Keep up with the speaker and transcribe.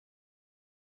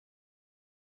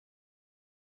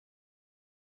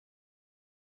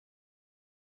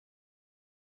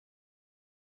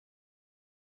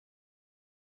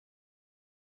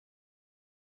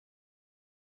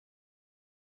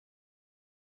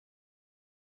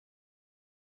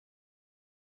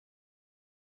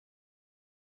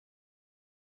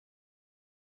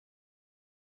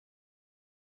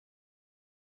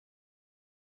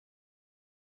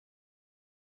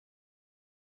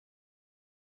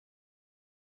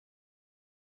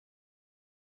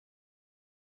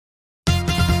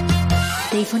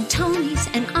They've won Tonys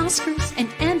and Oscars and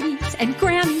Emmys and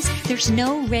Grammys. There's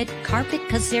no red carpet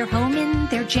 'cause they're home in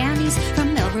their jammies.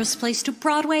 From Melrose Place to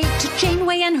Broadway to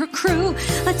Janeway and her crew.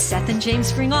 Let Seth and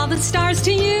James bring all the stars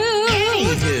to you.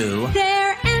 Anywho.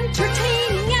 They're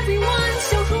entertaining everyone,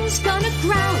 so who's gonna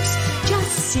grouse?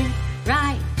 Just sit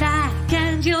right back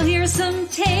and you'll hear some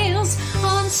tales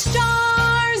on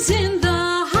Stars in the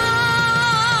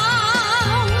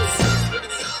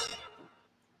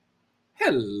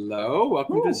Hello,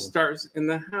 welcome to Stars in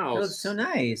the House. That looks so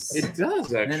nice. It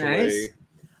does, actually. Isn't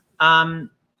that nice?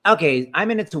 Okay,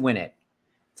 I'm in it to win it.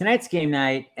 Tonight's game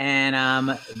night,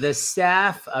 and the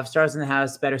staff of Stars in the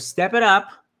House better step it up.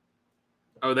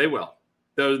 Oh, they will.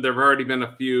 There have already been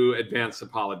a few advance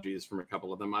apologies from a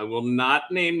couple of them. I will not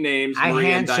name names.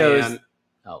 Marie and Diane.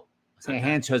 I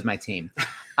hand chose my team.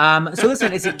 So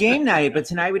listen, it's a game night, but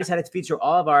tonight we decided to feature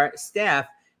all of our staff.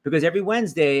 Because every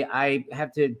Wednesday, I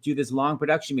have to do this long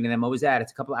production meeting I'm always at.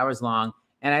 It's a couple hours long.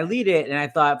 And I lead it. And I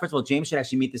thought, first of all, James should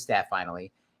actually meet the staff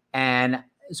finally. And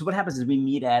so what happens is we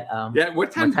meet at...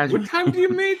 what time do you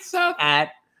meet, Seth?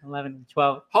 At 11,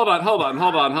 12. Hold on.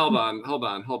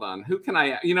 Who can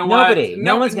I... You know Nobody. what?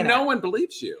 No one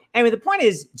believes you. Anyway, the point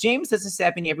is, James does the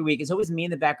staff meeting every week. It's always me in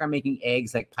the background making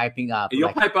eggs, like piping up.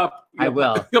 You'll pipe up. I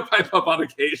will. You'll pipe up on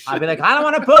occasion. I'll be like, I don't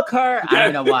want to book her. I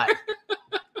don't know what.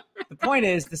 The point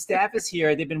is, the staff is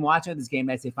here. They've been watching this game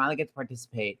nights. They finally get to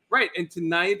participate. Right. And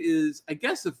tonight is, I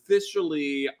guess,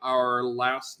 officially our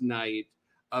last night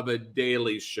of a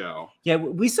daily show. Yeah,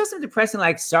 we saw some depressing,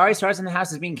 like, sorry, Stars in the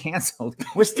House is being canceled.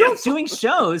 We're still doing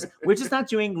shows. We're just not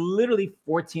doing literally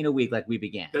 14 a week like we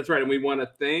began. That's right. And we want to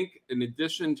thank, in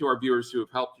addition to our viewers who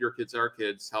have helped Your Kids, Our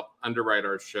Kids, help underwrite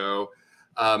our show,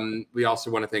 we also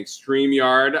want to thank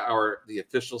StreamYard, the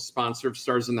official sponsor of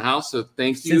Stars in the House. So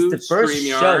thank you, Since the first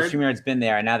StreamYard. show, StreamYard's been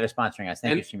there, and now they're sponsoring us.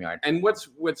 Thank you, StreamYard. And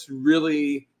what's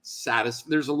really satisfying,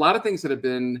 there's a lot of things that have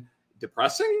been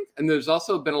depressing, and there's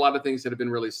also been a lot of things that have been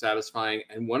really satisfying.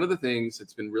 And one of the things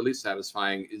that's been really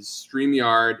satisfying is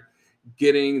StreamYard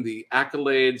getting the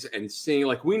accolades and seeing,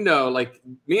 like, we know, like,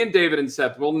 me and David and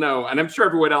Seth will know, and I'm sure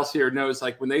everyone else here knows,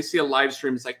 like, when they see a live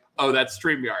stream, it's like, oh, that's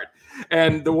StreamYard.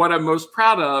 And the one I'm most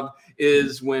proud of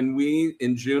is when we,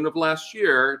 in June of last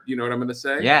year, you know what I'm going to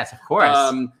say? Yes, of course.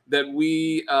 That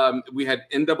we had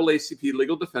NAACP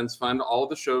Legal Defense Fund, all of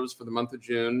the shows for the month of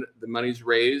June. The monies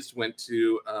raised went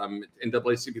to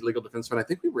NAACP Legal Defense Fund. I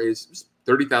think we raised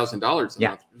 $30,000 a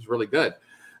month. It was really good.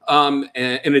 And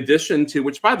in addition to,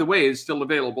 which, by the way, is still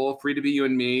available, Free to Be You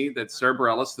and Me, that's Sarah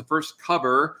Bareilles, the first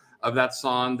cover of that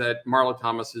song that Marla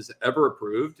Thomas has ever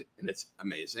approved, and it's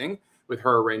amazing, with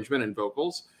her arrangement and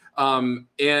vocals.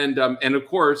 And of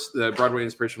course, the Broadway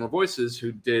Inspirational Voices,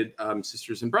 who did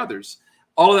Sisters and Brothers.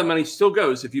 All of that money still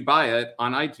goes, if you buy it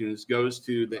on iTunes, goes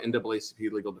to the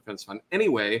NAACP Legal Defense Fund.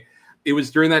 Anyway, it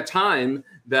was during that time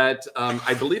that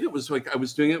I believe it was like I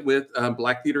was doing it with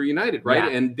Black Theater United, right?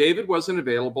 Yeah. And David wasn't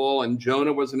available, and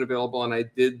Jonah wasn't available, and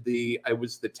I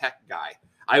was the tech guy.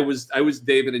 I was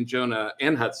David and Jonah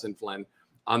and Hudson Flynn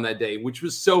on that day, which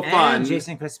was so fun. And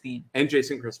Jason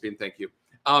Crispin. Thank you.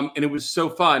 And it was so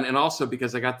fun. And also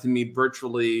because I got to meet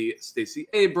virtually Stacey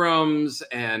Abrams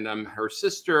and her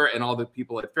sister and all the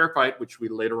people at Fair Fight, which we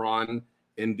later on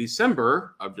in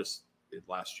December of just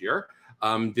last year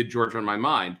did Georgia on My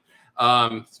Mind.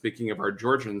 Speaking of our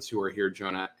Georgians who are here,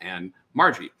 Jonah and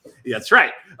Margie. Yeah, that's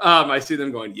right. I see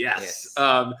them going, yes.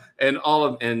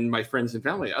 And my friends and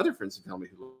family, other friends and family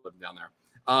who live down there.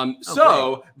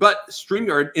 But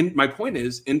StreamYard, my point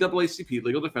is, NAACP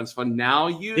Legal Defense Fund now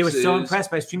uses... They were so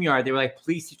impressed by StreamYard. They were like,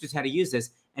 please teach us how to use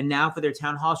this. And now for their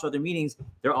town halls or other meetings,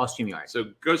 they're all StreamYard. So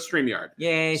go StreamYard.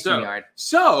 Yay, StreamYard.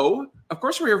 So, of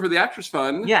course, we're here for the Actors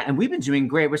Fund. Yeah, and we've been doing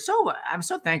great. I'm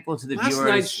so thankful to the viewers. Last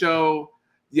night's show,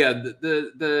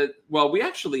 well, we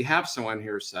actually have someone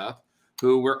here, Seth,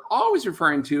 who we're always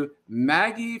referring to,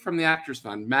 Maggie from the Actors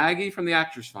Fund. Maggie from the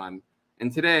Actors Fund.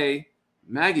 And today,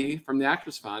 Maggie from the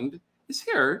Actors Fund is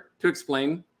here to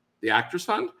explain the Actors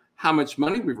Fund, how much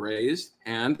money we've raised,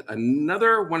 and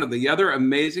another one of the other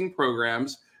amazing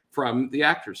programs from the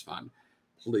Actors Fund.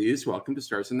 Please welcome to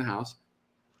Stars in the House,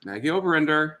 Maggie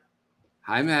Oberender.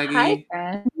 Hi, Maggie. Hi,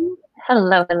 friend.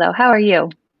 Hello, hello. How are you?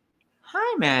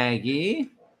 Hi, Maggie.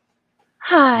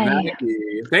 Hi.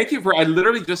 Maggie. Thank you I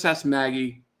literally just asked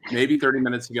Maggie maybe 30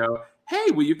 minutes ago,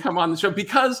 hey, will you come on the show?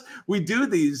 Because we do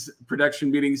these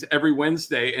production meetings every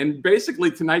Wednesday. And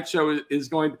basically tonight's show is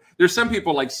there's some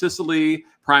people like Cicely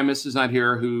Primus is not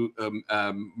here, who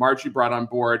Margie brought on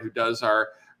board, who does our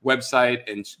website.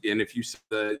 And if you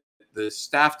the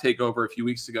staff takeover a few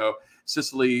weeks ago,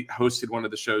 Cicely hosted one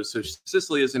of the shows. So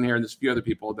Cicely isn't here, and there's a few other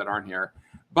people that aren't here.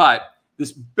 But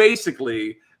this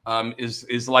basically,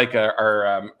 is like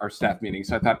our staff meeting.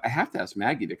 So I thought I have to ask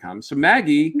Maggie to come. So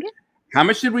Maggie, how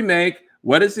much did we make?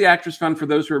 What is the Actors Fund for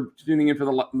those who are tuning in for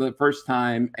the first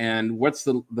time? And what's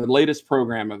the latest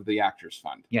program of the Actors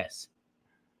Fund? Yes.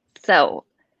 So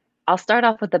I'll start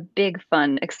off with the big,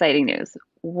 fun, exciting news.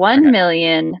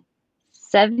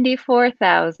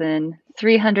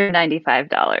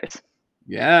 $1,074,395.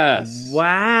 Yes.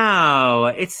 Wow.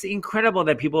 It's incredible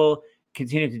that people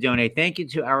continue to donate. Thank you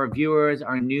to our viewers,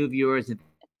 our new viewers. And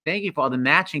thank you for all the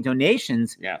matching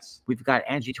donations. Yes. We've got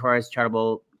Angie Torres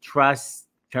Charitable Trust,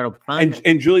 Charitable Fund.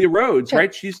 And Julia Rhodes,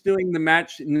 right? She's doing the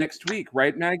match next week,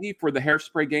 right, Maggie, for the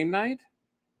Hairspray game night?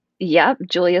 Yep,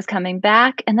 Julia's coming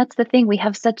back. And that's the thing. We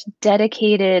have such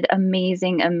dedicated,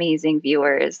 amazing, amazing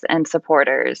viewers and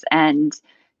supporters. And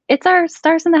it's our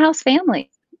Stars in the House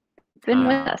family. It's been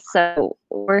with us. So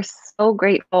we're so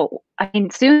grateful. I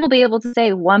mean, soon we'll be able to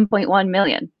say 1.1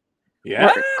 million.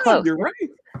 Yeah, we're close. You're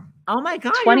right. Oh my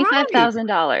God.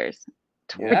 $25,000.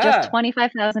 We're just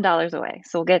 $25,000 away.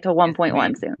 So we'll get to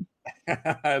 1.1 soon.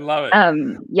 I love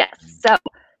it. Yes. So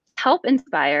help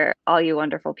inspire all you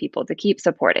wonderful people to keep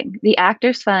supporting. The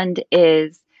Actors Fund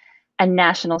is a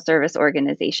national service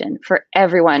organization for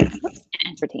everyone in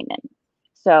entertainment.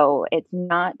 So it's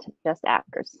not just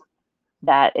actors,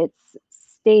 that it's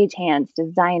stagehands,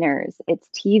 designers, it's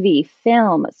TV,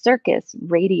 film, circus,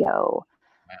 radio,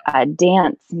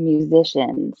 dance,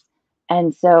 musicians.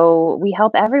 And so we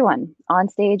help everyone on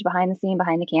stage, behind the scene,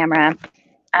 behind the camera.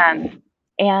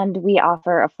 And we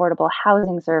offer affordable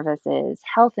housing services,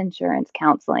 health insurance,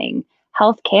 counseling,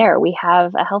 health care. We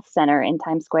have a health center in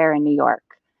Times Square in New York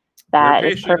that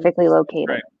is perfectly located.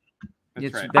 Right.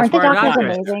 That's right. Aren't the doctors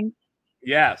amazing?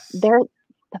 Yes. They're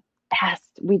the best.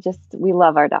 We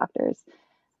love our doctors.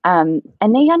 And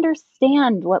they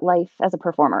understand what life as a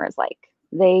performer is like.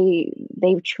 They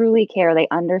truly care. They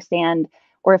understand.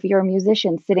 Or if you're a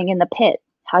musician sitting in the pit,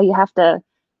 how you have to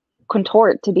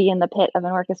contort to be in the pit of an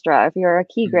orchestra. If you're a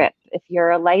key grip, if you're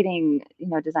a lighting,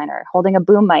 designer holding a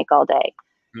boom mic all day,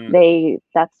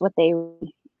 that's what they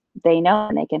know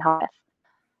and they can help with.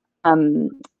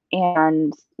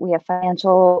 And we have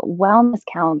financial wellness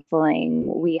counseling.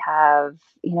 We have,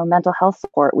 mental health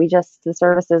support. The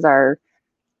services are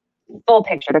full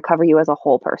picture to cover you as a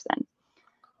whole person.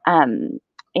 And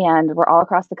we're all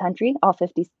across the country, all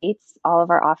 50 states. All of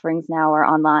our offerings now are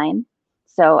online.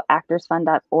 So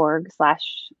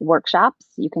actorsfund.org/workshops.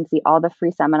 You can see all the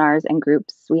free seminars and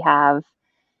groups we have.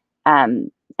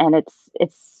 And it's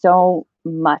so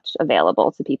much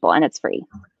available to people, and it's free.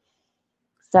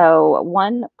 So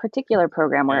one particular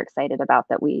program we're excited about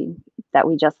that we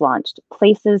just launched,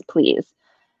 Places Please.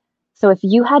 So if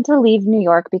you had to leave New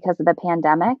York because of the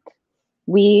pandemic,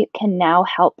 we can now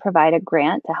help provide a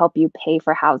grant to help you pay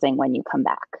for housing when you come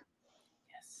back.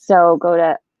 Yes. So go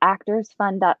to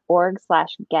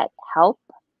actorsfund.org/get-help,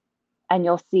 and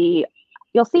you'll see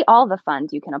all the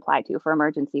funds you can apply to for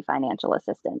emergency financial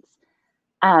assistance.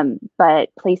 But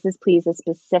Places Please is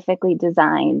specifically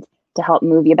designed to help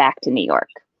move you back to New York.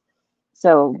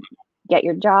 So get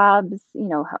your jobs,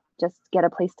 just get a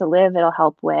place to live. It'll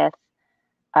help with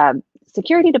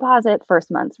security deposit, first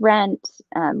month's rent,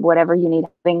 whatever you need,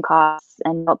 living costs,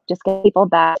 and help just get people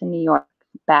back to New York,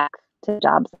 back to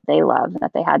jobs that they love and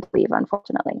that they had to leave,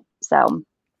 unfortunately. So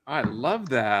I love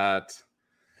that.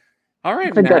 All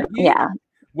right, Maggie. Yeah.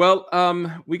 Well,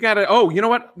 we gotta. Oh, you know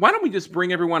what? Why don't we just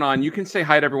bring everyone on? You can say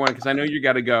hi to everyone because I know you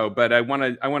got to go. But I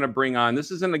want to bring on.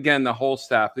 This isn't again the whole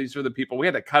staff. These are the people we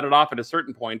had to cut it off at a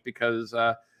certain point because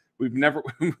we've never.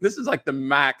 This is like the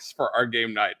max for our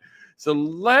game night. So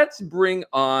let's bring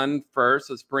on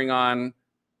first. Let's bring on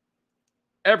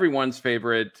everyone's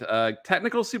favorite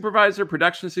technical supervisor,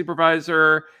 production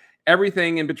supervisor,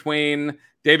 everything in between.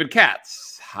 David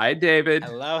Katz. Hi, David.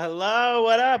 Hello.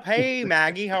 What up? Hey,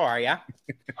 Maggie. How are you?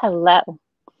 Hello.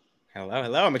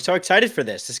 I'm so excited for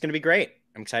this. This is going to be great.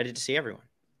 I'm excited to see everyone.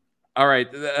 All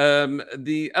right.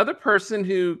 The other person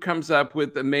who comes up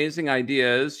with amazing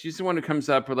ideas, she's the one who comes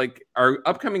up with our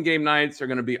upcoming game nights are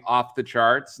going to be off the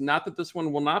charts. Not that this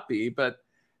one will not be, but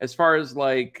as far as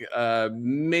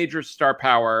major star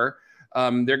power,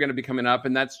 they're going to be coming up.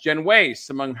 And that's Jenn Wais,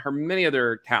 among her many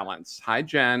other talents. Hi,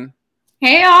 Jenn.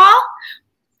 Hey, all.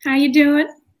 How you doing?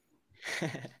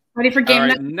 Ready for game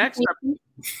night? Next up.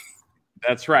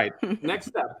 That's right.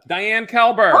 Next up, Diane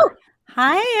Kelber. Oh,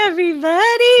 hi,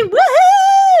 everybody.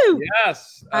 Woohoo!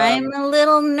 Yes. I'm a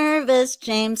little nervous,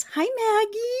 James. Hi,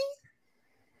 Maggie.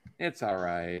 It's all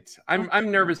right. I'm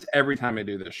nervous every time I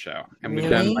do this show. And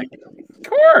Really? we've done of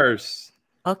course.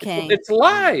 Okay. It's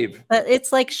live. But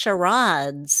it's like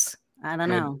charades. I don't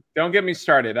know. Don't get me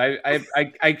started.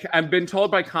 I've been told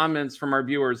by comments from our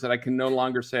viewers that I can no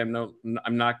longer say I'm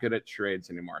not good at charades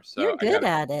anymore. So You're good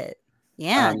at it.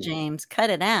 Yeah, James,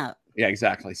 cut it out. Yeah,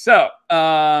 exactly. So,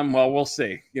 well, we'll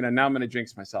see. You know, now I'm going to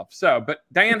jinx myself. So, but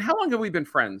Diane, how long have we been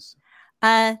friends?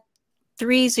 30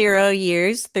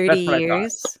 years, 30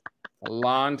 years. A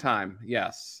long time.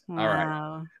 Yes.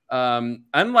 Wow. All right.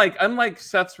 Unlike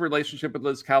Seth's relationship with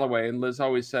Liz Calloway, and Liz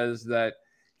always says that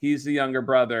he's the younger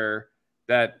brother.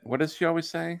 What does she always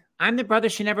say? I'm the brother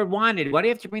she never wanted. Why do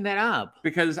you have to bring that up?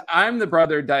 Because I'm the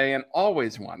brother Diane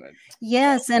always wanted.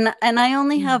 Yes, and I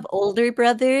only have older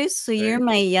brothers, so you're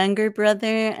my younger brother,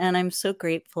 and I'm so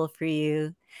grateful for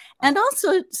you. And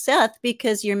also Seth,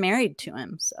 because you're married to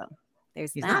him. So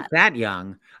there's He's that. not that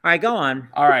young. All right, go on.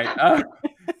 All right.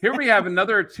 Here we have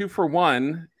another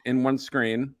 2-for-1 in one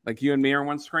screen. Like you and me are on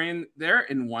one screen. They're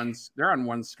on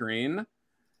one screen.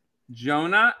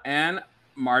 Jonah and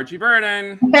Margie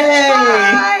Verdon.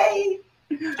 Hey!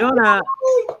 Jonah.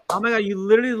 Oh my God, you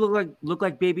literally look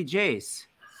like baby Jace.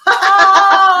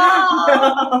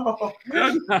 Oh!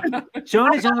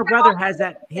 Jonah's younger brother has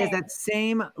that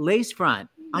same lace front.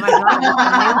 Oh my God,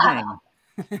 that's amazing.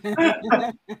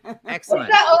 Excellent.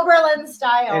 It's that Oberlin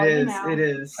style. It is. You know. It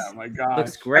is. Oh my gosh.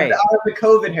 Looks great. Out of the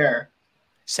COVID hair.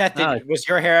 Seth, was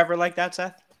your hair ever like that,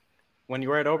 Seth? When you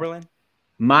were at Oberlin?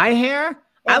 My hair?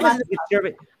 I was the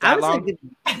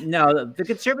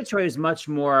conservatory is much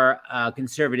more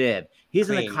conservative.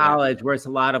 He's in the college where it's a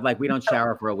lot of like, we don't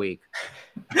shower for a week.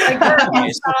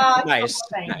 Nice.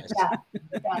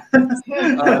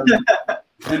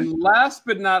 And last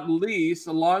but not least,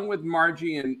 along with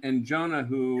Margie and Jonah,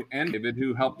 and David,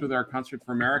 who helped with our Concert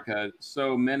for America,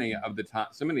 so many of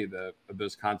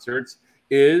those concerts,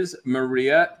 is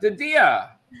Maria Didia.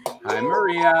 Hi,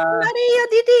 Maria. Maria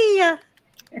Didia.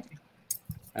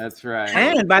 That's right.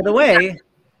 And by the way,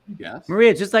 yes,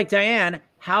 Maria, just like Diane,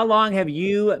 how long have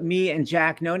you, me, and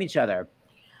Jack known each other?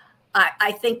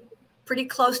 I think pretty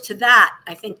close to that.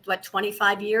 I think,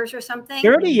 25 years or something?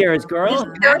 30 years,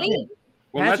 girl. 30?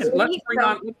 Well, let's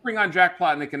bring on Jack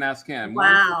Plotnick and ask him.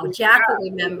 Wow, Jack will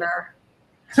remember.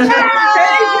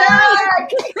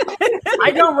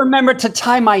 I don't remember to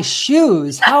tie my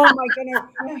shoes. How am I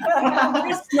gonna?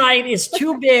 This night is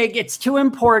too big. It's too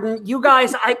important. You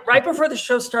guys, right before the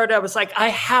show started, I was like, I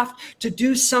have to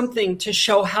do something to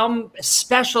show how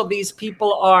special these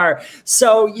people are.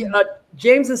 So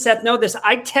James and Seth know this.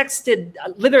 I texted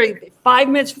literally 5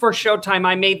 minutes before showtime.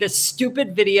 I made this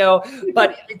stupid video,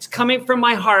 but it's coming from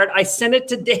my heart. I sent it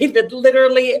to David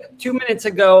literally 2 minutes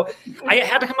ago. I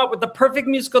had to come up with the perfect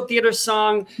musical theater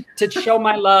song to show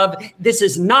my love. This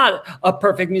is not a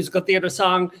perfect musical theater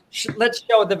song. Let's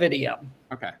show the video.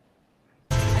 Okay.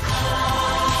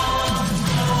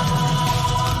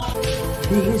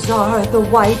 These are the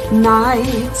white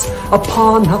knights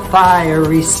upon a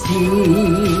fiery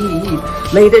steed.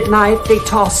 Late at night they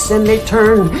toss and they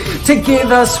turn to give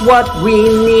us what we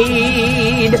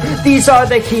need. These are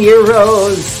the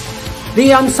heroes,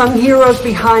 the unsung heroes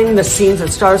behind the scenes that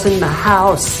stars in the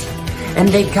house. And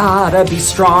they gotta be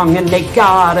strong and they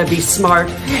gotta be smart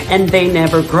and they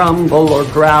never grumble or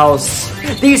grouse.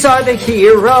 These are the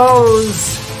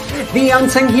heroes, the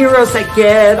unsung heroes that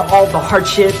get all the hard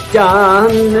shit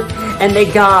done. And they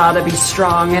gotta be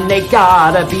strong and they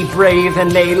gotta be brave and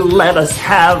they let us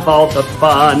have all the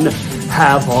fun.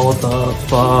 Have all the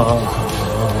fun.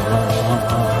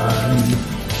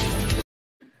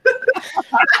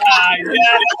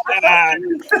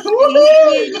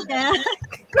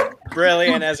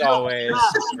 Brilliant as always.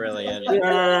 Brilliant.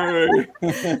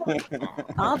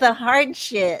 All the hard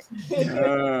shit.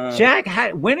 Jack,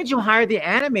 when did you hire the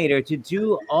animator to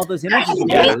do all those images?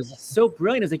 It was so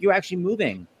brilliant. It's like you're actually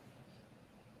moving.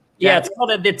 Yeah, it's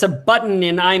a button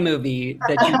in iMovie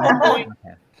that you can do.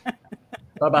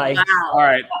 Bye-bye. Wow. All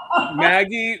right.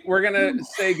 Maggie, we're going to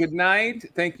say goodnight.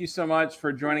 Thank you so much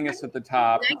for joining us at the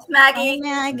top. Thanks, Maggie.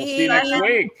 Maggie. We'll see you next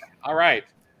week. All right.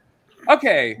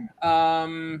 Okay.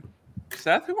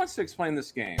 Seth, who wants to explain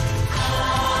this game?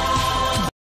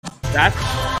 That's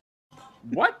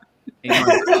what?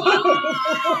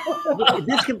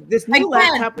 This new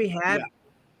laptop we have,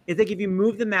 it's like if you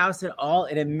move the mouse at all,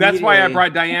 it immediately... That's why I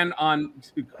brought Diane on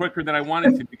quicker than I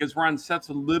wanted to, because we're on Seth's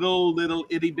little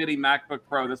itty bitty MacBook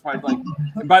Pro. That's why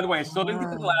and by the way, I still didn't get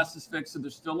the glasses fixed, so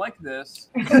they're still like this.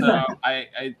 So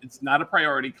it's not a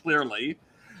priority, clearly.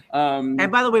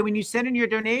 And by the way, when you send in your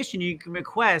donation, you can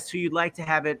request who you'd like to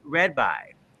have it read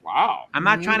by. Wow. I'm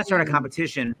not trying to start a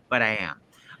competition, but I am.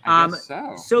 I guess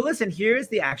so. So listen, here's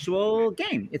the actual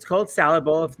game. It's called Salad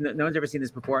Bowl. If no one's ever seen this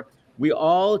before, we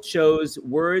all chose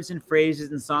words and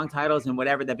phrases and song titles and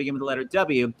whatever that begin with the letter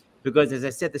W. because, as I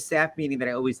said, the staff meeting that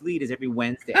I always lead is every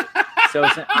Wednesday. So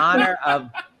it's in honor of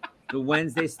the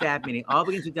Wednesday staff meeting. All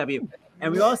begins with W.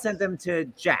 And we all sent them to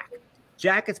Jack.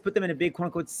 Jack has put them in a big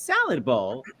quote-unquote salad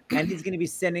bowl, and he's going to be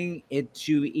sending it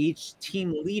to each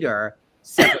team leader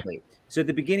separately. So at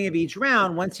the beginning of each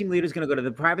round, one team leader is going to go to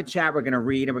the private chat. We're going to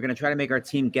read, and we're going to try to make our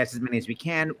team guess as many as we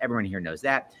can. Everyone here knows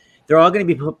that. They're all going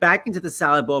to be put back into the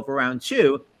salad bowl for round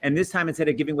 2. And this time, instead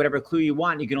of giving whatever clue you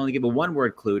want, you can only give a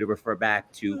one-word clue to refer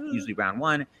back to usually round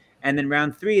 1. And then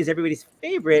round 3 is everybody's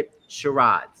favorite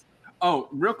charades. Oh,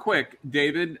 real quick,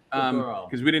 David,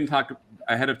 because we didn't talk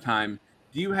ahead of time.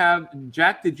 Do you have,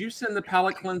 Jack, did you send the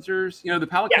palate cleansers? You know, the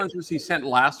palate cleansers he sent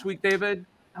last week, David?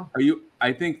 Are you,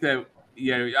 I think that,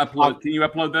 upload, can you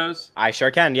upload those? I sure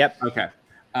can, yep. Okay.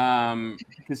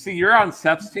 Because see, you're on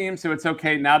Seth's team, so it's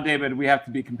okay. Now, David, we have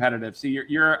to be competitive. See,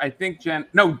 you're I think, Jen,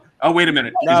 no, oh, wait a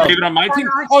minute. No. Is David on my team?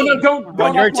 Oh, no, don't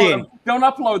on your upload team. them. Don't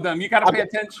upload them. You got to pay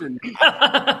attention.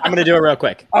 I'm going to do it real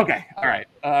quick. Okay, all right.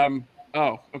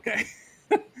 Oh, okay.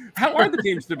 How are the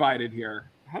teams divided here?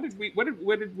 How did we? What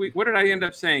did I end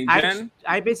up saying, Jen?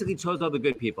 I basically chose all the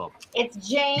good people. It's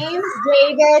James,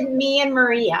 David, me, and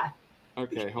Maria.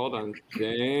 Okay, hold on.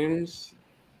 James,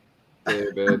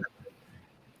 David,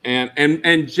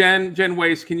 and Jenn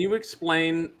Wais. Can you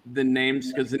explain the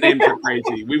names, because the names are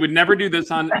crazy? We would never do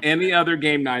this on any other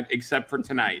game night except for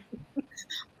tonight.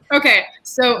 Okay,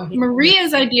 so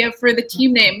Maria's idea for the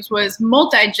team names was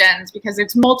multi-gens because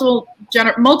it's multiple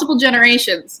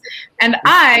generations, and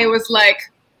I was like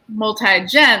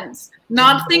multi-gens,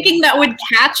 not thinking that would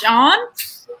catch on,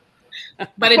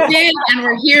 but it did, and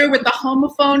we're here with the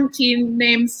homophone team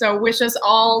names, so wish us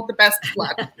all the best of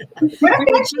luck.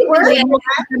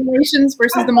 Generations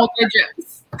versus the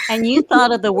multi-gens. And you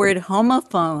thought of the word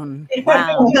homophone.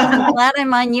 Wow. I'm glad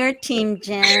I'm on your team,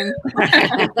 Jen.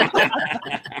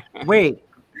 Wait,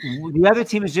 the other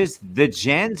team is just the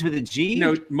gens with a G?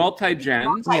 No,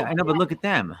 multi-gens. Yeah, I know, but look at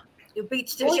them.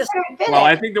 Well,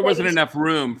 I think there wasn't enough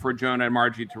room for Jonah and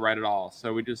Margie to write it all,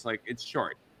 so we just it's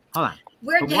short. Hold on.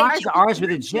 Where why is ours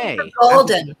with a J?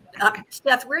 Golden.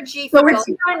 Seth, we're G for So we're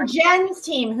Golden. on Jen's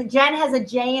team. Jen has a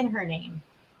J in her name.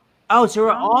 Oh, so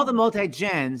we're all the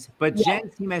multi-gens, but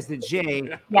Jen's team has the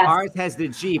J. Yes. Ours has the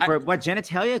G. For what,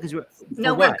 genitalia? Because we're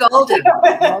golden.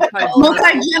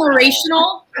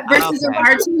 Multi-generational versus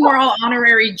our team, we're all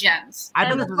honorary gens. I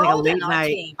thought this was like a late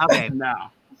night. Okay. No.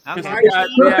 Okay.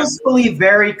 Purposefully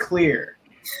very clear.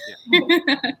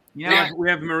 Yeah. We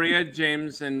have Maria,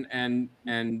 James, and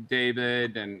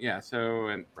David, and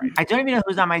right. I don't even know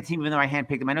who's on my team, even though I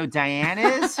handpicked them. I know Diane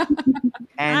is,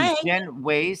 and Jenn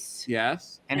Wais.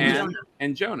 Yes, and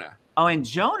Jonah. Oh, and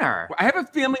Jonah. I have a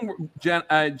feeling, Jen,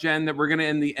 that we're going to,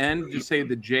 in the end, just say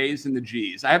the J's and the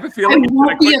G's. I have a feeling it's going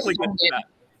to quickly get to that.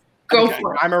 Go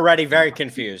for it. I'm already very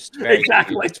confused.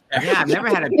 Exactly. Yeah, I've never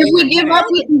had a. If we give up,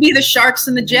 we can be the Sharks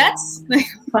and the Jets. David,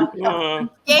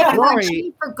 we're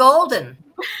G for Golden.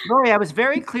 Rory, I was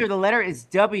very clear. The letter is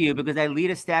W because I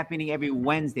lead a staff meeting every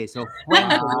Wednesday. So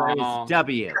Wednesday is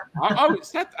W. Oh,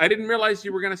 Seth, I didn't realize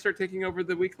you were going to start taking over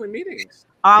the weekly meetings.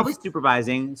 I was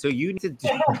supervising, so you need to do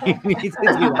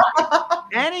that.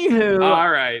 Anywho, all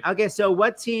right. Okay, so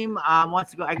what team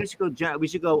wants to go? I guess we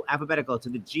should go alphabetical to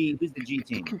the G. Who's the G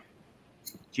team?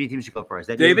 G team should go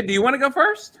first. David, do you want to go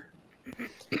first?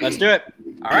 Let's do it.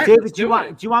 All right. David, do you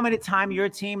want me to time your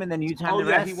team and then you time the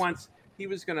rest? He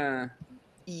was gonna.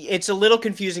 It's a little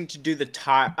confusing to do the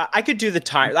time. I could do the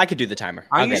time. I could do the timer.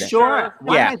 Are you sure?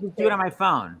 Why Yeah. don't I just do it on my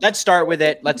phone? Let's start with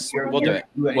it. We'll do it.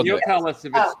 You'll tell us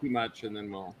if it's too much, and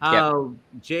then we'll. Oh,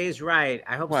 Jay's right.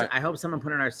 I hope someone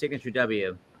put in our signature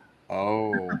W.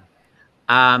 Oh.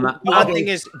 The other thing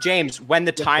is, James, when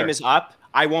the time is up,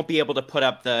 I won't be able to put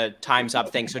up the times up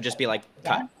thing. So just be like,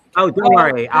 cut. Oh, don't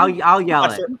worry. I'll yell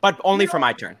it. But only for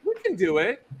my turn. We can do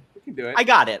it. I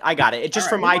got it. It's just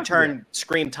for my turn.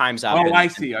 Scream times up. Oh, I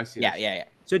see. Yeah.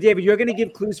 So, David, you're going to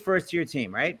give clues first to your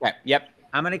team, right? Yep.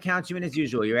 I'm going to count you in as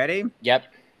usual. You ready? Yep.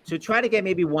 So try to get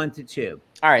maybe 1 to 2.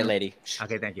 All right, lady.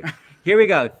 Okay, thank you. Here we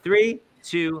go. 3,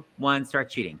 2, 1. Start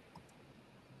cheating.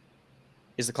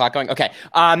 Is the clock going? Okay.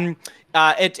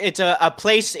 It's a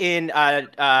place in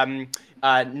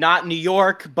not New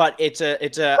York, but it's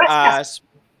a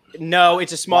no,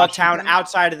 it's a small town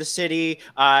outside of the city.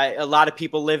 A lot of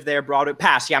people live there. Broadway.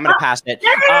 Pass. Yeah, I'm gonna pass it.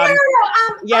 I'm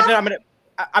gonna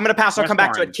pass. I'll come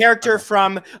back to it. Character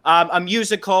from a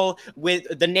musical with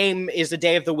the name is the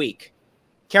day of the week.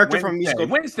 Character from a musical.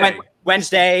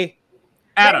 Wednesday.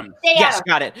 Adam. Yes,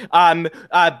 got it.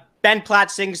 Ben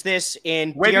Platt sings this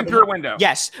in Waving Through a Window.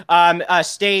 Yes. A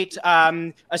state.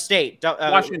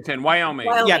 Washington, Wyoming.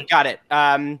 Yeah, got it.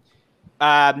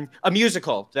 A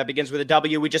musical that begins with a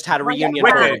W. We just had a reunion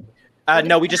for Wicked. it.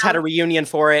 No, we just had a reunion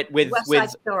for it with West Side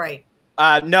Story.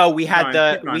 No, we had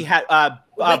Keep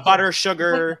butter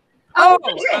sugar. Oh,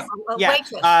 Yeah,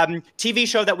 Waitress. TV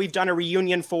show that we've done a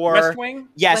reunion for. West Wing?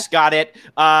 Yes, got it.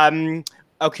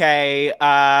 Okay,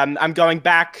 I'm going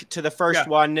back to the first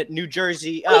one, New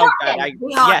Jersey. I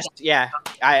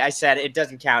said it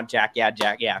doesn't count, Jack. Yeah,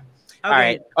 Jack. Yeah. Okay. All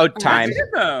right. Oh, time.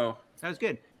 That was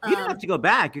good. You didn't have to go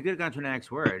back. You could have gone to the next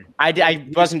word. I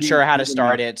wasn't sure how to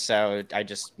start it, so I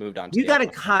just moved on to You got a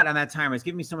cut on that timer. It's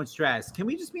giving me so much stress. Can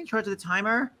we just be in charge of the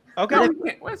timer? Okay. No,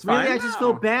 it's fine. Really, I just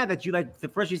feel bad that you like the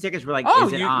first few seconds were like, Oh,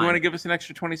 is it you on? want to give us an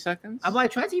extra 20 seconds? I'm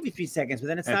like, try to give you 3 seconds, but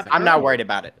then it's not. I'm not worried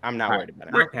about it. I'm not worried about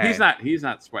it. Okay. He's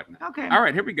not sweating it. Okay. All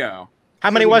right, here we go.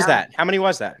 How many was that? How many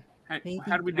was that? How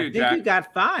do we do, I think Jack? you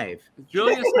got 5.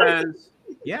 Julia says.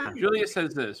 Yeah. Julia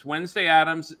says this. Wednesday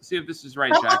Addams. See if this is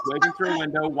right, Jack. Waving through a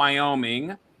window,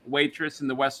 Wyoming. Waitress in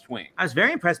the West Wing. I was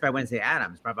very impressed by Wednesday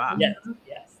Addams. Bravo. Yes,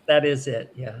 that is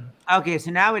it. Yeah. Okay, so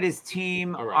now it is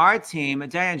our team.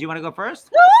 Diane, do you want to go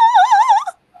first?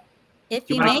 If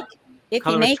you make me,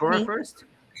 first?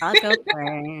 I'll go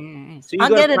first. So you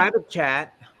go to private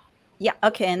chat. Yeah,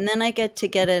 okay, and then I get to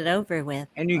get it over with.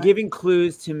 And you're giving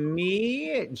clues to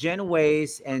me, Jenn,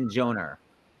 Wais, and Jonah.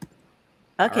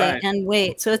 Okay, right. and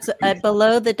wait, so it's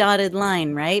below the dotted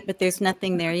line, right? But there's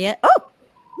nothing there yet. Oh!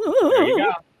 There you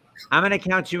go. I'm going to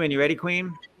count you in. You ready,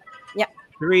 Queen? Yeah.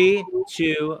 3,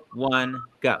 2, 1,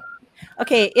 go.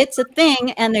 Okay, it's a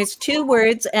thing, and there's 2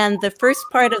 words, and the first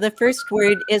part of the first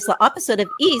word is the opposite of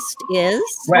east is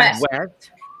West.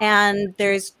 And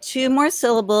there's 2 more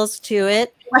syllables to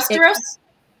it. Westeros?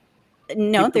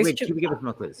 No, there's Wait, 2. Can we give us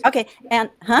more clues? Okay,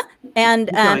 and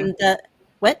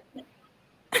what?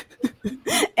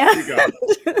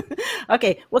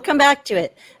 Okay, we'll come back to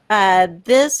it.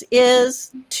 This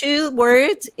is 2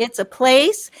 words. It's a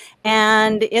place,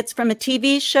 and it's from a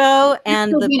TV show,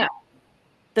 and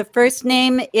the first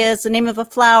name is the name of a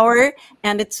flower,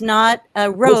 and it's not a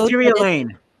road. Wisteria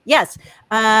Lane. Yes.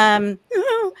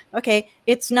 Okay,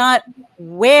 it's not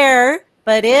where,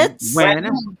 but it's when.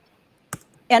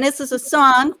 And this is a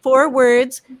song, 4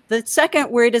 words. The second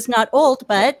word is not old,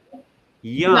 but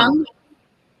young.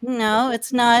 No,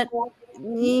 it's not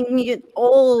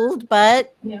old,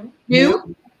 but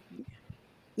new.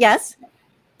 Yes.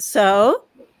 So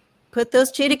put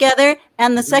those 2 together,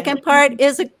 and the second part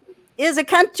is a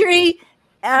country.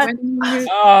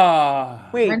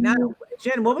 Wait, now,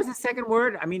 Jenn, what was the second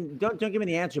word? I mean, don't give me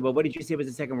the answer, but what did you say was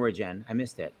the second word, Jenn? I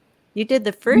missed it. You did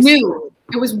the first. New.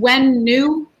 It was when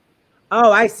new.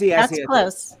 Oh, I see. That's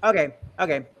close. Okay.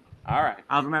 All right.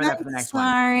 I'll remember that for the next one.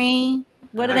 Sorry.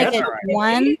 What did I get? Right.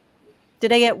 1?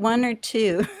 Did I get 1 or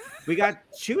 2? We got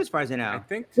 2 as far as I know. I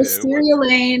think Wisteria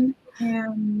Lane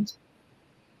and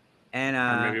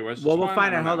maybe we'll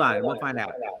find out. Hold on. We'll find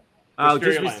out.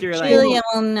 Wisteria just Wisteria Lane. Lane. Julia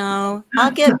will know.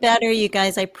 I'll get better, you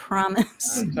guys. I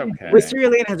promise. It's okay. Wisteria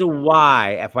Lane has a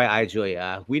Y, FYI,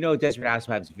 Julia. We know Desperate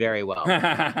Housewives very well.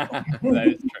 That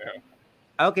is true.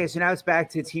 Okay, so now it's back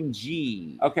to Team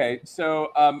G. Okay,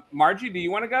 so Margie, do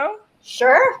you want to go?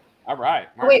 Sure. All right.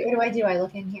 Oh, wait, what do I do? I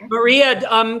look in here. Maria,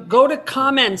 go to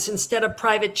comments instead of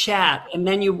private chat, and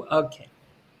then you. Okay.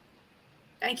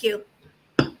 Thank you.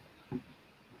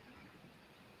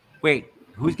 Wait,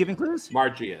 who's giving clues?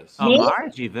 Margie is. Oh,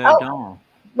 Margie, Verdon.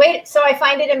 Wait, so I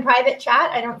find it in private chat?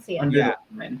 I don't see it. Yeah.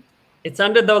 It's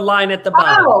under the line at the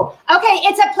bottom. Oh, okay.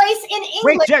 It's a place in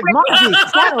England. Wait, Jack, Margie,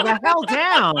 settle the hell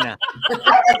down. I'm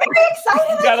very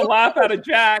excited. You got a laugh out of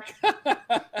Jack.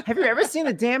 Have you ever seen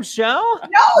the damn show?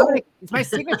 No. It's my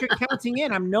signature counting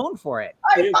in. I'm known for it.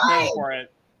 I'm fine. For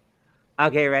it.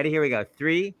 Okay, ready? Here we go.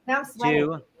 3, Now I'm sweating.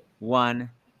 2, 1,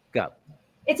 go.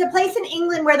 It's a place in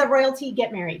England where the royalty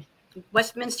get married.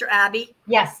 Westminster Abbey.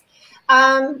 Yes.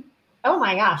 Oh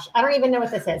my gosh. I don't even know what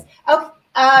this is. Okay.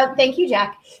 Thank you,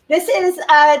 Jack. This is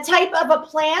a type of a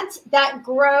plant that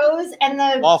grows and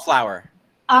the Wallflower.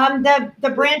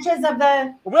 The branches of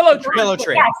the willow tree. Willow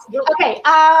tree. Yes. Okay.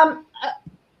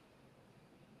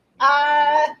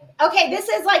 Okay. This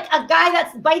is like a guy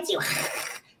that bites you,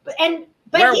 but he's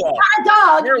Werewolf. not a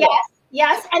dog. Werewolf.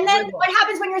 Yes. And then what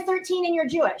happens when you're 13 and you're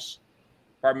Jewish?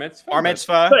 Bar mitzvah. Bar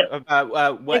mitzvah. You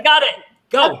got it.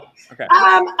 Go. Okay.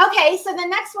 Okay. So the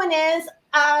next one is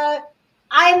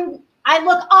I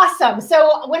look awesome.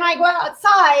 So when I go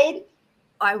outside,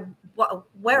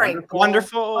 Wearing.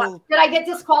 Wonderful. Did I get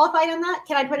disqualified on that?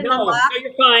 Can I put it on No, black?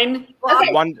 you're fine.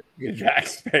 Okay.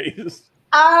 Jack's face.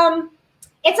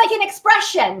 It's like an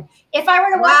expression. If I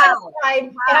were to walk outside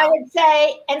and I would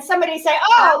say, and somebody say,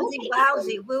 "Oh,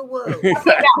 lousy, woo woo." Okay,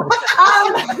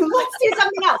 let's do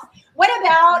something else. What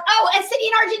about a city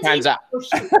in Argentina?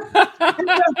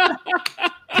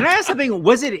 Can I ask something?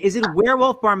 Is it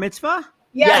Werewolf Bar Mitzvah?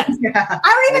 Yes. I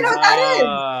don't even know what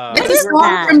that is. It's a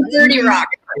song from 30 Rock.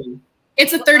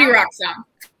 It's a 30 Rock song.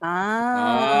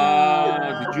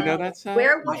 Did you know that song?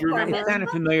 It sounded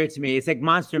familiar to me. It's like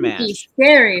Monster Mash. Spooky,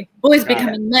 scary. Boys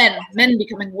becoming men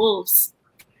becoming wolves.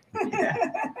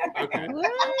 Okay.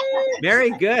 Very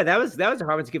good. That was a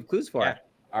hard one to give clues for. Yeah.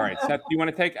 All right, Seth, do you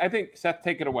want to take? I think Seth,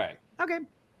 take it away. Okay.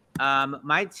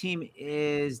 My team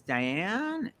is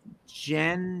Diane,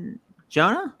 Jenn,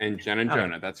 Jonah, and Jenn and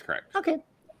Jonah. That's correct. Okay.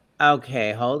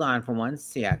 Okay. Hold on for 1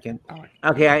 second.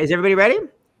 Okay. Is everybody ready?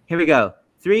 Here we go.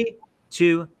 3,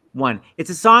 2, 1. It's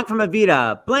a song from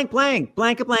Evita. Blank, blank,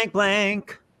 blank, blank,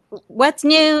 blank. What's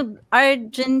new?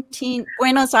 Argentina,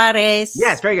 Buenos Aires.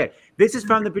 Yes, very good. This is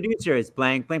from the producers.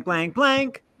 Blank, blank, blank,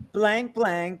 blank, blank,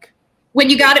 blank. When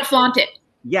You Got It, Flaunt It.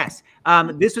 Yes.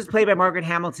 This was played by Margaret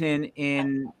Hamilton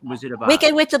in Wizard of Oz.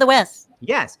 Wicked Witch of the West.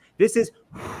 Yes. This is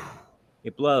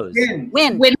It Blows.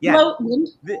 Wind. Yeah.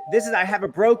 This is I Have a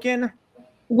Broken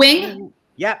Wing.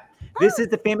 Yep. This is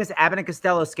the famous Abbott and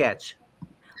Costello sketch.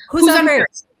 Who's on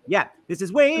first? Yeah. This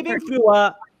is Waving Through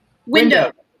a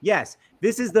Window. Yes.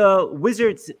 This is the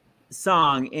Wizard's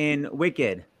song in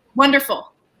Wicked.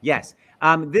 Wonderful. Yes.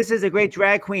 This is a great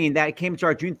drag queen that came to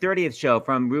our June 30th show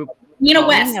from Nina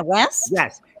West. Nina West?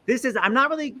 Yes. This is I'm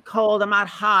not really cold. I'm not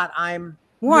hot. I'm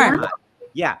warm.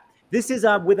 Yeah. This is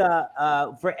with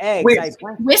a for eggs.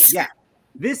 Whisk. Yeah.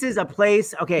 This is a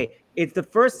place. Okay. It's the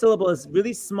first syllable is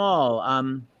really small.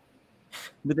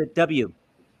 With a W.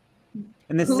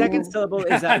 And the second syllable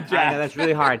is I know that's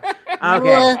really hard.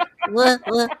 Okay.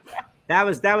 That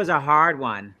was a hard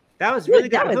one. That was really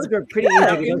good. Those were pretty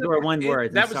easy. Those were one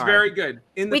word. That was very good.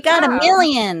 We got a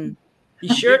million.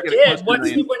 You sure did.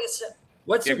 What's new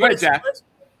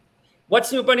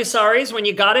Buenos Aires? When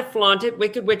You Got It, Flaunt It.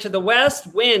 Wicked Witch of the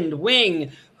West. Wind,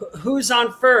 Wing. Who's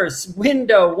on first?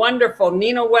 Window. Wonderful.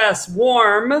 Nina West.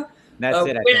 Warm. That's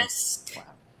it. Whisk. Wow.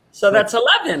 So that's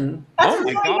 11. Oh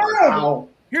my God.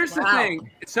 Here's the thing.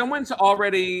 Someone's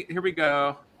already. Here we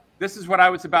go. This is what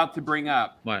I was about to bring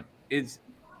up. What is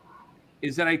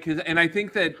that I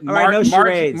think that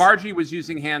Margie was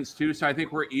using hands too, so I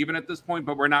think we're even at this point,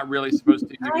 but we're not really supposed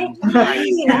to use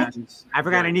hands. I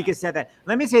forgot Anika said that.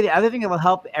 Let me say the other thing that will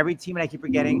help every team, and I keep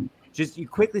forgetting, just you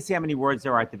quickly say how many words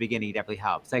there are at the beginning. It definitely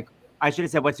helps. Like I should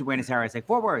have said, what's in Buenos Aires? Like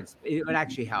 4 words. It would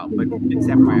actually help, but it's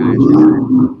FYI.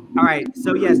 All right,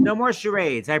 so yes, no more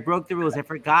charades. I broke the rules. I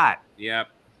forgot. Yep.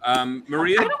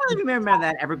 Maria? I don't really remember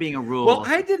that ever being a rule. Well,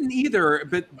 I didn't either,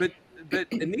 but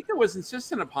Anika was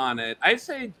insistent upon it. I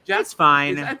say that's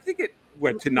fine. I think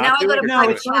to not do it. No,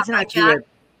 it's fine to not do it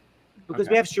because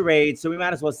we have charades, so we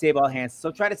might as well save all hands.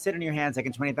 So try to sit on your hands like a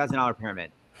 $20,000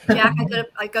 pyramid. Jack,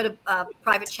 I go to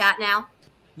private chat now.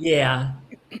 Yeah.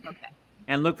 Okay.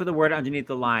 And look for the word underneath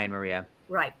the line, Maria.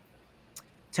 Right.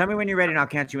 Tell me when you're ready, and I'll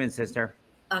count you in, sister.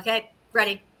 Okay,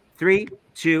 ready. 3,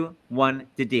 2, 1.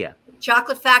 Didia.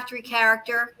 Chocolate Factory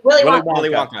character. Willy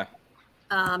Wonka.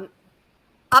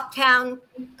 Uptown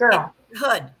Girl.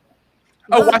 Hood.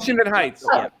 Oh, Washington Heights.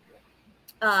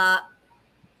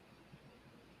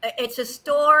 It's a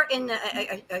store in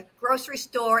a grocery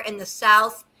store in the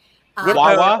South.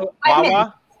 Wawa.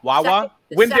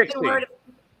 Winn-Dixie.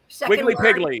 Wiggly word.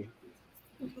 Piggly.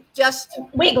 Just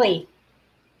Wiggly.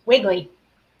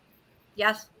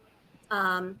 Yes.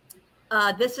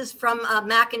 This is from a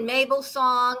Mac and Mabel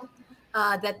song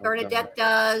that Bernadette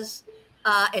does.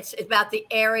 It's about the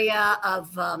area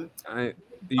of.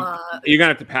 You're gonna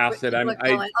have to pass it.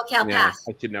 Okay, I'll pass.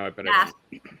 I should know it, but pass.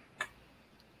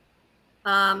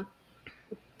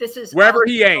 This is Wherever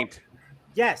He Ain't.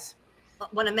 Yes.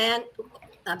 When a man.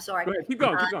 I'm sorry. Go ahead, keep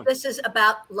going. This is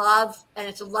about love, and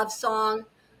it's a love song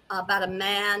about a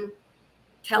man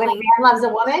telling. When a man loves a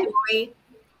woman.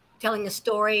 Telling a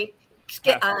story.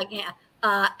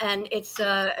 And it's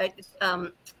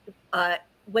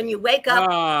when you wake up.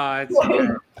 At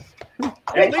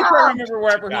least I remember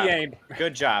Wherever He Ain't.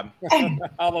 Good job.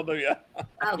 Hallelujah.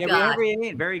 Oh, yeah, God. Wherever He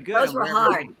Ain't. Very good. Those were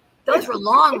hard. Those were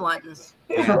long ones.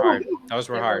 Those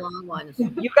were hard. Long ones.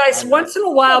 You guys, once in a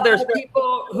while, there's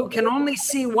people who can only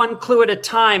see one clue at a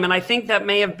time, and I think that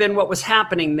may have been what was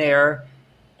happening there.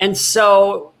 And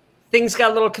so things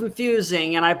got a little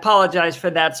confusing, and I apologize for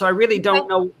that. So I really don't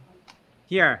know.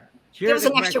 Give us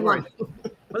an extra one.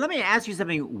 Well, let me ask you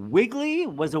something. Wiggly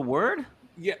was a word?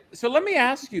 Yeah. So let me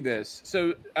ask you this.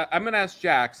 So I'm going to ask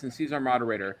Jack since he's our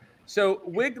moderator. So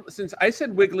since I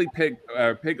said Wiggly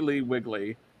Piggly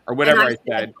Wiggly or whatever I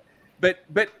said, But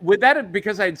would that have,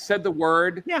 because I had said the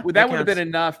word, Yeah, would that that would have counts. been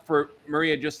enough for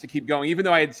Maria just to keep going, even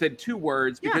though I had said 2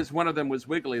 words, because one of them was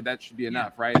wiggly. That should be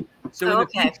enough, right? So in the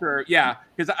future,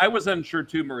 because I was unsure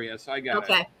too, Maria. So I got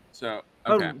it. So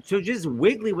okay. Oh, so just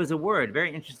wiggly was a word.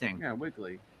 Very interesting. Yeah,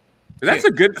 wiggly. That's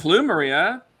a good clue,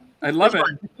 Maria. I love it.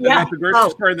 Yeah. At the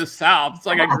grocery store in the South. It's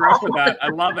like I grew up with that. I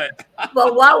love it.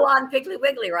 Well, Wawa and Piggly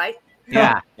Wiggly, right?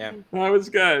 Yeah. That was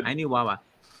good. I knew Wawa.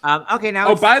 Okay, now.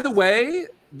 Oh, by the way,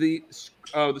 the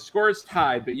score is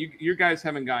tied, but you guys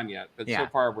haven't gone yet. But so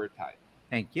far we're tied.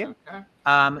 Thank you. Okay.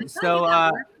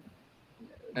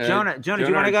 Jonah, do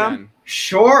you want to go? Jenn?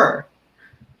 Sure.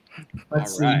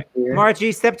 Let's see here.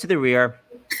 Margie, step to the rear.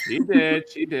 She did.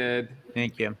 She did.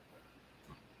 Thank you.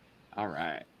 All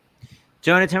right.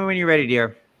 Jonah, tell me when you're ready,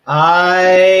 dear.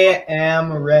 I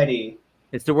am ready.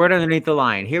 It's the word underneath the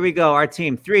line. Here we go. Our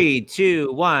team. 3,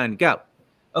 2, 1, go.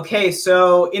 Okay,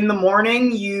 so in the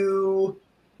morning you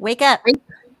wake up. And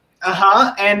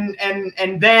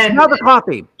then smell the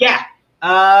coffee. Yeah.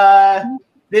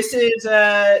 This is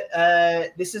a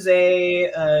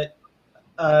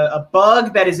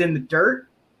bug that is in the dirt.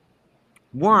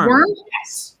 Worm.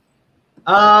 Yes.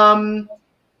 A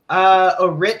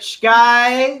rich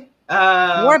guy.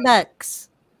 Warbucks.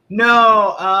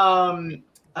 No. Oh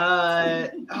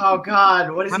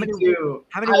God, what does he do?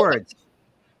 How many words?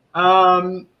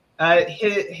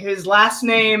 His last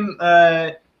name.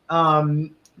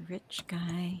 Rich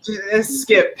guy.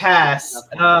 Skip pass.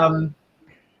 Oh,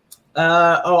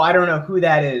 I don't know who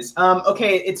that is.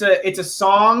 Okay, it's a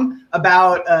song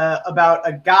about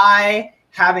a guy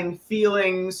having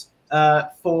feelings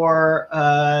for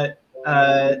oh,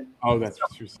 that's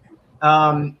true.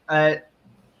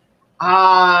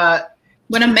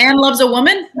 When a man loves a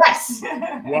woman? Yes.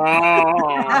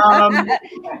 Wow.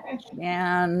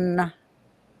 Man.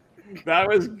 That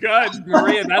was good,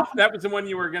 Maria. That was the one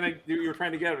you were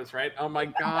trying to get us, right? Oh my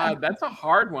God, that's a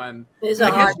hard one. It's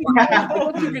a hard one. I guess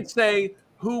you could say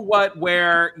who, what,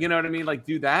 where. You know what I mean? Like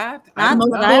do that. The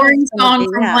most boring song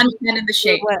from 110 in the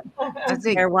Shade.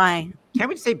 Or why? Can't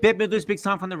we just say Bette Midler's big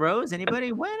song from The Rose?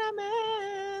 Anybody? When a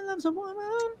man loves a woman.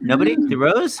 Nobody? The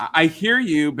Rose? I hear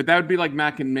you, but that would be like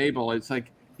Mac and Mabel. It's like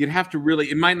you'd have to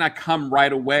really. It might not come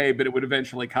right away, but it would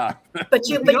eventually come. But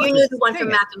you knew the one from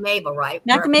Mac and Mabel, right?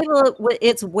 Mac and Mabel,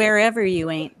 it's wherever you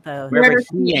ain't, though. Wherever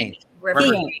he ain't. He ain't.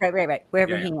 Right.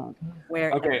 Wherever he ain't.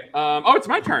 Where? Okay. Oh, it's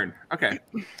my turn. Okay.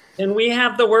 And we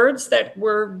have the words that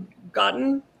were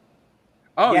gotten.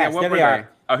 Oh yes, yeah. What there were they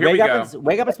are. Oh, here we go.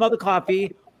 Wake up and smell the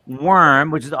coffee. Worm,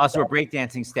 which is also a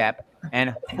breakdancing step,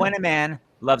 and when a man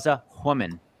loves a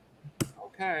woman.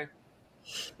 Okay.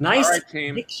 Nice. All right,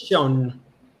 team. Diction.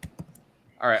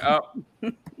 All right.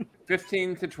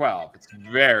 15 to 12. It's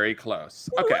very close.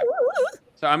 Okay.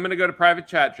 So I'm going to go to private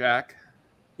chat, Jack.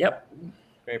 Yep.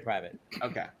 Very private.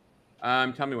 Okay.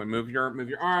 Tell me when. Move your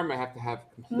arm. I have to have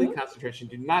complete concentration.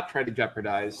 Do not try to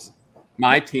jeopardize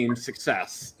my team's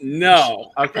success.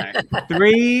 No. Okay.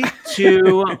 3,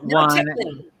 2, 1,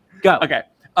 go. Okay.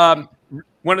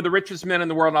 One of the richest men in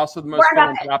the world, and also the most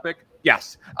philanthropic.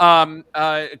 Yes.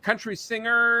 Country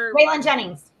singer. Waylon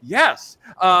Jennings. Yes.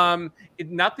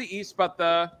 Not the East, but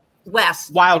the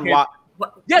West. Wild West.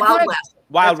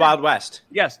 Wild West.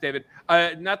 Yes, David.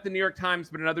 Not the New York Times,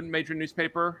 but another major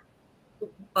newspaper.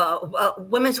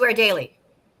 Women's Wear Daily.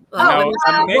 No,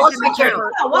 Wall Street Journal.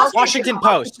 Washington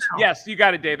Post. Yes, you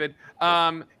got it, David.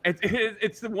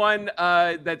 It's the one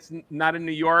that's not in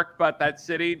New York, but that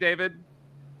city, David.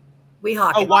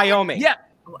 Weehawken. Oh, Wyoming. Yeah.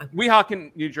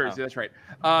 Weehawken, New Jersey. That's right.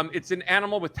 It's an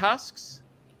animal with tusks.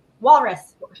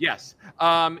 Walrus. Yes.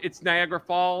 It's Niagara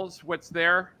Falls. What's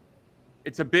there?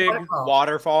 It's a big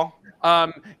waterfall.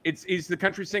 He's the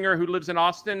country singer who lives in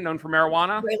Austin, known for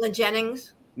marijuana. Waylon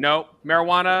Jennings. No,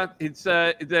 marijuana. It's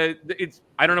I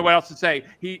don't know what else to say.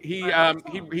 He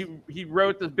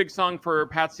wrote the big song for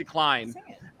Patsy Cline.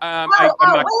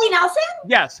 Willie Nelson?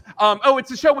 Yes.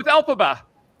 It's a show with Elphaba.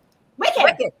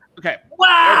 Wicked. Okay.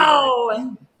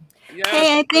 Wow. Yes.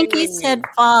 Hey, I think you said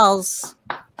falls.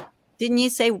 Didn't you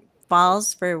say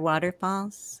falls for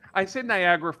waterfalls? I said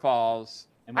Niagara Falls.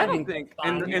 I don't think.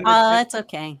 That's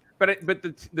okay. But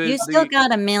you still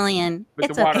got a million.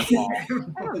 It's the okay.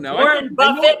 waterfall. I don't know. Warren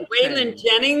Buffett, Waylon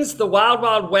Jennings, The Wild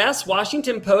Wild West,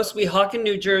 Washington Post, Weehawken,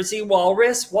 New Jersey,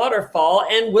 Walrus, Waterfall,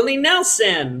 and Willie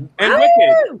Nelson. And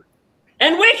Wicked.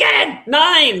 And Wicked!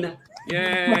 9.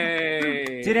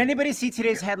 Yay. Did anybody see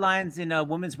today's headlines in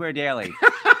Women's Wear Daily?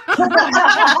 What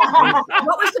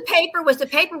was the paper? Was the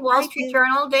paper Wall Street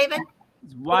Journal, David?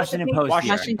 Washington Post.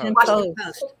 Washington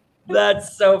Post.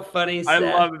 That's so funny, I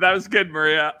Seth. love it. That was good,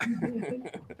 Maria.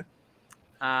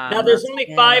 Now there's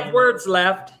only 5 words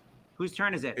left. Whose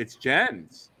turn is it? It's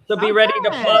Jen's. So be ready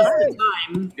to pause the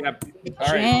time. Yep. All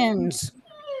right. Jen's.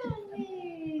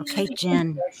 Okay,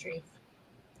 Jenn.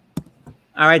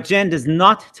 All right, Jenn does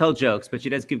not tell jokes, but she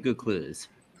does give good clues.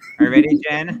 Are you ready,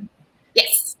 Jenn?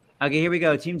 Yes. Okay, here we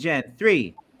go. Team Jenn.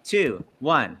 3, 2,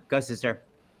 1. Go, sister.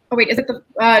 Oh wait, is it the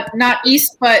not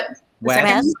east but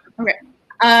West. Okay.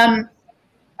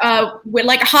 With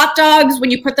like hot dogs when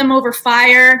you put them over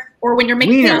fire or when you're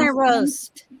making Wiener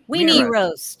roast. Weenie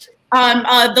roast.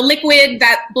 The liquid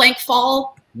that blank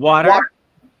fall. Water.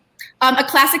 A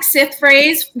classic Sith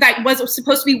phrase that was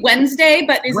supposed to be Wednesday,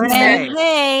 but is instead.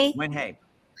 When hay.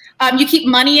 You keep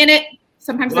money in it.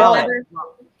 Sometimes they'll ever.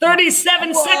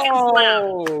 37 seconds left.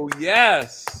 Oh,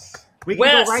 yes. We can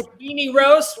West, go right. beanie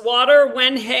roast, water,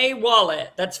 when hay,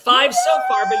 wallet. That's 5 so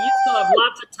far, but you still have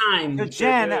lots of time. So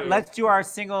Jenn, let's do our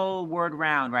single word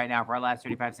round right now for our last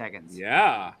 35 seconds.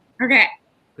 Yeah. Okay.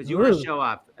 Because you want to show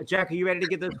off. Jack, are you ready to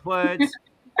get those words?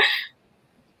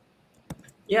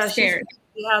 Yeah, scared.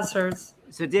 She has hers.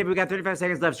 So David, we got 35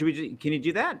 seconds left. Can you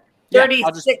do that?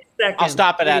 36 seconds. I'll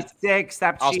stop it at 36.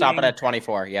 Stop I'll stop it cheating. at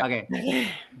 24. Yeah.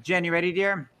 Okay. Jenn, you ready,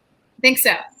 dear? Think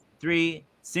so. 3,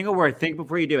 single word. Think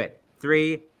before you do it.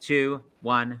 3, 2,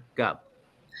 1, go.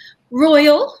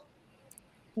 Royal.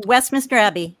 Westminster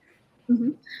Abbey.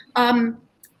 Mm-hmm.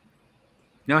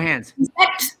 No hands.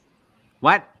 Insect.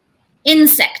 What?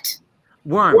 Insect.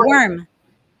 Worm.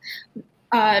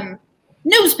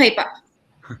 Newspaper.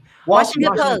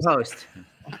 Washington Post.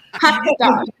 Hot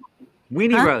dog.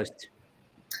 Weenie roast.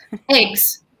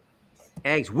 Eggs.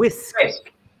 Eggs. Whisk.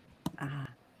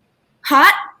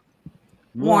 Hot.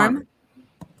 Warm.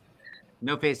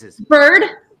 No faces. Bird.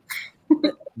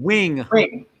 Wing.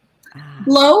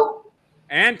 Blow.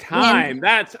 And time.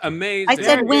 That's amazing. I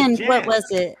said wind. What was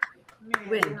it?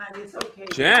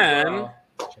 Jenn.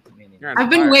 I've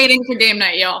been waiting for game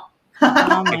night, y'all.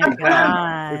 Oh my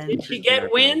god! Did she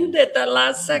get wind at the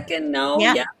last second? No.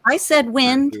 Yeah, I said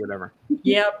wind. Whatever.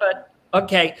 Yeah, but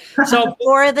okay. So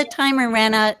before the timer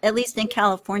ran out, at least in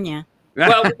California.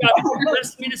 well, we got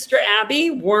Westminster Abbey,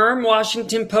 worm,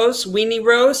 Washington Post, weenie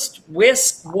roast,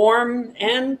 whisk, warm,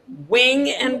 and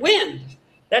wing and wind.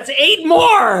 That's 8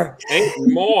 more. 8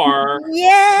 more.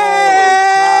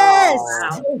 Yes.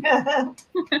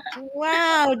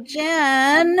 Wow,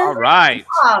 Jenn. All right.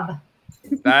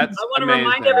 That's I want to amazing.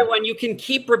 remind everyone you can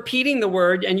keep repeating the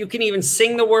word and you can even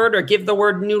sing the word or give the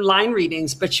word new line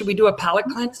readings. But should we do a palate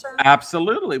cleanser?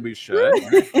 Absolutely, we should.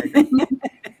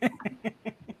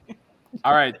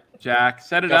 All right, Jack,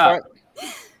 set it up.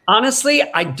 Honestly,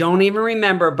 I don't even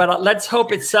remember, but let's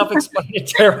hope it's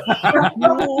self-explanatory.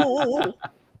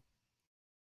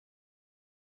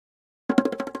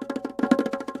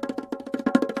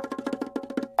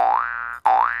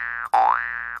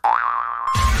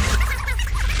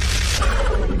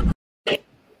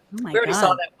 Oh my We already God.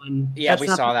 saw that one. Yeah, That's we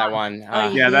not saw the that one. one. Oh,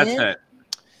 you Yeah, that's did? it.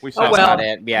 We saw Oh, well.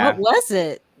 That's it. Yeah. What was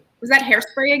it? Was that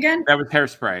hairspray again? that was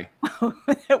hairspray.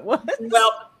 It was.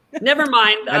 Well, never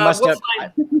mind. I must we'll have.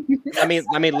 find-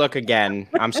 Let me look again.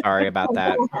 I'm sorry about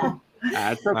that.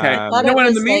 That's okay. Thought You know it what?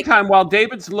 In was the like meantime, while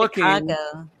David's looking,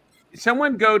 Chicago.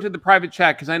 someone go to the private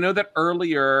chat because I know that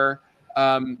earlier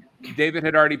David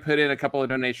had already put in a couple of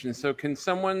donations. So can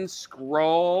someone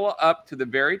scroll up to the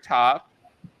very top?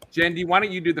 Jenn, why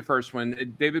don't you do the first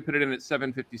one? David put it in at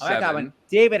 7:57. Oh, I got one.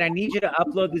 David, I need you to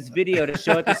upload this video to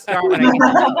show at the start when I get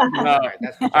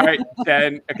to All right,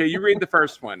 Jenn. Okay, you read the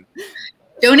first one.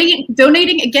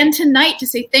 Donating again tonight to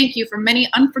say thank you for many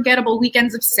unforgettable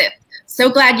weekends of Sith. So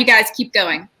glad you guys keep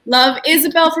going. Love,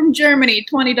 Isabel from Germany,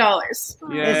 $20.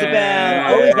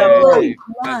 Isabel, always upload.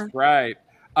 That's right.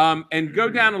 And go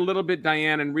down a little bit,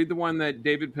 Diane, and read the one that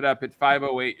David put up at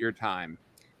 5:08 your time.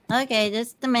 Okay,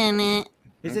 just a minute.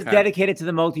 This is dedicated to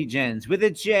the multi-gens with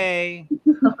a J.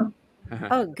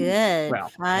 Oh, good. Well,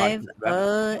 5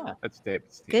 yeah, that's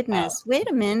David's. Goodness. Wait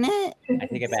a minute. I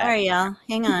take it back. Sorry, y'all.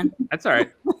 Hang on. That's all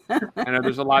right. I know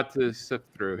there's a lot to sift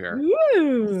through here.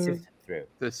 Woo.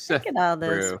 To sift Look at all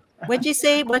this. through. What'd you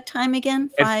say? What time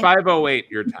again? It's 5:08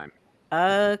 your time.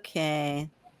 Okay.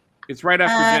 It's right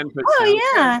after Jenn puts oh, down.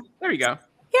 yeah. There you go.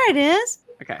 Here it is.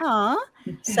 Okay. Aw,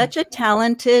 such a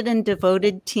talented and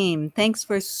devoted team. Thanks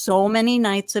for so many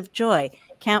nights of joy.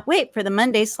 Can't wait for the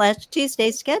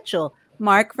Monday/Tuesday schedule.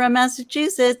 Mark from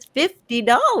Massachusetts,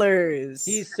 $50.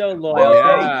 He's so loyal.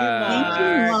 Yeah. Thank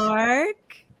you,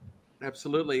 Mark.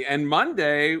 Absolutely. And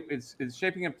Monday it's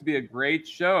shaping up to be a great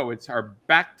show. It's our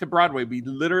Back to Broadway. We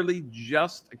literally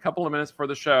just a couple of minutes before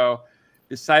the show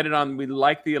decided on we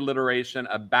like the alliteration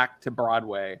of Back to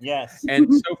Broadway. Yes.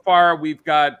 And so far we've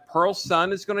got Pearl's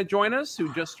son is going to join us,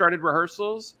 who just started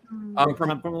rehearsals. Come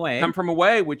From Away. Come From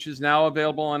Away, which is now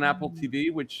available on Apple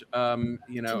TV, which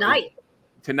you know,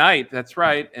 tonight, that's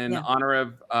right, in honor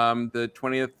of the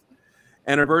 20th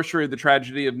anniversary of the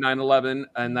tragedy of 9/11,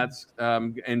 and that's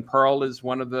and Pearl is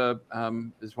one of the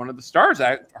stars.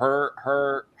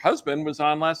 Her husband was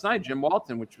on last night, Jim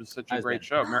Walton, which was such a great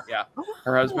show.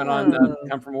 Her husband on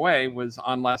Come From Away was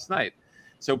on last night.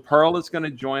 So Pearl is going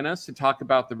to join us to talk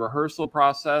about the rehearsal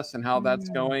process and how that's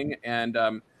going. And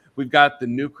we've got the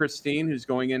new Christine, who's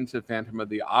going into Phantom of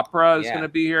the Opera, is going to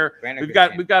be here. We've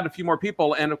got a few more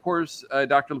people, and of course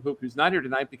Dr. LaPook, who's not here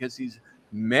tonight because he's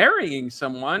marrying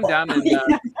someone down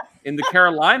in the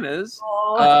Carolinas,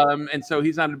 and so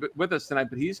he's not with us tonight.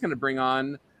 But he's going to bring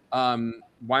on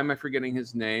why am I forgetting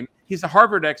his name? He's a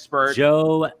Harvard expert,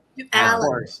 Joe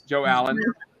Allen,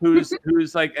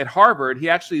 who's like at Harvard. He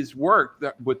actually has worked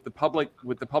with the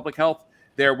public health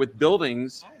there with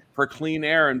buildings for clean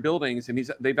air and buildings, and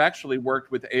they've actually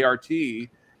worked with ART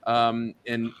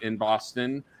in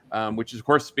Boston. Which is, of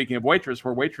course, speaking of Waitress,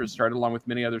 where Waitress started along with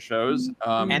many other shows.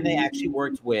 And they actually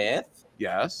worked with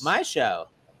my show.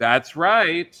 That's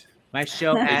right. My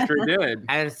show at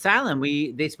Asylum.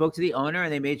 They spoke to the owner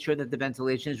and they made sure that the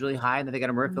ventilation is really high and that they got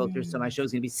a MERV filter. So my show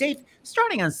is going to be safe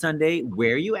starting on Sunday.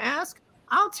 Where, you ask?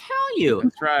 I'll tell you.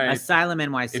 That's right. Asylum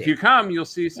NYC. If you come, you'll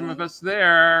see some of us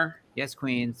there. Yes,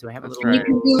 Queen. So I have a little. And you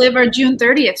can relive our June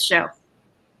 30th show.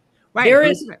 Right.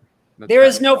 There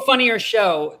is no funnier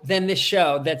show than this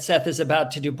show that Seth is about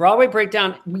to do. Broadway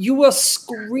Breakdown. You will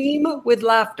scream with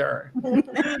laughter. Oh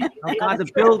God, the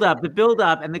build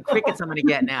up, and the crickets I'm going to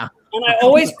get now. And I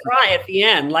always cry at the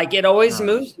end. Like, it always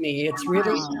moves me. It's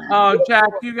really. Oh, Jack,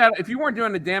 if you weren't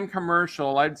doing a damn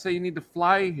commercial, I'd say you need to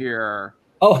fly here.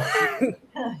 Oh.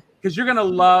 Because you're gonna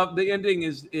love the ending.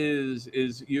 Is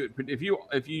you if you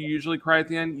usually cry at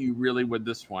the end, you really would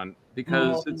this one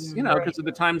because it's because of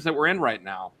the times that we're in right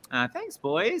now. Thanks,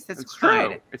 boys. That's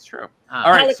true. It's true.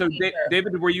 All right, so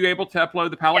David, were you able to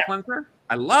upload the palette cleanser?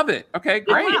 I love it. Okay,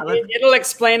 great. It'll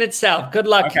explain itself. Good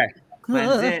luck. Okay,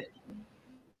 cleanse it.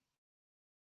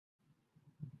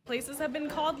 Places have been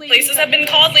called, ladies. That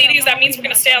means we're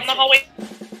gonna stay out in the hallway.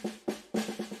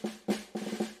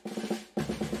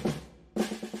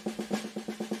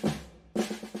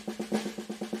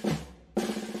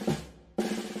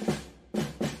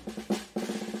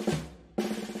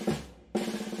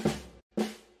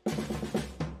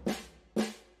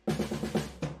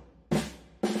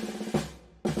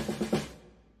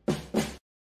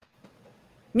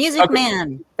 Music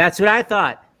Man. That's what I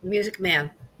thought. Music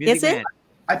Man. Is it?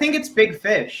 I think it's Big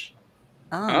Fish.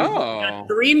 Oh.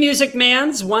 3 Music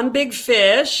Mans, 1 Big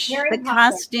Fish. The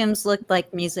costumes looked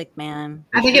like Music Man.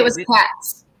 I think it was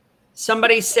Katz.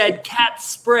 Somebody said cat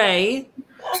spray.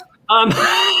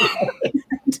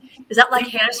 Is that like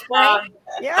hairspray?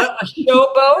 Yeah. A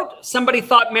showboat. Somebody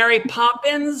thought Mary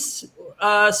Poppins.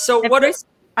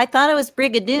 I thought it was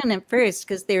Brigadoon at first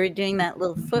because they were doing that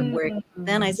little footwork.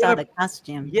 Then I saw the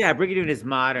costume. Yeah, Brigadoon is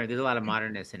modern. There's a lot of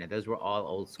modernness in it. Those were all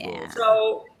old school. Yeah.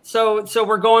 So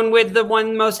we're going with the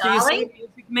one most easy,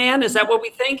 Music Man. Is that what we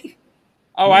think?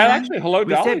 Oh, I actually Hello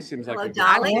Dolly seems like Hello, a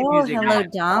Dolly. Oh, Hello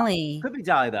Dolly. Could be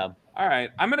Dolly though. All right,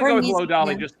 I'm gonna Or go with Music Hello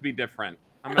Dolly Man. just to be different.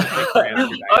 I'm gonna take your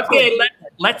answer. Okay,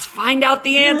 let's find out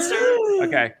the answer.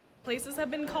 Okay. Places have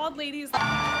been called, ladies.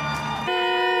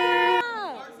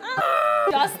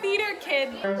 Just theater,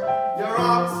 kid. Your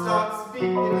arms start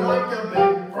speaking like a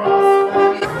big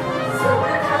prospect.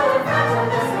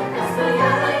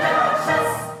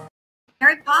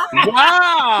 Mary Poppins.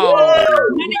 Wow!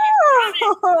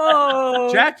 Oh,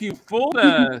 Jack, you fooled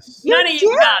us. None of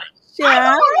you got it.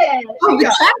 Jack. Oh,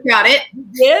 Jack got it. You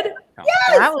did?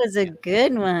 That was a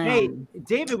good one. Hey,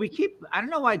 David, I don't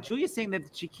know why Julia's saying that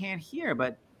she can't hear,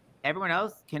 but everyone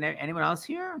else, anyone else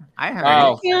hear? I heard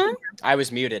it. Yeah. I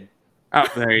was muted. Oh,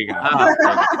 there you go.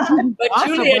 But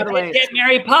Also, Julia by the way- did get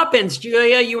Mary Poppins.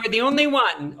 Julia, you were the only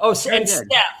one. Oh, Very and good.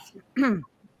 Steph. And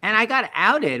I got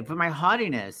outed for my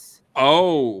haughtiness.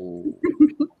 Oh.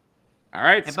 All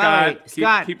right, And by the way, Scott.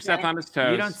 Scott, Keep Seth on his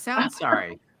toes. You don't sound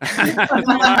sorry. Sorry,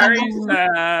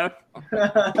 Seth.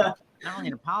 I don't need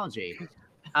an apology.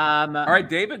 All right,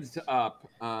 David's up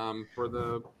for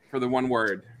the one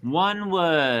word. One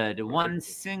word, one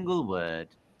single word.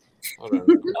 All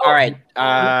right.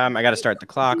 I got to start the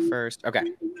clock first. Okay.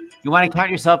 You want to count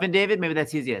yourself in, David? Maybe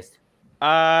that's easiest.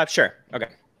 Sure. Okay.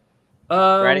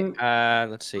 Ready?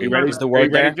 Let's see. Are you ready? Is the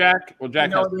word ready, there? Jack? Well,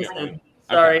 Jack has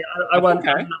Sorry, I wasn't.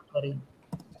 Okay. I'm not ready.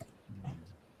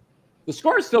 The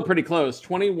score is still pretty close.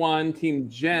 21, Team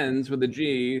Jenn's with a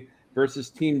G. versus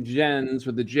Team Jens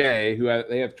with the J,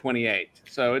 they have 28.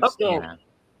 So it's still.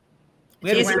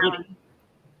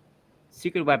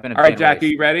 Secret weapon. Of All right, Jack, are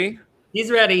you ready? He's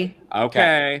ready.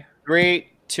 Okay. 3,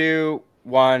 2,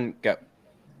 1, go.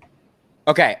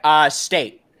 Okay.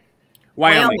 State.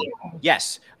 Wyoming.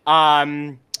 Yes.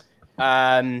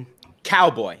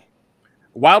 Cowboy.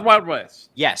 Wild Wild West.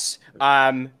 Yes.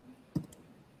 Drag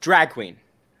queen.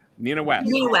 Nina West.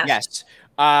 Nina West.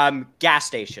 Yes. Gas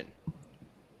station.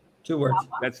 2 words.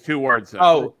 That's 2 words.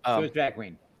 Though. So it's drag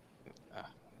queen.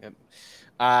 Yep.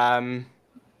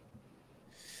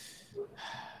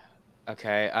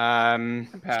 Okay.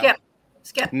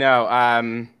 Skip.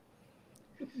 No.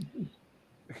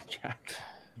 Jack.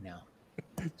 No.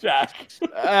 Jack.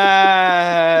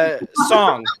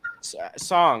 Song.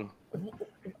 Song.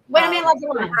 Wait a minute, let the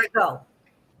woman go.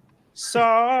 Song.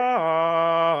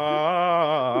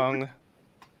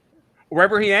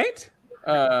 Wherever he ain't.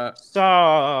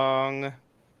 Song.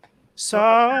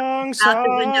 Song. Song.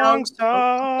 Song.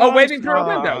 Oh, waving through a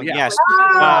window. Yeah. Yes.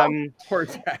 Poor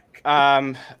Jack.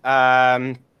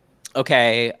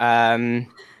 Okay.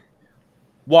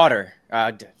 Water.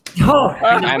 I'm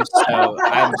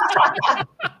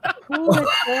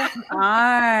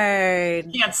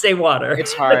hard. Can't say water.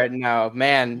 It's hard. No,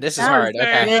 man, this is hard.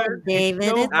 Okay. Good, David.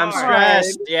 So It's I'm hard.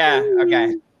 stressed. Yeah.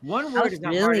 Okay. One word is the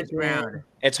really hardest good. round.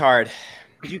 It's hard.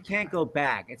 You can't go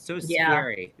back. It's so Yeah.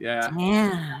 scary. Yeah.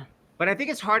 Yeah. But I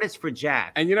think it's hardest for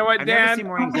Jack. And you know what, I've Dan? never seen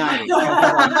more anxiety.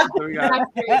 So we got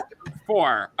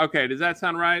 4. Okay, does that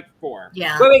sound right? 4.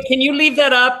 Yeah. Wait, can you leave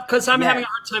that up? Because I'm Yeah. having a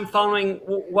hard time following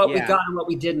what we Yeah. got and what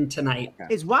we didn't tonight.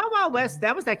 Is Wild Wild West?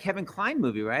 That was that Kevin Kline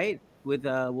movie, right? With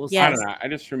Will Smith. Yes. I don't know. I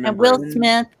just remember. And Will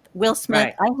Smith. Will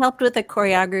Smith. Right. I helped with the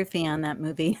choreography on that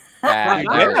movie. Bad.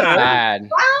 Yeah. Bad.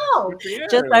 Wow.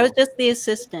 I was just the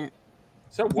assistant.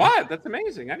 So what? That's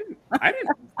amazing. I didn't.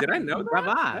 Did I know that?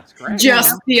 Brava. That's great.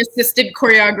 Just the assistant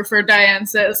choreographer, Diane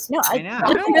says. No, I know.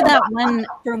 just for that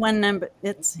one number.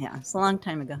 It's a long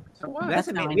time ago. So what? That's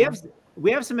how amazing. I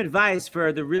We have some advice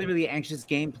for the really, really anxious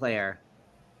game player.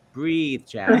 Breathe,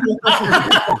 Jack. Thank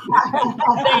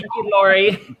you,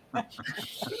 Lori.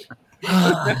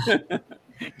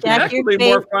 It's Jack, actually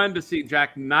more fun to see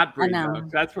Jack not breathe. know. Though.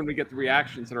 That's when we get the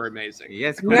reactions that are amazing.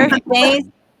 Yes,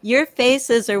 Your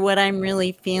faces are what I'm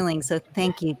really feeling. So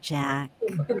thank you, Jack.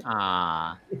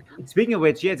 Ah. Speaking of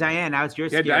which, yeah, Diane, now it's your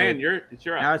Yeah, scary. Diane, it's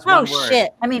your. Now it's Oh one word.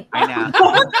 shit! I mean, I know.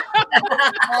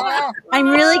 I'm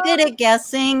really good at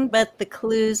guessing, but the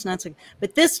clues not so.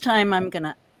 But this time I'm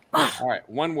gonna. All right,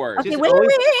 one word. Okay, Just wait.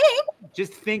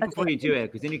 Just think before you do it,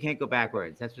 because then you can't go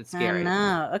backwards. That's what's I scary.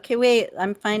 know. Okay, wait.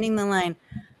 I'm finding the line.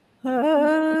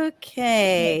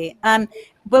 Okay.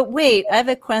 But wait, I have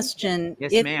a question.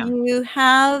 Yes, if ma'am. you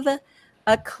have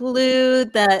a clue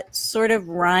that sort of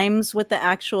rhymes with the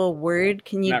actual word,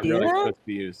 can you Not do really that? supposed to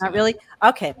be used. Not really.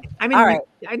 Okay. I mean, All right.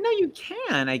 I know you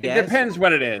can. I It guess depends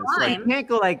what it is. Like, you can't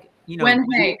go like When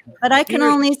hey. But I can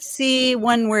Here's- only see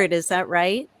one word. Is that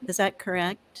right? Is that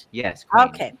correct? Yes. Queen.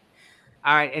 Okay.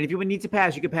 All right, and if you would need to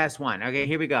pass, you can pass one. Okay,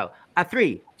 here we go.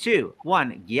 3, 2,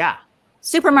 1. Yeah.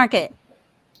 Supermarket.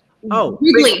 Oh,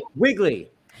 Wiggly. Wiggly.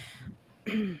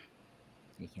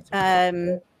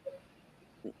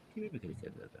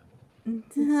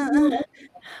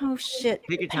 Oh shit.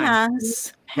 Take your time.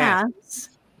 Pass.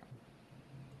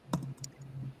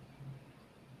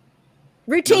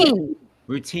 Routine.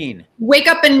 Routine. Wake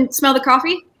up and smell the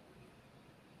coffee?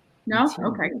 No?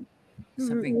 Okay.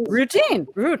 Something. Routine.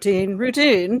 Don't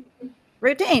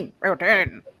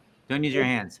use your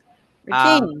hands.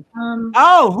 Routine.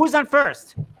 Oh, who's on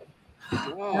first?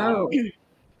 No.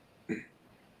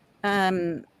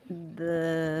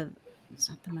 The it's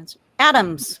not the most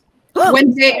Adams.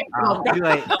 Wednesday. Oh, too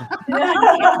late.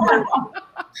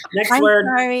 Next I'm word.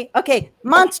 sorry. Okay,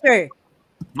 monster.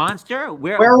 Monster?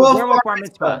 Werewolf bar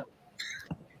mitzvah.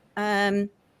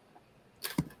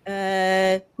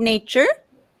 Nature.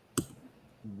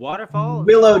 Waterfall.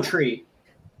 Willow tree.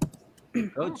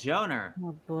 Go Jonah.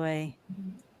 Oh boy.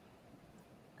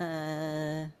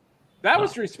 That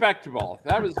was respectable.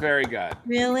 That was very good.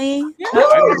 Really? Yeah,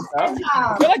 I think so.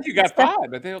 I feel like you got 5,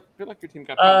 but I feel like your team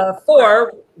got 5.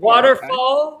 4.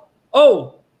 Waterfall.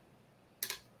 Oh.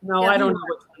 No, I don't know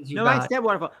which ones you No, I got. said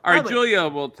waterfall. All right, By the way- Julia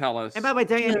will tell us. And by the way,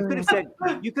 Diane,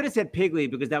 you could have said Piggly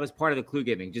because that was part of the clue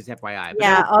giving. Just FYI. But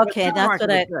Yeah. that was- Okay. but That's supermarket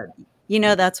what I. was good. You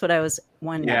know, that's what I was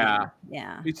wondering. Yeah.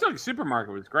 Yeah. You still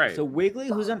supermarket was great. So Wiggly,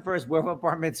 who's on first? Werewolf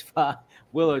bar mitzvah.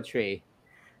 Willow tree.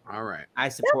 All right. I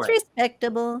That's support.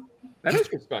 respectable. That is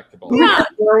respectable. Yeah.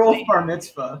 Werewolf bar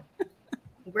mitzvah.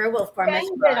 Werewolf bar Jen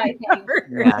mitzvah. did, I think.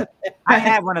 Yeah. I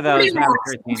had one of those when I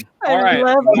was 13. All right.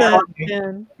 love that,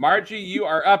 Jen. Margie, you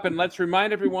are up, and let's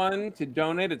remind everyone to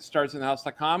donate at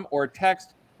starsinthehouse.com or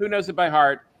text Who Knows It by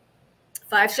Heart.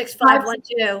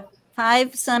 56512.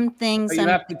 5 something. So you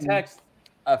have to text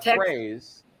a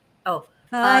phrase. Oh.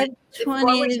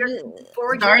 520.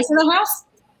 Stars in the house?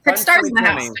 Text stars in the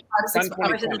house.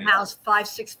 Stars in the house,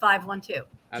 56512.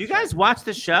 Do you guys watch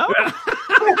the show?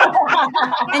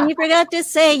 And you forgot to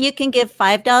say you can give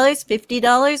 $5,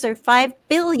 $50, or $5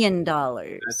 billion.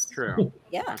 That's true.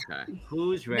 Yeah. Okay.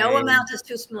 Who's ready? No amount is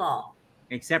too small.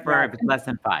 Except for if it's less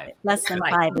than 5. Less than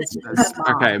Right. 5 is too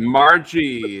small. Okay,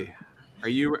 Margie, are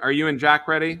you and Jack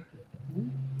ready?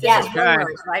 Yes. Okay.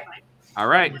 Right. All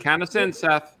right, count us in,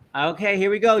 Seth. Okay, here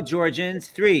we go, Georgians.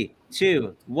 3,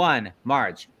 2, 1.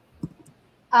 Marge.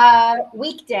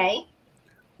 Weekday.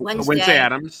 Wednesday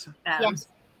Adams. Adams.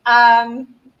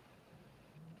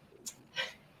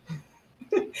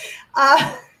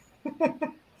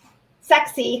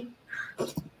 Sexy.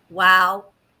 Wow.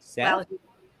 Seth?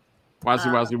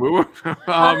 Wazzy woo woo.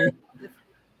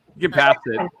 You can pass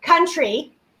it.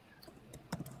 Country.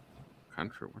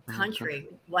 Country. What the hell is Country.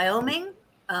 Wyoming.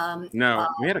 No,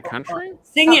 we had a country.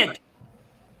 Sing it.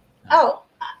 Oh,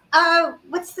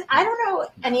 what's the, I don't know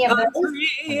any of those.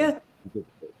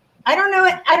 I don't know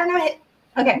it. I don't know it.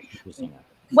 Okay.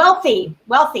 Wealthy.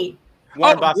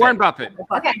 Warren Buffett.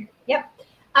 Okay. Yep.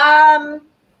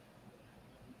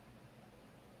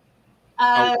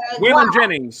 Waylon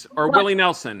Jennings or Willie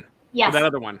Nelson. Yes. Or that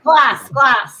other one. Glass.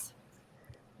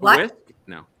 What? Whisk?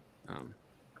 No. Glass.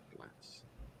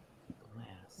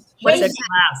 What's a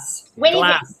glass?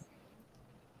 Glass.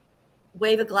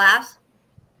 Wave a glass.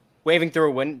 Waving through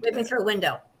a window. Waving through a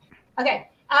window. Okay.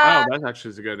 Oh, that actually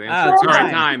is a good answer. Oh, Sorry,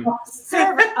 time.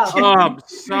 Oh, I'm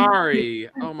sorry.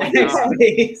 Oh my god.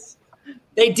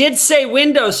 They did say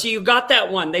window, so you got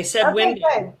that one. They said Okay, window.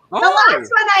 good. The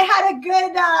last one I had a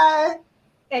good.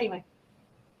 Anyway.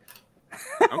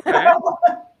 Okay.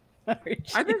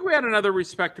 I think we had another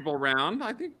respectable round.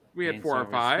 I think we had 4 or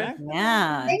 5.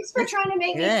 Yeah. Thanks for trying to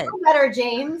make me Good. feel better,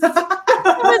 James. That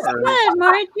was good,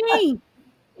 Margie.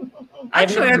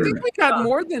 Actually, I think we got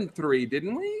more than 3,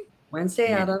 didn't we? Wednesday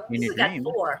Adams. We got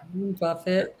 4.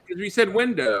 Buffett. Because we said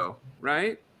window,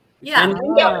 right? Yeah. No,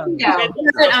 she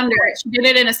put it under it. She did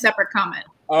it in a separate comment.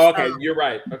 Oh, okay. You're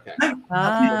right. Okay.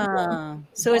 Ah,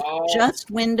 so it's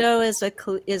just window is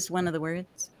is one of the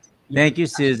words. Thank you,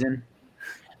 Susan.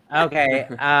 Okay.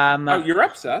 Oh, you're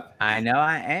up, Seth. I know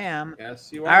I am.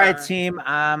 Yes, you are. All right, team.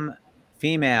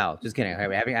 Female. Just kidding.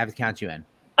 Okay, I have to count you in.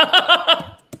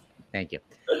 Thank you.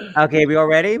 Okay, we all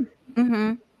ready?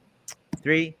 Mm-hmm.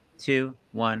 3, 2,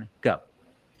 1, go.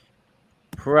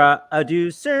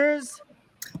 Producers.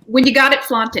 When you got it,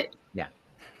 flaunt it. Yeah.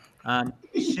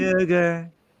 Sugar.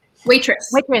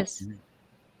 Waitress.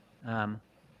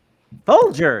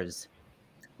 Folgers.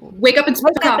 Wake up and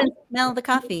smell the Wake up coffee. and smell the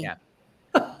coffee.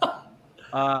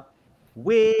 Yeah.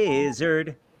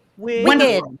 Wizard.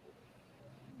 Wicked.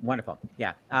 Wonderful.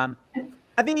 Yeah.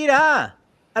 Avita.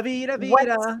 Avita.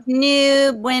 What's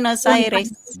New Buenos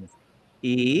Aires?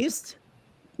 East.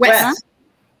 West.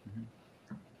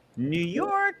 New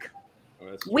York.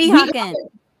 Weehawken.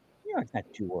 New York's not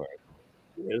 2 words.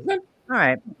 Is it? All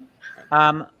right.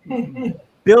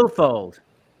 Billfold.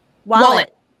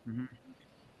 Wallet.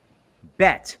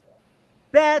 Bet.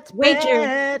 Bet.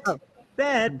 Wager.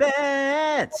 Bet.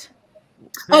 Bet.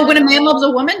 Oh, when a man loves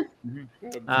a woman?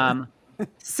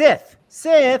 Sith.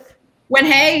 When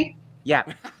hey. Yeah.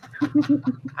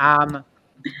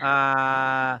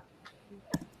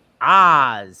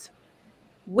 Oz.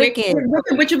 Wicked.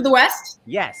 Witch of the West?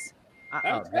 Yes.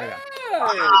 Oh, there we go.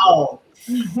 Wow.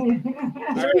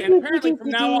 And apparently from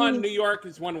now on, New York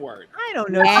is 1 word. I don't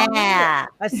know. Yeah.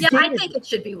 I think it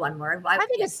should be 1 word. I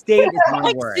think a state is 1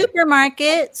 Like word.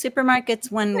 supermarket. Supermarket's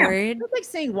 1 word. It's like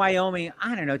saying Wyoming.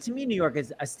 I don't know. To me, New York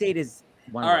is a state is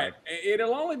 1 All word. right.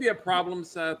 It'll only be a problem,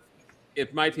 Seth,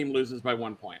 if my team loses by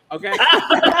 1 point. Okay?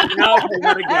 Now we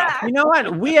gotta go. You know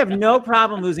what? We have no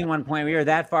problem losing 1 point. We are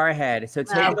that far ahead. So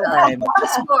take it away.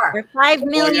 We're 5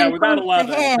 million yeah, without points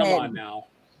 11. ahead. Come on now.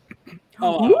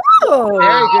 Hold on. Woo!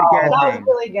 Very good That was guessing.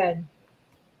 really good.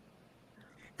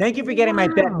 Thank you for getting my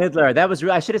Bette Midler. That was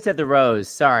I should have said the Rose.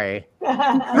 Sorry.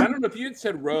 I don't know if you had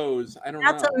said Rose. I don't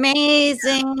That's know.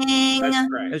 amazing. That's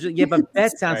great. Yeah, but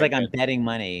bet sounds Very like I'm good. betting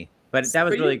money. But that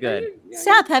was really good.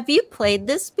 Seth, have you played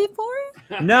this before?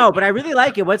 No, but I really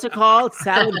like it. What's it called?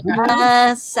 Salad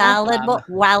bowl? Salad bowl,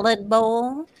 wallet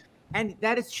bowl. And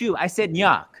that is true. I said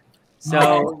yuck.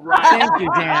 So thank you,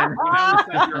 Dan.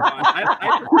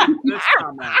 This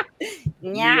comment.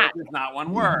 Yeah. It's not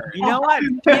one word. You know what,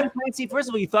 Kim Clancy? First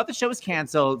of all, you thought the show was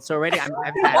canceled, so already I've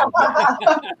had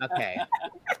it. Okay,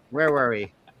 where were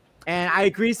we? And I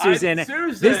agree, Susan.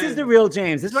 This is the real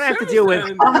James. This is what I have to deal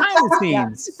with behind the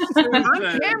scenes.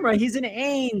 On camera, he's an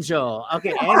angel.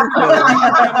 Okay,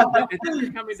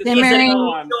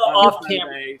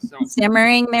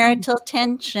 Simmering marital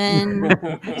tension.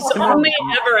 He's only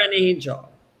ever an angel.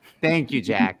 Thank you,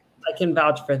 Jack. I can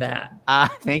vouch for that.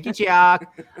 Thank you,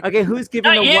 Jack. Okay, who's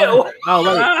giving Not the you. one? Oh,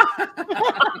 wait.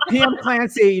 PM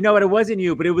Clancy, you know what? It wasn't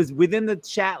you, but it was within the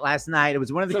chat last night. It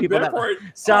was one of the people that.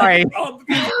 Sorry.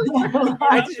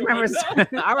 I just remember.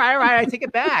 All right. I take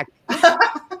it back.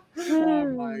 Oh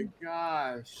my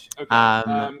gosh.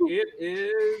 Okay. It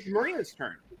is Maria's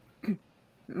turn.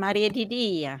 Maria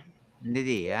Didia.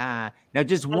 Now,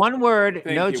 just one word,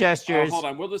 Thank no you. gestures. Hold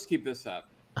on. We'll just keep this up.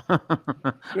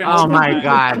 Oh my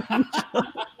God.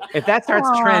 If that starts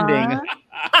trending.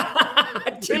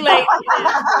 Too late.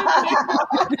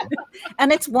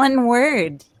 And it's one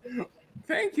word.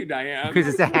 Thank you, Diane. Because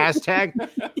it's a hashtag.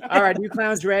 All right, you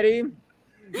clowns ready?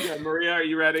 Yeah, Maria, are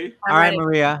you ready? All right,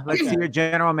 Maria. Let's see your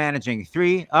general managing.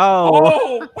 3.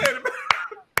 Oh, wait a minute.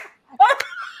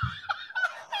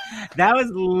 That was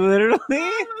literally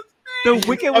the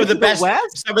Wicked Witch of the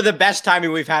West. Some of the best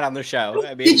timing we've had on the show.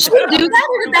 I mean, Did she do that,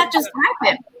 or did that just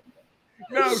happen?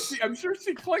 No, I'm sure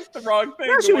she clicked the wrong thing.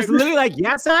 No, she was literally like,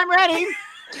 "Yes, I'm ready."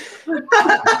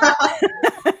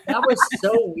 That was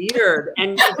so weird.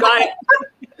 And you got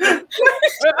it.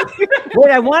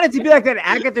 Wait, I want it to be like that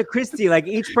Agatha Christie, like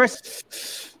each person.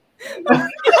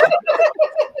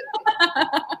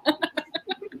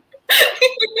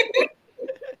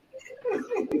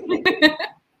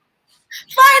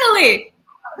 Finally!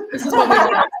 This is what we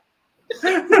want.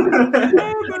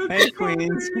 Hey,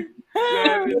 Queens.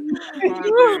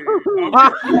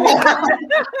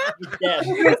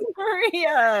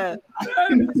 Maria.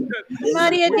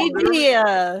 Maria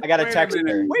Didia. I got a text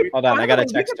her. Hold on, I got a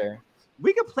text her.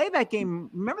 We could play that game.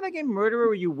 Remember that game, Murderer,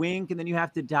 where you wink and then you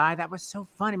have to die? That was so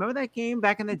funny. Remember that game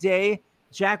back in the day,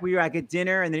 Jack, where you're like at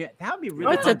dinner and then that would be really.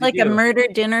 What's it like a murder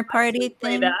dinner party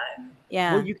thing?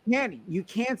 Yeah. Well, you can't.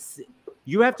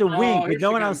 You have to wink with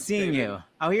no one else seeing you.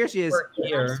 Oh, here she is.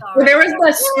 Well, there was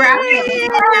the scrap.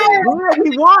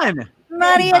 We won.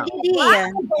 Maria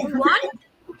Didia. You won?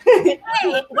 Hey,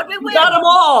 what did we win? Got them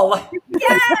all.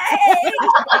 Yay!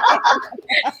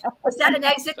 Is that an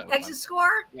exit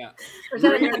score? Yeah. Or is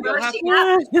that a mercy?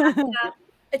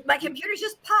 My computer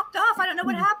just popped off. I don't know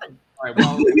what happened. All right.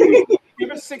 Well,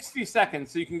 give us 60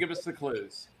 seconds so you can give us the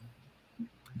clues.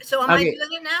 So am I doing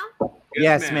it now?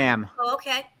 Yes, ma'am. Oh,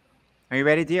 okay. Are you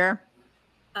ready, dear?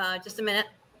 Just a minute.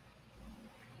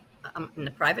 I'm in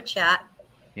the private chat,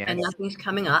 and nothing's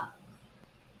coming up.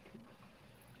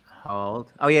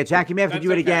 Hold. Oh yeah, Jack, you may have to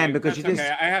do it again because you just. Okay.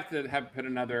 I have to put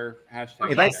another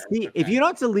hashtag. If I see, if you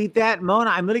don't delete that, Mona,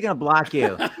 I'm really gonna block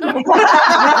you.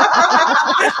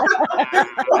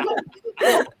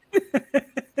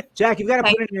 Jack, you've got to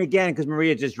put it in again because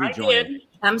Maria just rejoined.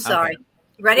 I'm sorry. Okay.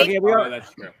 Ready? Okay, Oh,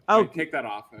 that's true. Oh, take that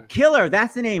off. Killer,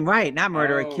 that's the name, right? Not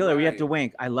murderer, Oh, killer. We have right. to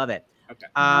wink. I love it. Okay.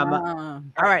 All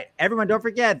right, everyone, don't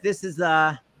forget this is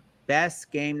the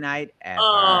best game night ever.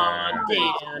 Oh,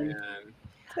 Dan.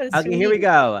 Okay, here we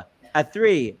go.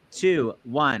 3, 2,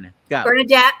 1, go.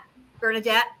 Bernadette.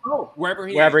 Oh, wherever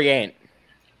he ain't.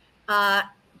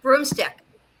 Broomstick.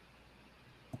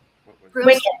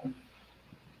 Broomstick.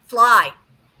 Fly.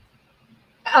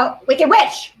 Oh, Wicked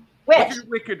Witch.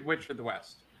 Wicked Witch of the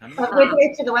West. Wicked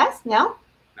Witch of the West? No?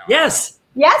 Yes.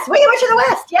 Yes, Wicked Witch of the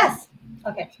West. Yes.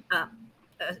 Okay.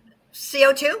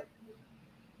 CO2.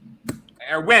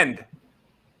 Or wind.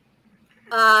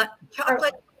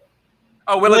 Chocolate.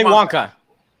 Oh, Willy Wonka.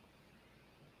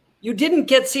 You didn't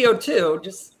get CO2.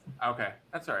 Just Okay,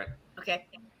 that's all right. Okay.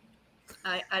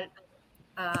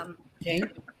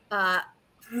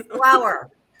 Flower.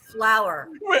 Willow.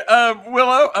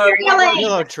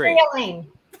 Willow tree. Feeling.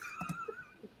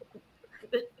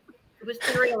 It was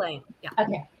Lane. Yeah.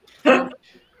 Okay.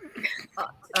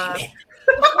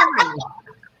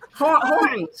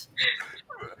 Horns.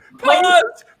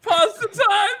 Pause the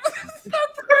time.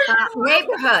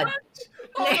 Neighborhood.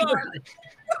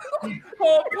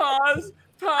 Hold, pause.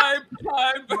 Time.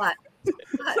 What?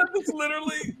 It's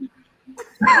literally.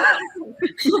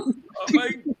 Oh my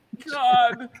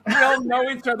God. We all know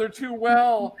each other too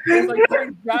well. It's like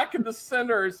getting back in the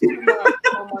center is too much.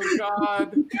 Oh my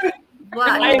God. What?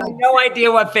 I have no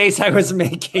idea what face I was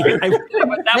making. That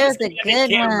was a good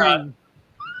one.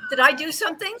 Did I do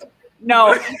something?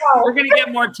 No, you're going to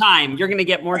get more time. You're going to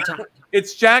get more time.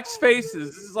 It's Jack's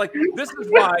faces. This is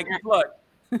why. Look,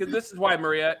 because this is why,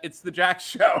 Maria. It's the Jack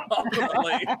show.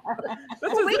 Ultimately,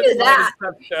 we knew that.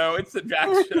 Show. It's the Jack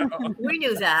show. We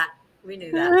knew that. We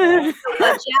knew that.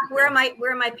 Jack, where am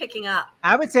I picking up?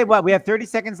 I would say what we have 30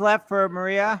 seconds left for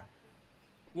Maria.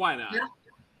 Why not?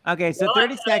 Yeah. Okay, so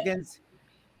 30 seconds.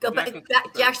 Go back.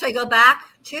 Jack, should I go back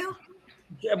too?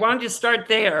 Yeah, why don't you start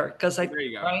there? Because there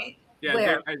you go. Right? Yeah.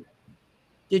 Where?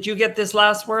 Did you get this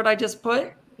last word I just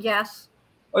put? Yes.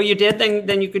 Oh, you did?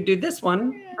 Then you could do this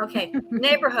one. Okay.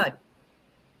 Neighborhood.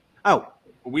 Oh.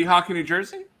 Weehawken, New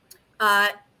Jersey?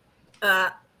 Uptown.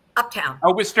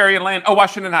 Oh, Wisteria Lane. Oh,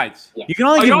 Washington Heights. Yeah. You can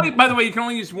only by the way, you can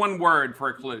only use one word for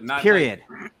a clue. Not period.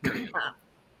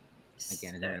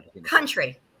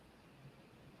 Country.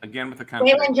 Again with the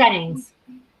country. Waylon Jennings.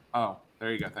 Oh,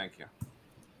 there you go. Thank you.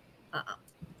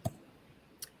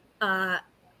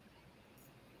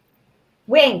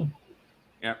 Wing.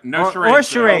 Yeah, no or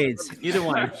charades. charades. Either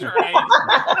one.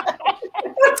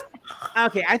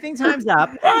 Okay, I think time's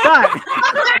up. But that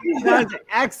was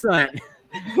excellent.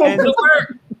 And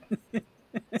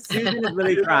Susan is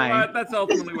really crying. That's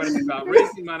ultimately what it's about: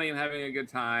 raising money and having a good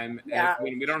time. Yeah.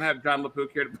 And we don't have Jon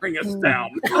LaPook here to bring us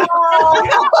down. I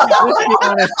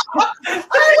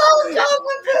love Jon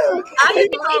LaPook. I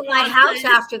didn't leave my house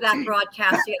after that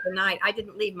broadcast the other night. I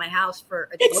didn't leave my house for.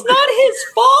 It's not his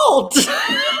fault.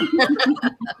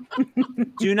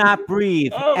 Do not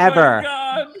breathe Oh ever. My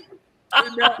God.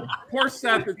 Poor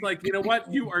Seth. It's like, you know what?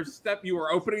 You are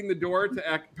opening the door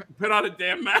to put on a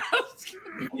damn mask.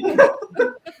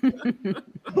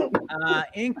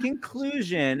 In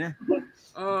conclusion,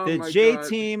 Oh the my J God.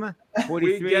 team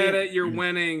 43. We get it. You're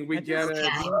winning. We get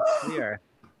it. Clear.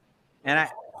 And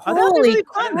that would Holy be really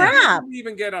fun. crap. How did we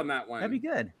even get on that one? That'd be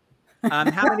good. How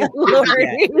many?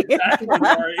 Did we get? Exactly,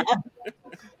 Lori.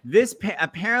 This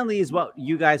apparently is what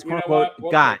you guys You know quote what?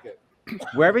 We'll got. take it.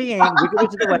 Wherever you aim, we go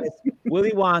to the west.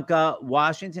 Willy Wonka,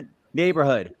 Washington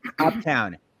neighborhood,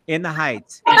 uptown, in the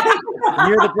Heights,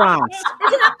 near the Bronx.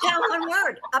 Isn't uptown one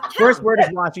word? Uptown. First word is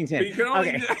Washington. But you can only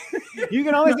Okay, you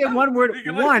can only say one word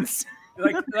once.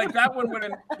 Like that one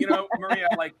would, Maria,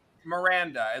 like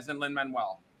Miranda, as in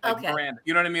Lin-Manuel. Like Okay. Miranda.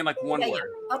 You know what I mean? Like one Yeah, yeah. word.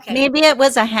 Okay. Maybe it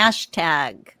was a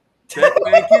hashtag. Thank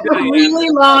you, Diane. Really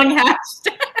long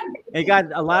hashtag. It got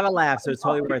a lot of laughs, so it's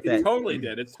totally worth It it. totally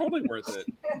did. It's totally worth it.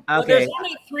 Well, Okay, there's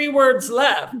only 3 words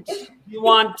left. You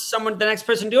want the next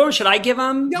person to do it? Should I give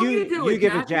them? No, You- do you it,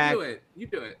 give it, Jack. You do it. You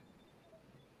do it.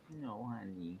 no,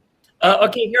 honey.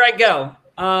 Okay, here I go.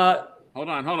 Hold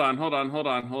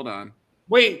on.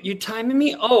 Wait, you timing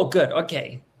me? Oh, good.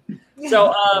 Okay.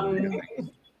 So,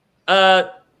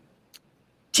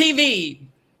 TV.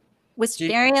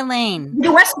 Wisteria Lane.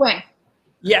 The West Wing.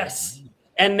 Yes.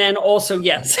 And then also,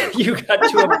 yes, you got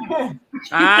 2 of them.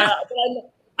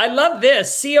 I love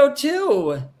this.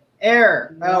 CO2.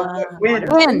 Air. Wind.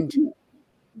 Wind.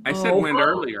 I said wind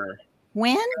earlier.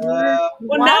 Wind? Well,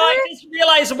 now I just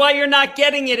realized why you're not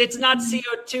getting it. It's not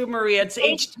CO2, Maria. It's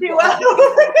H2O.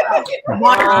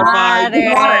 Water.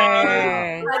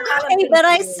 I Okay, but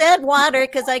I said water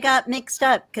because I got mixed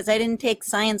up because I didn't take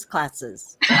science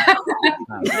classes.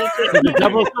 The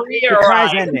double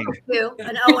surprise ending. Two,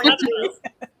 an O and a 2.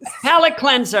 Palate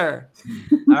cleanser.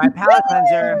 All right, palate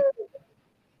cleanser.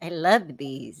 I love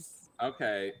these.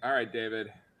 Okay. All right,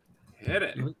 David. Hit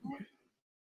it.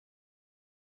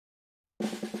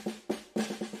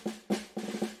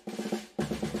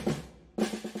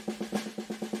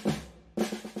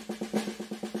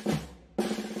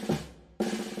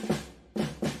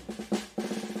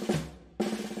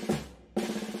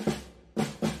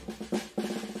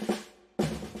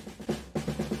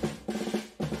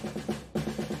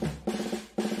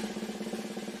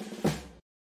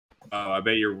 Oh, I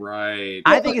bet you're right.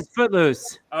 I think it's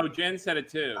Footloose. Oh, Jen said it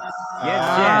too.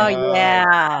 Yes, Jen. Oh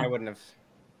yeah. I wouldn't have.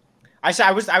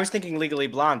 I was thinking Legally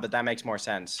Blonde, but that makes more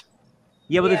sense.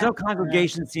 Yeah, but there's no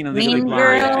congregation scene on Mean Legally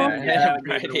Blonde. Girl.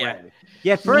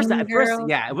 Yeah, at first, Mean Girl.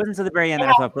 yeah, it wasn't until the very end that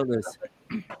I thought Footloose.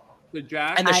 The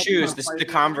Jack And the shoes, the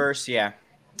Converse, yeah.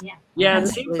 Yeah, it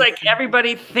seems like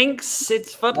everybody thinks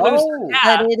it's Footloose.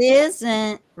 But it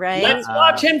isn't, right? Let's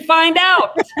watch and find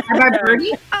out.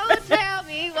 Oh, tell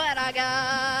me what I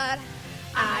got.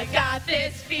 I got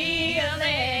this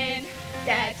feeling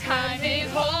that time is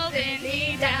holding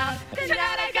me down.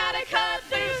 Tonight I gotta cut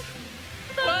loose,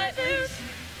 foot loose,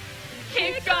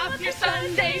 kick off your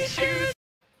Sunday shoes.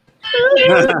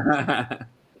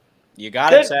 You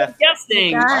got it, Good Seth.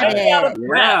 guessing. Got Right it. out of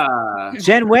breath. Yeah.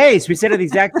 Jen Wais, we said at the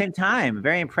exact same time.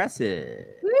 Very impressive.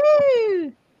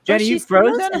 Woo. Jen, are you she's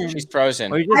frozen? She's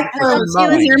frozen. Or you just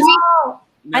Can you hear me?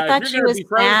 Now, I thought if she you're gonna was be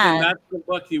frozen, sad. that's the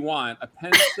look you want. A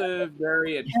pensive,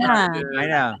 very Yeah, attractive. I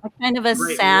know. a kind of a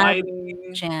Great sad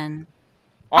lighting. Jen.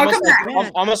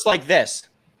 Almost like this.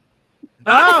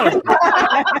 Oh.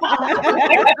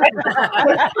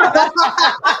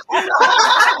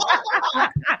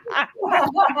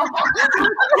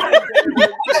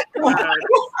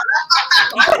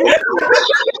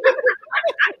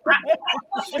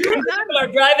 People are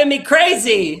driving me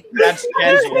crazy. That's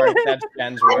Jen's work. That's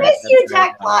Jen's work. I miss you,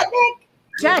 Jack Plotnick.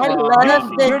 Jack, I love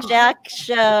the Jack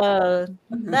Show.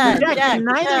 The Jack, Jack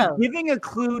you're Show. neither giving a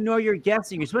clue nor you're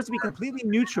guessing. You're supposed to be completely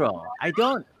neutral. I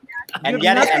don't. And You're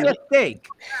yet, nothing at stake.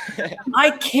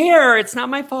 I care. It's not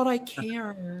my fault. I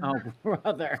care. Oh,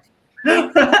 brother.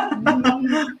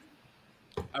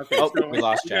 Okay, Oh, so we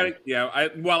lost you Jen.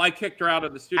 gotta- I kicked her out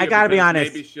of the studio. I gotta be because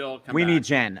honest. Maybe she'll come We back. need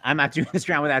Jen. I'm not doing this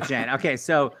round without Jen. Okay,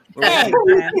 so Hey,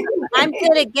 I'm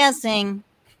good at guessing.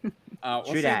 Well,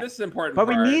 True see, that. this is important. But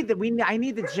we part. need the I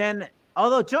need the Jen.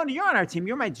 Although Jonah, you're on our team.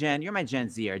 You're my Jen. You're my Gen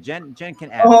Zer. Jen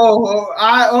can add.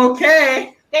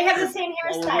 Okay. They have the same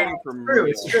Oh, we're hairstyle. waiting for True, Maria.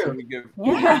 it's true. Let me give-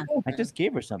 Yeah. I just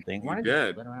gave her something. Why You don't you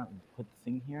did. let her out and put the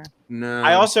thing here? No.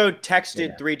 I also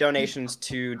texted 3 donations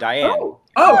to Diane.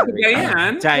 Oh,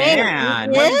 Diane.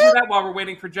 Diane. Why don't you do that while we're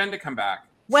waiting for Jen to come back?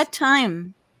 What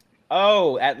time?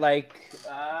 Oh, at like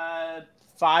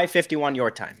 5:51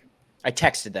 your time. I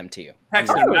texted them to you.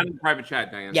 Text them, not in private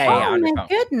chat, Diane. Yeah, Oh on your my phone.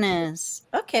 goodness.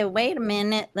 Okay, wait a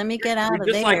minute. Let me get out You're of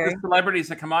just like there. the celebrities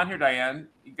that come on here, Diane.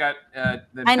 You got the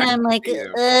I know. text I'm like, to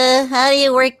you. how do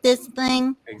you work this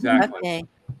thing? Exactly. Okay.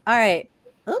 All right.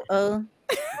 Uh-oh.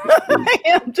 I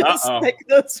am just Uh-oh. like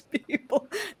those people.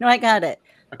 No, I got it.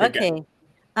 Okay,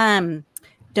 Okay.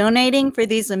 Donating for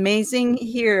these amazing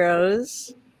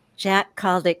heroes. Jack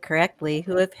called it correctly,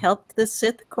 who have helped the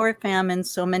Sith core fam in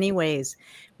so many ways.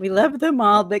 We love them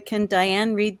all, but can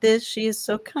Diane read this? She is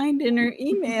so kind in her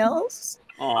emails.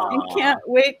 And can't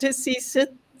wait to see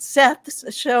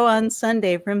Seth's show on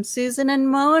Sunday from Susan and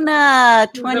Mona.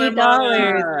 $20.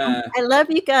 Mona. I love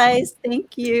you guys.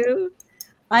 Thank you.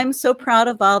 I'm so proud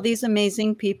of all these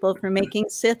amazing people for making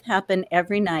Sith happen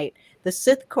every night. The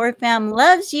Sith core fam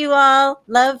loves you all.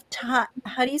 Love Ty.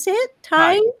 How do you say it?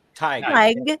 Ty?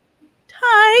 Tig.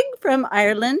 Tig from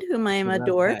Ireland, whom I am Love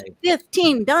adored. Tig.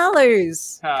 $15.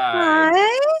 Tig.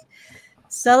 Hi.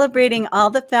 Celebrating all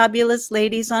the fabulous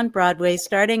ladies on Broadway,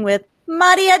 starting with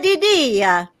Maria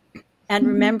Didia. And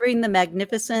remembering the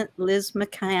magnificent Liz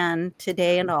McCann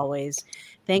today and always.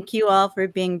 Thank you all for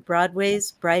being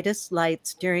Broadway's brightest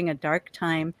lights during a dark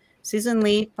time. Susan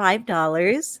Lee,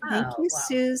 $5. Thank you,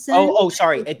 Susan. Oh,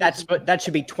 sorry. That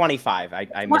should be 25.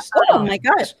 I missed. Oh my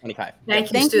gosh. 25. Thank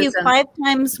you, Thank you Susan. 5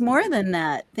 times more than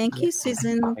that. Thank you,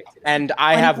 Susan. And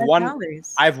I have one.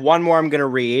 $25. I have one more I'm going to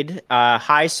read.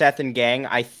 Hi, Seth and gang.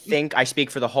 I think I speak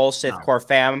for the whole Sith core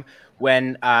fam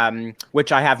when,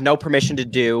 which I have no permission to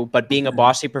do, but being a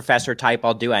bossy professor type,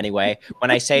 I'll do anyway.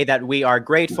 When I say that we are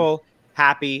grateful,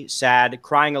 happy, sad,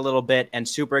 crying a little bit, and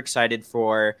super excited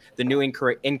for the new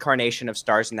incarnation of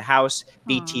Stars in the House,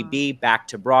 BTB, back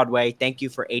to Broadway. Thank you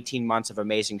for 18 months of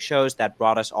amazing shows that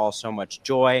brought us all so much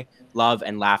joy, love,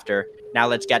 and laughter. Now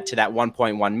let's get to that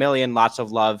 1.1 million. Lots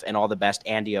of love and all the best,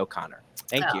 Andy O'Connor.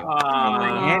 Thank you.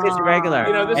 Andy's a regular.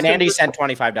 You know, this And is- Andy sent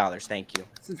 $25. Thank you.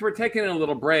 Since we're taking a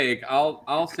little break,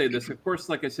 I'll say this. Of course,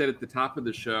 like I said at the top of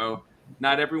the show,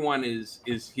 not everyone is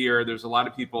here. There's a lot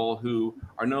of people who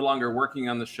are no longer working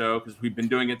on the show because we've been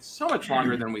doing it so much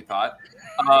longer than we thought,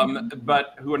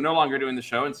 but who are no longer doing the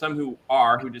show, and some who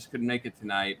just couldn't make it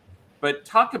tonight. But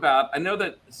talk about, I know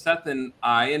that Seth and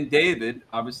I and David,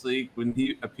 obviously, when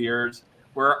he appears,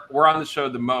 we're on the show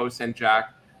the most, and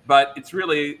Jack, but it's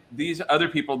really these other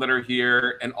people that are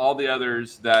here and all the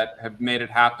others that have made it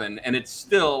happen. And it's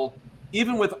still,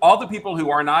 even with all the people who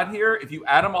are not here, if you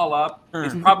add them all up,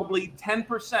 it's probably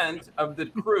 10% of the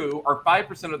crew or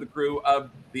 5% of the crew of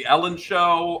the Ellen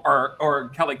Show or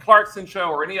Kelly Clarkson Show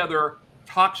or any other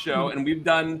talk show. And we've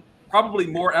done probably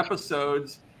more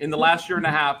episodes in the last year and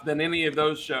a half than any of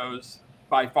those shows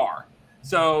by far.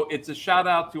 So it's a shout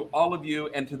out to all of you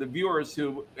and to the viewers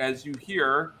who, as you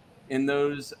hear in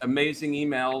those amazing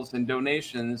emails and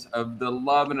donations, of the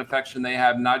love and affection they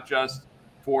have, not just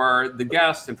for the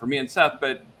guests and for me and Seth,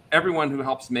 but everyone who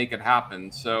helps make it happen.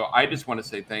 So I just want to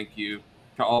say thank you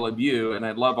to all of you, and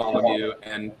I love all of you,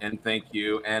 and thank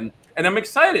you. And I'm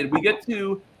excited. We get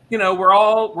to, you know, we're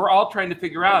all trying to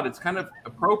figure out, it's kind of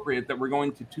appropriate that we're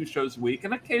going to 2 shows a week,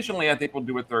 and occasionally I think we'll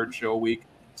do a 3rd show a week.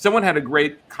 Someone had a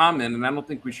great comment, and I don't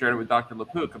think we shared it with Dr.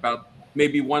 LaPook, about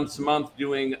maybe once a month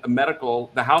doing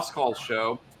the House Calls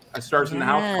show, Stars in the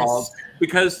House Calls,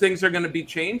 because things are going to be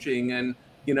changing. And,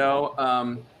 you know,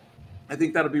 I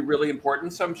think that'll be really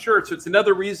important. So I'm sure. So it's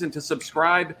another reason to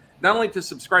subscribe, not only to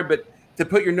subscribe, but to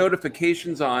put your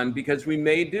notifications on, because we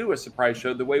may do a surprise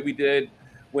show the way we did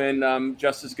when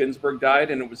Justice Ginsburg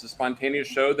died, and it was a spontaneous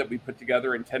show that we put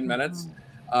together in 10 minutes.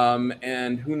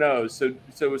 And who knows? So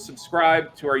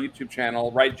subscribe to our YouTube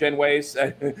channel, right, Jenn Wais?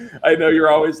 I know you're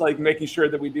always like making sure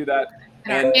that we do that.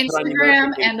 And our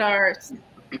Instagram and our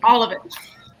all of it.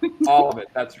 All of it.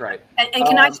 That's right. And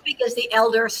can I speak as the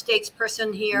elder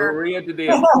statesperson here? Maria did the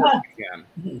of course you can.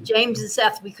 James and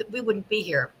Seth, we wouldn't be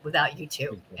here without you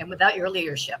two, and without your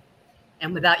leadership,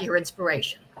 and without your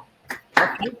inspiration.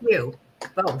 Thank you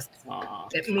both.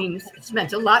 It's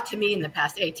meant a lot to me in the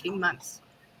past 18 months,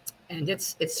 and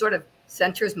it sort of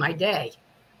centers my day,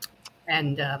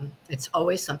 and it's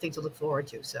always something to look forward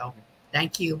to. So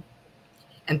thank you,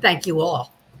 and thank you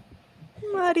all.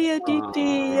 Maria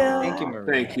Didia. Thank you,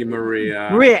 Maria. Thank you, Maria.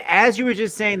 Maria, as you were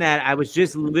just saying that, I was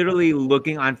just literally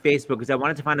looking on Facebook because I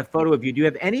wanted to find a photo of you. Do you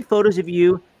have any photos of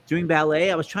you doing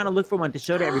ballet? I was trying to look for one to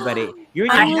show to everybody. You're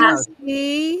in your house.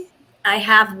 I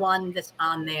have one that's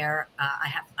on there.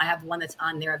 I have one that's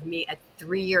on there of me at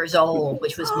 3 years old,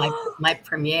 which was my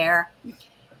premiere,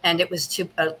 and it was to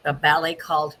a ballet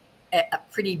called A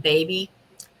Pretty Baby,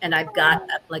 and I've got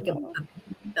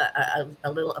a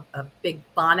big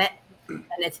bonnet. And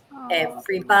it's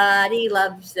everybody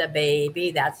loves a baby.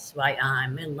 That's why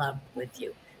I'm in love with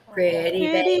you.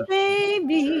 Pretty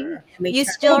baby. You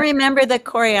still remember the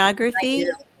choreography?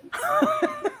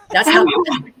 That's how.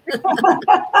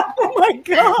 Oh my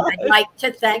God. I'd like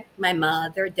to thank my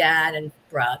mother, dad, and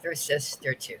brother,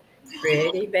 sister too.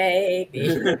 Pretty baby.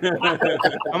 You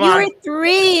were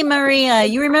 3, Maria.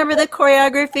 You remember the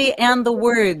choreography and the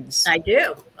words. I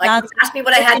do. Like, ask me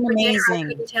what I had for dinner. I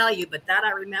couldn't tell you, but that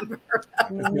I remember.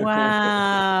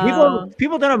 Wow.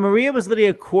 People don't know Maria was literally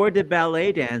a corps de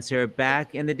ballet dancer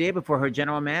back in the day before her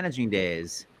general managing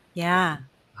days. Yeah.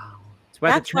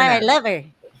 That's why I love her.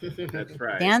 That's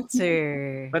right.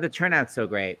 Dancer. But the turnout's so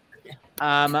great.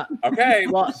 Okay,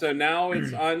 well, so now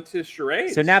it's on to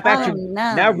charades. So now back to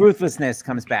now ruthlessness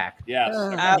comes back. Yes.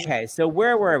 Okay, so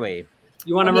where were we?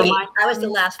 You want to remind? I was the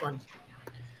last one.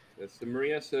 That's the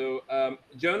Maria. So,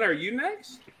 Jonah, are you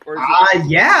next? Or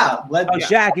yeah.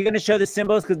 Jack, you're going to show the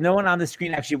symbols because no one on the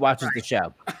screen actually watches the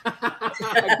show.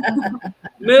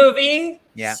 Movie,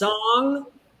 Yeah. song,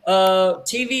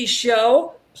 TV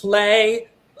show, play,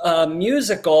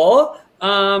 musical.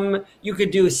 You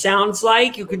could do sounds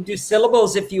like. You could do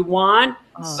syllables if you want.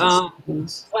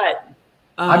 What?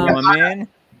 Woman.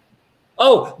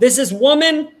 Oh, this is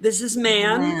woman. This is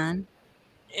man.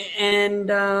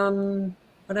 And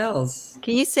what else?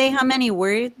 Can you say how many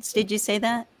words? Did you say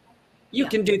that? You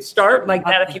can do start like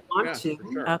that if you want to.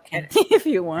 Sure. Okay, if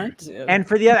you want to. And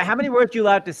for the other, how many words are you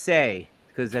allowed to say?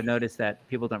 Because I've noticed that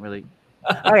people don't really.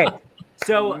 Okay,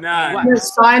 so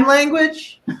sign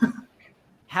language.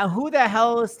 Who the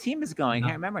hell's team is going? I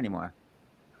can't remember anymore.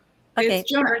 Okay,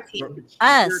 Jonah.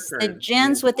 us, the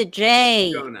Jens with the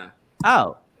J. Jonah.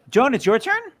 Oh, Jonah, it's your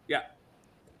turn? Yeah.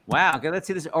 Wow. Okay, let's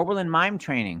see this Oberlin mime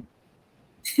training.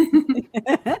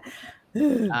 Okay,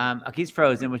 he's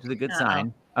frozen, which is a good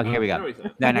sign. Okay, here we go.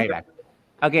 No, now you're back.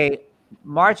 Okay,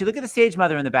 Margie, look at the stage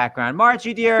mother in the background.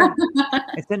 Margie, dear,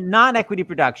 it's a non-equity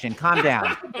production. Calm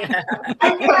down.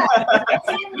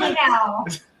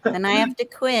 And I have to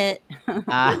quit.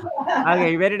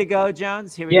 Okay, you ready to go,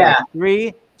 Jones? Here we go.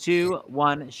 3, 2,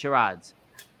 1, charades.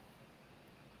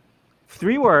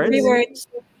 3 words. 3 words.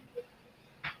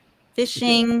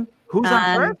 Fishing. Who's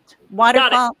on first?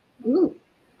 Waterfall.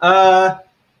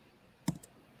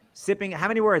 Sipping. How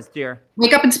many words, dear?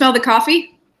 Wake up and smell the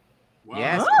coffee. Wow.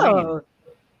 Yes.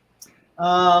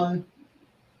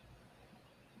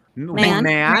 Man. And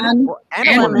a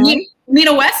And woman.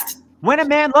 Nina West. When a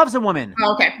man loves a woman.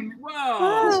 Oh, okay.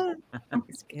 Whoa.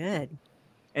 It's good.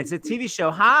 It's a TV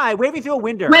show. Hi, waving through a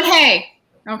window. When hay.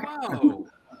 Okay. Whoa.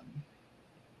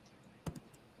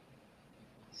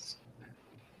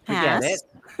 Forget Pass. it.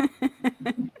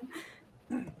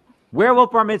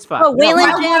 Werewolf Bar Mitzvah. Oh, Waylon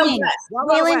Wild Jennings. West.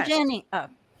 Waylon West. Jennings. Oh.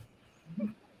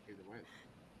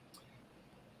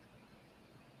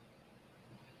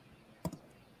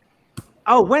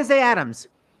 Oh, Wednesday Addams.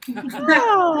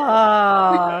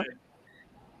 Oh.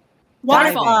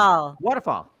 Waterfall.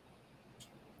 Waterfall.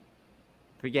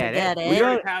 Forget Forget it. it. We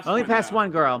already passed only one passed now. one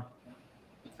girl.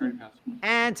 Already passed.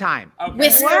 And time. Okay.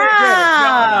 Whisker.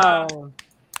 Wow.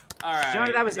 All right.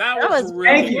 Jonah, that was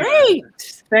really Thank you.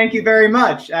 Great. Thank you very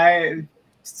much.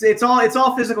 It's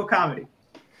all physical comedy.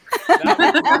 That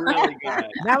was really good.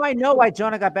 Now I know why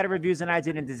Jonah got better reviews than I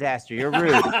did in Disaster. You're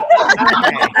rude. Okay.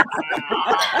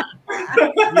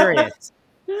 Furious.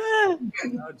 Oh,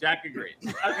 Jack agrees.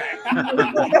 Okay.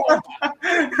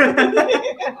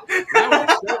 That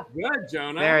was so good,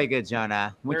 Jonah. Very good,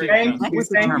 Jonah. What's Thank the you.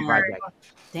 term project?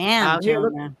 Damn, Here,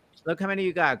 Jonah. look how many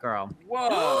you got, girl.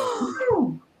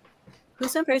 Whoa.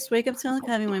 Who's on first? Wake up, sound like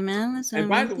having my man. And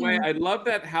by the way, I love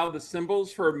that how the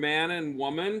symbols for man and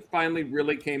woman finally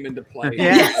really came into play.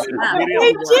 Yes. They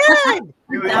did.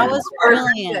 That was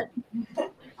brilliant.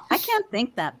 I can't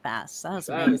think that fast. That was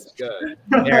amazing. That's good.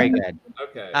 Very good.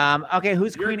 Okay. Okay,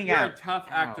 who's You're cleaning a out? tough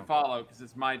act to follow because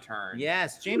it's my turn.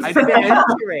 Yes, James. I is did-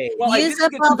 great. Well, I Use didn't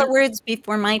up get all to the words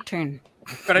before my turn.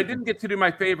 But I didn't get to do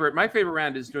my favorite. My favorite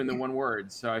round is doing the one word.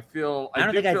 So I feel I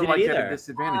don't think I feel did like at either. a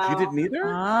disadvantage. You didn't either?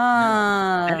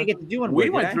 Ah. I didn't get to do one. We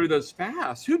word, went did I? through those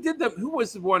fast. Who did them? Who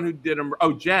was the one who did them?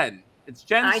 Oh, Jenn. It's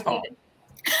Jen's I did fault. it.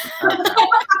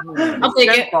 I'll take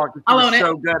Jen's it. fault 'cause I'll she was own it.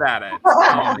 so good at it.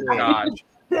 Oh my gosh.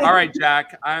 All right,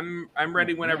 Jack. I'm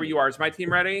ready whenever you are. Is my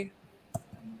team ready?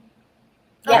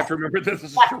 I have to remember this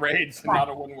is charades, not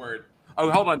a one word. Oh,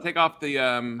 hold on. Take off the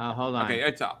hold on. Okay,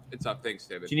 it's up. It's up. Thanks,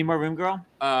 David. Do you need more room, girl?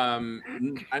 I'm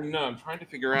trying to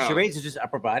figure out. Charades are just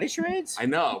upper body charades. I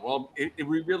know. Well,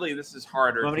 we really this is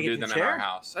harder Want to me to do get than the in our chair?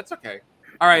 house. That's okay.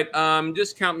 All right.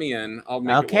 Just count me in. I'll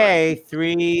make Okay,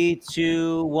 3,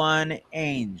 2, 1,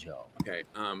 angel. it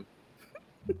work.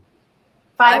 Okay.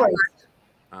 5 words.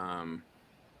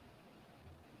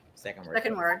 Second word.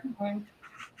 Second word.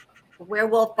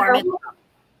 Werewolf bar mitzvah.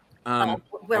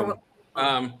 Werewolf.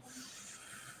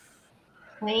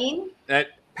 Plane. That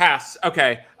pass.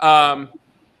 Okay.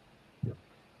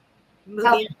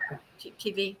 Movie.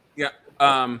 TV. Yeah.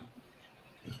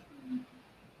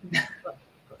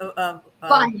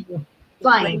 Flying.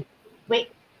 Flying. Wait.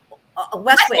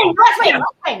 West Wing. West Wing.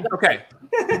 West Wing. Okay.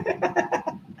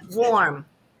 Warm.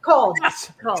 Cold.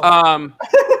 Cold.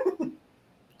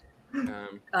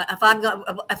 If I'm going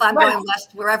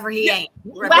west, wherever he ain't.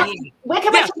 Wherever West. he ain't.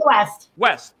 Wickham to the west.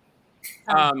 West.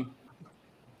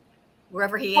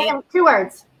 Wherever he ain't. 2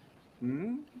 words.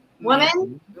 Hmm?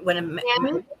 Woman. When a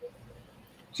Man.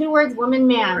 2 words. Woman.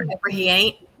 Man. Wherever he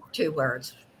ain't. 2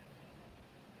 words.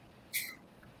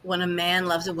 When a man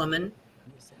loves a woman.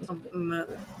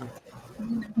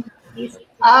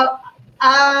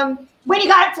 When you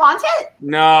got it, flaunt it.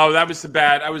 No, that was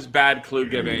I was bad clue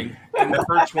giving. And the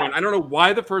first one, I don't know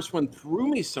why the first one threw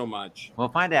me so much. We'll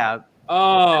find out.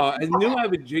 Oh, I knew I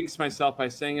would jinx myself by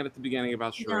saying it at the beginning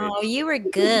about charades. No, you were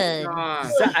good. God.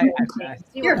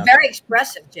 You're very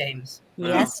expressive, James.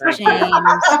 Yes, Thank you.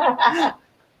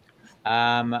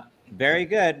 James. Very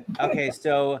good. Okay,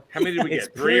 so How many did we it's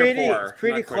get? 3 or 4? It's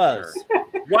pretty Not quite close. sure.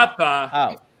 What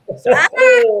the?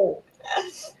 Oh,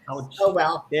 Oh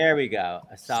well. there we go.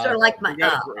 A solid. Sort of like my. We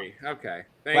got a 3. Okay.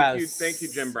 Wow, Thank you,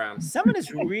 Jim Brown. Someone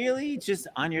is really just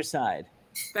on your side.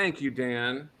 Thank you,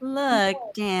 Dan. Look,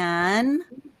 Dan.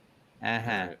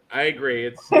 Uh-huh. I agree.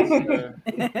 It's Is a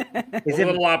it?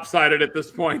 little lopsided at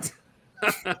this point.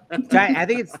 I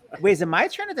think it's. Wait, is it my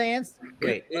turn or Diane's?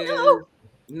 Wait.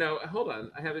 No, hold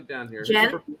on. I have it down here. Jen?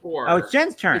 Number 4. Oh, it's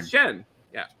Jen's turn. It's Jen.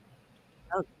 Yeah.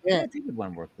 Oh, Yeah, good. take it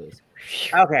one word, please.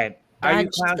 Okay. Are you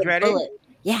Dodged clowns the ready? bullet.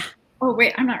 Yeah. Oh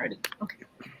wait, I'm not ready. Okay.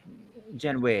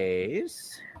 Jen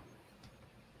Wais.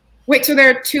 Wait, so there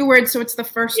are 2 words, so it's the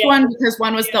first one because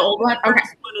one was the old one. Okay.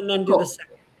 First one and then do Cool. the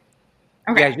second.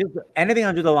 Okay. Yeah, just anything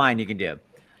under the line you can do.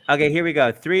 Okay, here we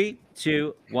go. 3,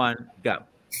 2, 1, go.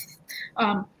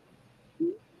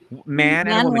 Man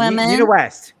and a woman. woman. Nita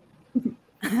West.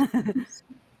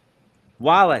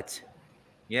 Wallet.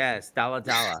 Yes, Dala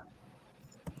Dala.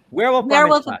 Werewolf bar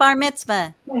Werewolf mitzvah. bar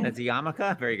mitzvah. That's a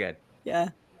yarmulke? Very good. Yeah.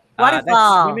 That's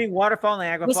Waterfall. swimming, waterfall,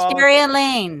 Niagara Falls. Wisteria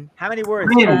Lane. How many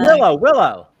words? Yeah. Oh,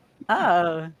 Willow.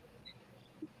 Oh.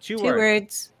 2 2 words.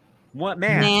 words. What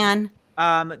man?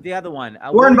 Man. The other one.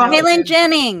 Warren Willie Buffett. Waylon Nelson.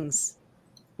 Jennings.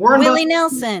 Warren Willie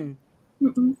Buffett.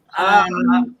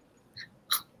 Nelson.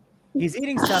 He's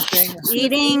eating something.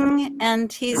 Eating,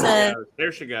 and he's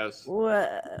There she goes.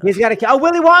 He's got a. Oh,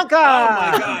 Willy Wonka.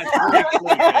 Oh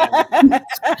my God.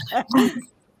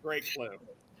 Great clue.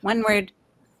 1 word.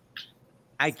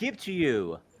 I give to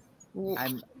you.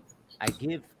 I'm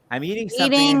eating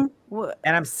something. Eating.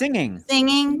 And I'm singing.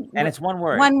 Singing. And it's 1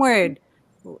 word. 1 word.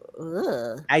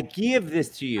 Ugh. I give this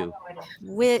to you. Oh,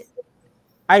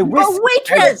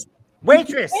 waitress. Waitress.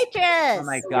 Waitress. Oh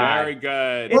my God. Very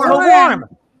good. It's warm.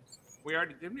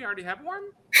 Didn't we already have warm?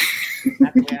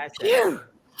 That's the way I said it.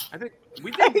 I think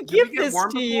we did. Did give we get this warm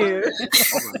to before? you.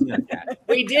 Hold on.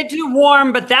 We did do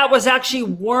warm, but that was actually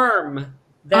worm.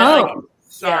 That,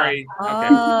 Sorry. Okay.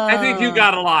 I think you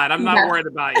got a lot. I'm not worried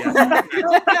about you.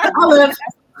 I'll live.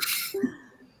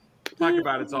 Talking talk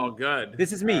about it's all good.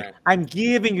 This is me. All right. I'm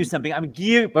giving you something. I'm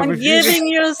giving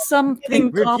you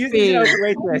something, refusing Coffee. to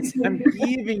wait this. I'm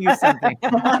giving you something.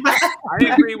 I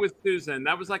agree with Susan.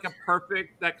 That was like a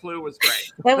perfect. That clue was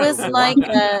great. That was like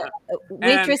a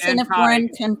waitress in and a foreign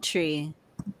Connie. country.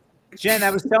 Jen, I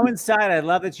was so inside. I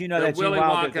love that you know The that Willy Gene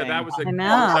Wilder Wonka. thing. That was a I know.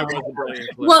 that was a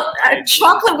brilliant clue. Well,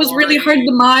 chocolate was really hard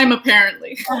to mime,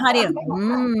 apparently. How do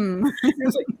you?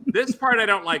 This part I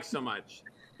don't like so much.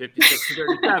 56 to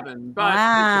 37. But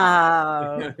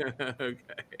Wow.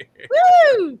 okay.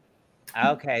 Woo!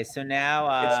 Okay, so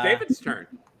now It's David's turn.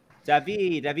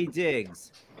 David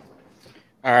Diggs.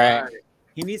 All right.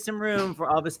 He needs some room for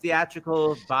all this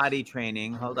theatrical body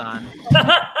training. Hold on. No,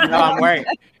 I'm worried.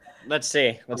 Let's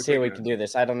see. Let's see if we can do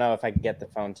this. I don't know if I can get the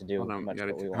phone to do much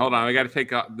what we want. Hold on, I got to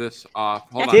take this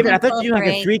off. Hold on. David, I thought you were like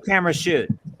a 3-camera shoot.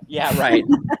 Yeah, right.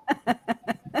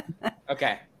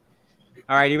 Okay.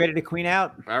 All right, you ready to queen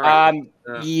out? All right.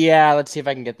 Yeah, let's see if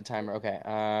I can get the timer. Okay.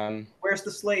 Where's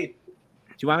the slate? Do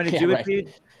you want me to do it for you,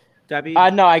 Debbie?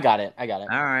 No, I got it. All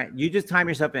right, you just time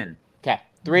yourself in. Okay.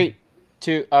 3,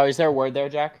 2. Oh, is there a word there,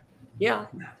 Jack? Yeah.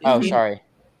 Oh, sorry.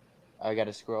 I got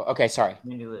to scroll. Okay, sorry.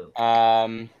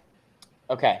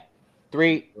 Okay.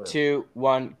 3, 2,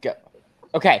 1, go.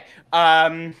 Okay.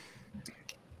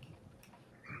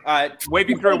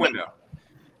 Waving through a window.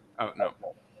 Oh no.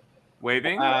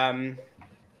 Waving.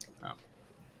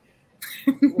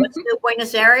 What's New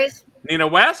Buenos Aires? Nina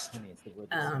West.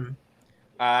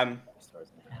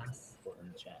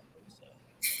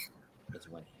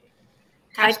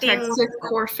 Hashtag Sith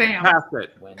Core fam. Pass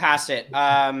it. Pass it.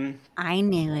 I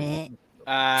knew it.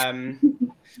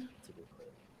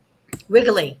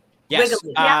 Wiggly. Yes.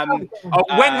 Wiggly.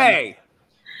 Wenhei.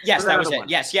 Yes, that was it.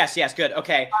 Yes. Good.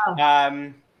 Okay.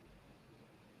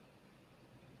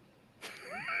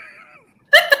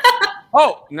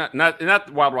 Oh, not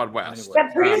Wild Wild West. The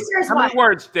producer's How many one.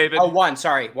 words, David? Oh, one.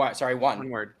 Sorry. Sorry, one. One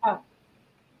word. Oh.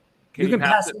 You can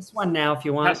pass it? this one now if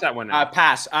you want. Pass that one now.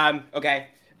 Pass. Okay.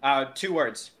 2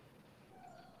 words.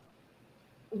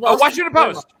 Washington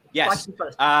Post. Yes. Washington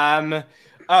Post.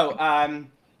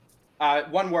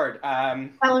 1 word.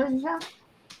 Television show?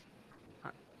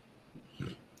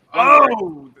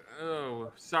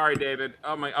 Oh, sorry, David.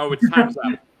 Oh, it's time's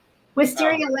up.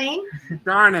 Wisteria Lane?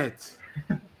 Darn it.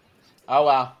 Oh,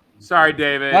 wow. Sorry,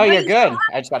 David. No, you're good.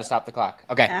 I just got to stop the clock.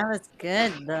 Okay. That was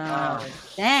good, though.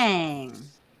 Dang.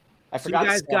 I forgot you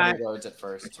guys to spell got- the words at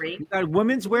first. You got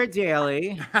Women's Wear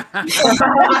Daily.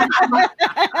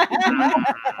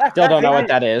 Still don't know what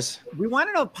that is. We want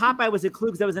to know if Popeye was a clue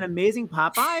because that was an amazing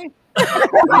Popeye.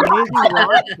 Amazing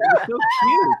large. It was so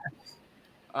cute.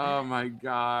 Oh my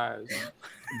gosh.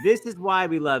 This is why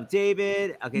we love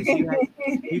David. Okay, so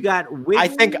you got I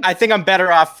think I'm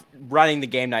better off running the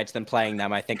game nights than playing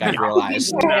them. I think I've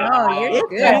realized. No, you're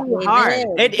good. It's hard.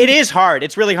 It is hard.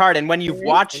 It's really hard. And when you've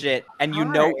watched it and you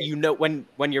know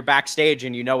when you're backstage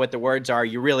and you know what the words are,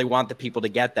 you really want the people to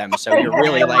get them. So you're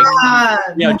really like,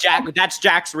 Jack. That's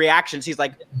Jack's reactions. He's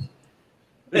like,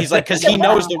 because he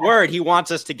knows the word, he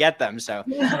wants us to get them. So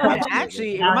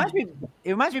actually, it reminds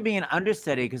me of being an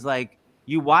understudy because like.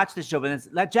 You watch the show, but it's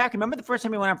like Jack. Remember the first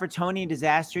time you went on for Tony and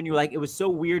Disaster, and you were like, it was so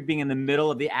weird being in the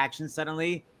middle of the action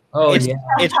suddenly. Oh, it's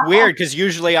weird because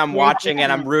usually I'm watching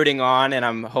and I'm rooting on and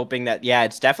I'm hoping that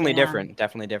it's definitely different.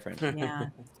 Definitely different.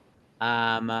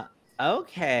 Yeah.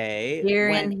 Okay. Deer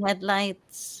in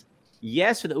headlights.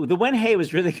 Yes, the Wenhei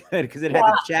was really good because it had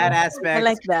the chat aspect. I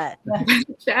like that.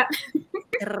 Chat.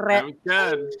 That was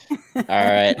good. All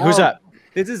right, who's up?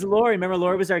 This is Lori. Remember,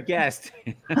 Lori was our guest.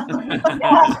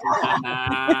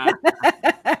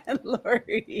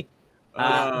 Lori.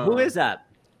 Who is up?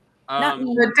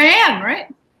 Dan, right?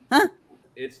 Huh?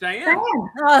 It's Diane.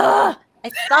 Oh, I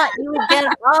thought you would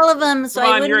get all of them, so Come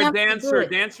I on, wouldn't you're a have to do dancer.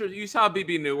 it. Dancer. You saw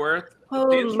BB Newworth.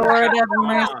 Oh, Dancer. Lord have Come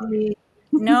on. mercy.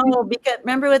 No, because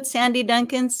remember what Sandy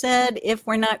Duncan said? If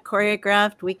we're not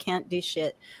choreographed, we can't do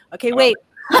shit. Okay, wait.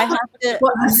 I have to.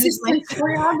 Well, this is my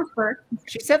choreographer.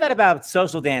 She said that about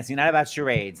social dancing, not about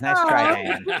charades. Nice try,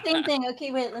 Diane. Same thing.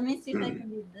 Okay, wait. Let me see if I can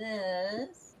do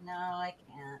this. No, I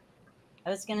can't. I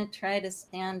was gonna try to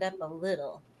stand up a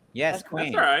little. Yes,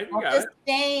 Queen. That's all right. You I'll got just it.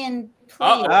 stay and play.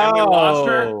 Oh, and we lost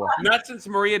her. Not since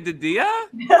Maria Didia.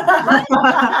 It's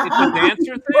a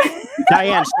dancer thing.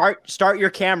 Diane, start your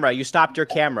camera. You stopped your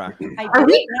camera. Are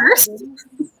we cursed?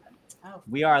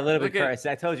 We are a little bit Look at- cursed.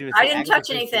 I told you. It's I like didn't touch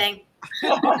active- anything.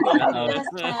 Uh-oh.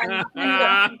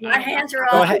 My hands are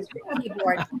Go off ahead. the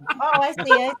keyboard. Oh,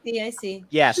 I see.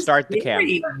 Yeah, start the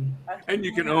camera. And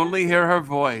you can only hear her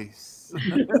voice.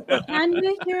 Can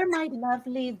you hear my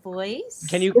lovely voice?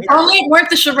 Can you? If only it weren't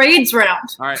the charades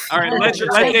round. All right. Let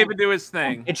David do his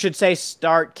thing. It should say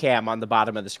 "Start Cam" on the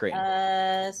bottom of the screen.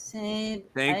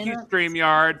 Thank you,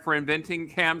 StreamYard, for inventing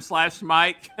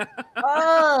Cam/Mike.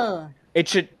 Oh. It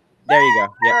should. There you go.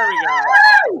 Yep.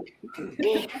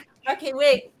 There we go. Okay,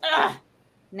 wait.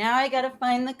 Now I gotta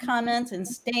find the comments and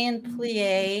stay in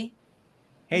plie.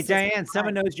 Hey, Diane,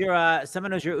 someone knows your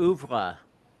oeuvre.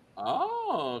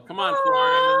 Oh, come on,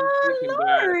 Florence. You can do it.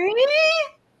 Lori.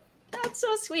 That's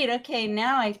so sweet. Okay,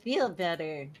 now I feel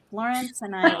better. Florence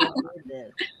and I will do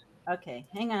this. Okay,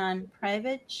 hang on.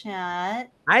 Private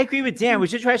chat. I agree with Dan. We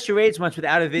should try charades once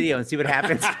without a video and see what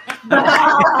happens.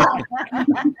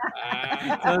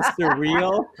 So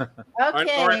surreal.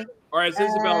 Okay. Or as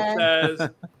Isabel says,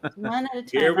 one at a time.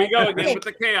 Here we go again with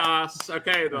the chaos.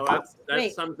 Okay, though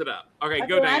that sums it up. Okay,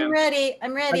 go, Diane. I'm ready.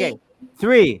 Okay,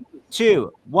 3,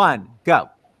 2, 1, go.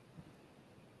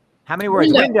 How many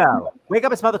words? Window. Wake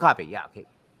up and smell the coffee. Yeah, okay.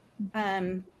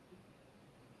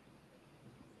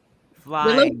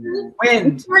 Flying.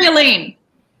 Wind. Victoria Lane.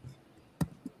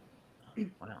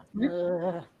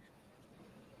 Wow.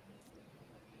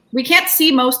 We can't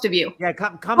see most of you. Yeah,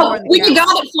 come more in the we camera.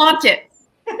 got it. Flaunt it.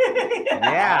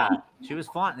 Yeah, she was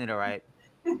flaunting it, all right.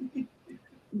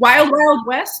 Wild Wild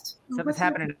West. Something's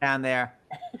happening down there.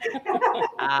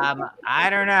 I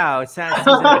don't know. It sounds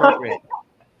inappropriate.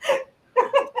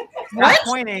 Stop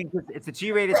pointing, 'cause it's a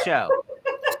G-rated show.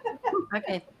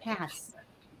 Okay, pass.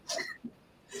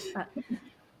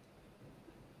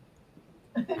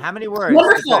 How many words?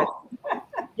 Wonderful.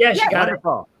 Yeah, she got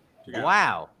Wonderful.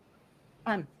 Wow.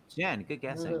 it. Jen, good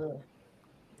guessing.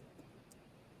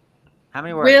 How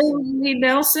many words? Willie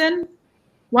Nelson.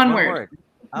 One word.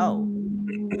 Oh.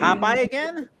 Popeye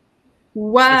again?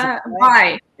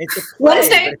 Why? It's a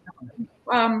Wednesday.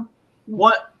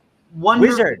 What? One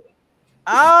Wizard.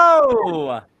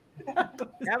 Oh.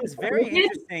 That was very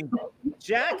interesting.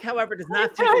 Jack, however, does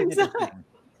not think it's interesting.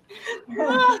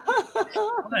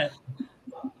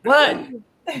 What?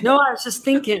 No, I was just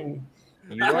thinking.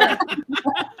 You are? I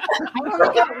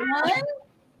only got one?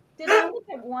 Did I only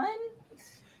get one?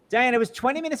 Diane, it was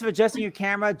 20 minutes of adjusting your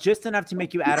camera, just enough to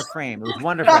make you out of frame. It was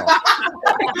wonderful.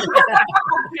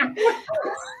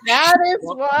 That is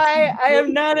why I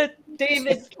am not a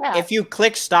David Katz. If you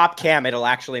click stop cam, it'll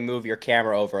actually move your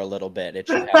camera over a little bit. It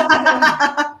should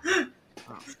have.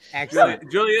 Excellent.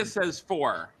 Julia says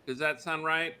 4. Does that sound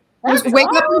right? Wake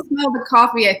up and smell the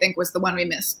coffee, I think, was the one we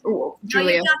missed. Ooh,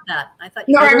 Julia. No, you got that. I thought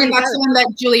No, I mean, that's the one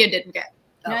that Julia didn't get.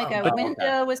 No, I got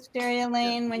window, Wisteria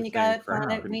Lane. When you got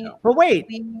it, But wait,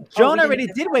 Jonah already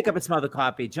didn't did wake up and smell the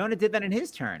coffee. Jonah did that in his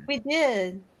turn. We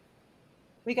did.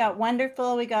 We got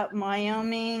wonderful. We got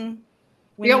Wyoming.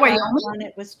 We got Wyoming? On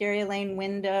it, Wisteria Lane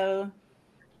window.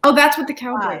 Oh, that's what the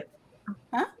cowboy.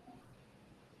 Huh?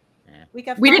 We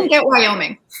got. We didn't get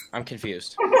Wyoming. I'm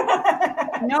confused.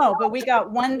 No, but we got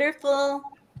wonderful.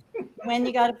 When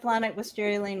you got a planet,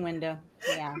 Wisteria Lane window.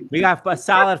 Yeah. We got a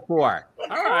solid 4.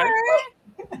 All right.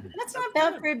 That's not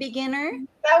bad for a beginner.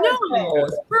 No,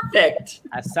 it's perfect.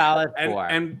 A solid 4.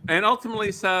 And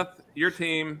ultimately, Seth, your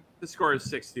team, the score is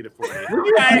 60 to 40.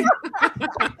 Okay.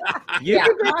 You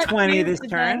could get 20 this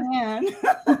turn.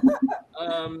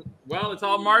 Well, it's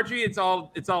all Margie. It's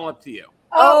all up to you.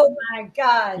 Oh my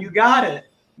God. You got it.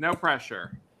 No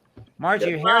pressure. Margie,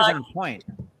 your hair is on point.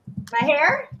 My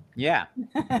hair? Yeah.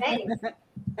 Thanks.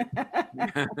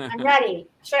 I'm ready.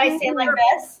 Should I stand like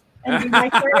this and do my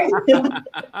turn?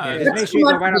 Yeah, just make sure you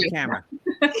go right off camera.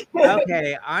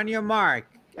 Okay, on your mark.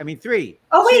 3.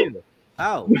 Oh, wait. 2.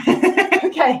 Oh.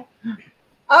 Okay.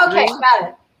 Okay, got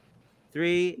it.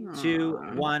 3, 2,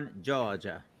 1,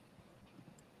 Georgia.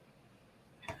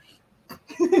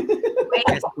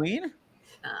 Yes, Queen?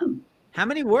 How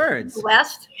many words?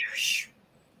 West.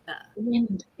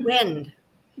 Wind. Wind.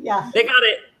 Yeah. They got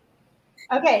it.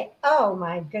 Okay. Oh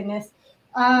my goodness.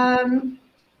 Oh,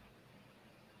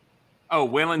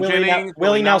 Waylon Jennings.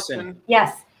 Willie Nelson.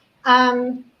 Yes.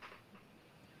 Well,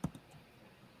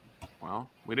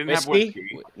 we didn't have Whiskey?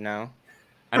 whiskey. No.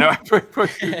 I know. I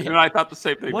thought the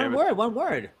same thing. One David.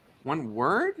 word. One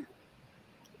word?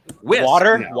 Whisk.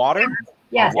 Water? No. Water?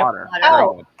 Yes. Water.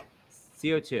 Oh.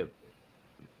 CO2.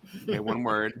 Okay, one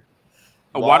word.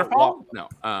 A Wa- waterfall? No.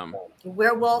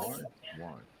 Werewolf.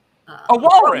 A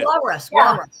walrus. Walrus.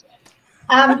 Yeah.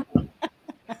 Walrus.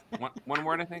 One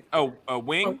word, I think. Oh, a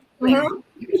wing. Mhm.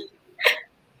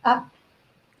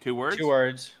 2 words. 2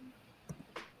 words.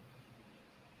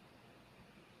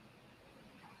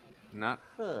 Not.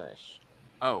 Push.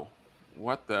 Oh,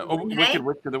 what the? Oh, Okay. Wicked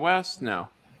Witch of the West. No.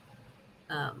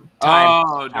 Um,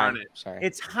 Oh, darn it. Sorry.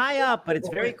 It's high up, but it's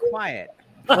very quiet.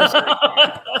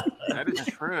 That is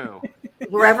true.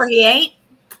 Wherever he ain't.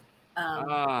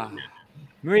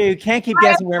 Maria, you can't keep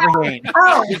guessing wherever he ain't.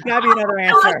 Oh. There's got to be another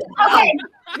answer. Okay.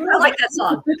 I like that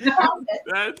song.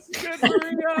 That's good,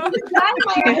 Maria.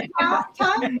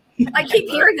 I keep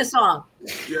hearing the song.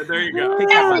 Yeah, there you go. Pick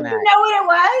up on Did that. you know what it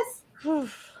was?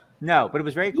 No, but it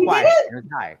was very You quiet. did? It was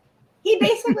high. He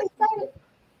basically said it.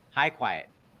 High, quiet.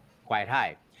 Quiet,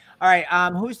 high. All right.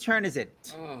 Whose turn is it?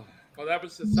 Oh, well, that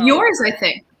was the song. Yours, I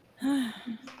think.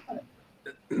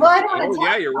 Well, I don't want to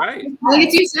Yeah, you're right. I think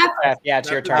it's you, Seth. Yeah,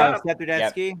 it's your turn. Seth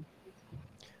Rudetsky.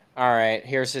 All right,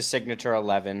 here's his signature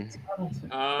 11.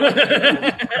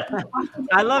 I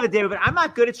love it, David, but I'm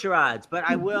not good at charades, but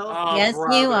I will. Oh, Yes,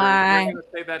 brother. you are. You're going to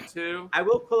say that too? I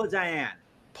will pull a Diane.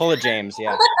 Pull a James,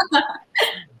 yeah.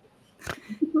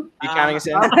 You counting us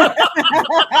in?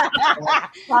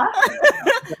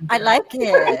 I like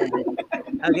it.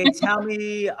 Okay, tell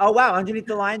me. Oh, wow. Underneath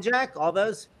the line, Jack? All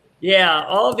those? Yeah,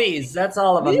 all these. That's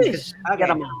all of them. Okay. Get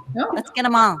them all. Let's get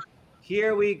them all.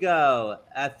 Here we go.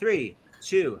 3,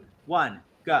 2, 1,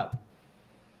 go.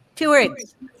 2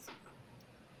 words.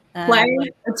 Play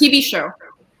a TV show.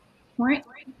 Right?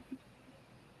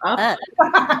 Up.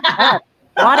 Up.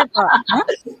 Waterfall. Huh?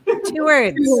 2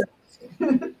 words.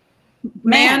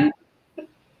 Man.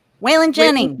 Waylon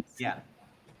Jennings. Yeah.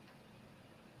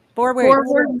 4 words.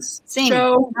 4 words. Sing.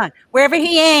 Show. Come on. Wherever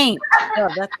he ain't. Oh,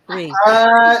 that's 3.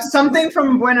 Something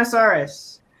from Buenos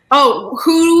Aires. Oh,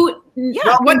 who?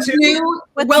 Yeah. What's new?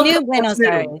 What's Welcome- new, Buenos new?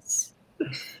 Aires?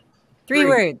 3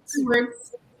 words. 2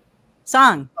 words.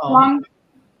 Song. Song.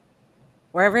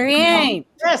 Wherever he ain't.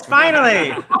 Yes,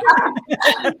 finally.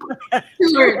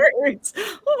 2 words.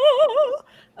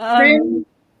 Ring.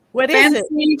 What is it?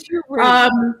 Fancy. 2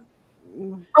 words.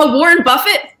 Warren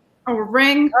Buffett. Oh,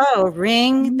 ring. Oh,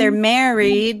 ring. They're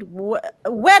married.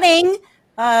 Wedding.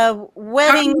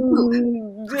 Wedding.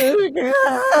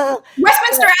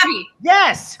 Westminster Abbey.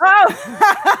 Yes.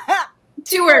 Oh.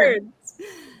 2 words.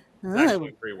 It's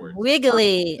actually 3 words.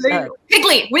 Wiggly.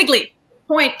 Wiggly.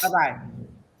 Point. Bye-bye.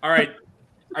 All right.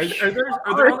 Are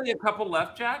there only a couple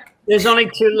left, Jack? There's only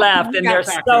 2 left, and they're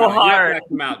so You hard. have to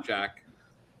come out, Jack.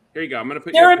 Here you go. I'm going to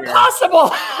put They're you up here.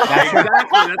 impossible. Exactly.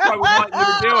 That's why we want you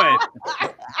to do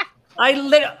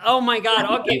it. Oh my God.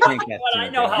 Okay. can't guess I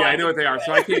know how. Yeah, I know what they are,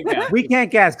 so I can't guess. We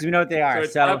can't guess because we know what they So are.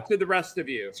 it's So, up to the rest of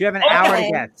you. you have an hour to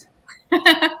guess.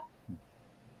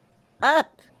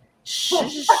 Up. Shh.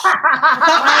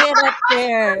 Quiet up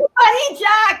there. Buddy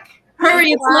Jack.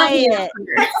 Hurry, it's Quiet.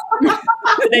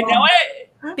 Do they know it?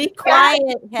 Be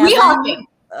quiet. We Heaven.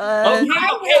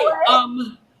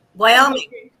 Okay.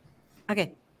 Wyoming.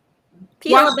 Okay.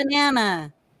 Peel a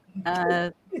banana.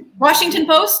 Washington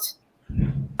Post.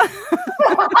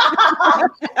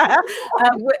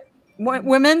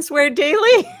 Women's Wear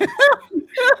Daily. How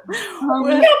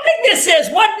big this is?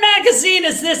 What magazine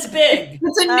is this big?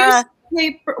 It's a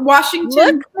newspaper.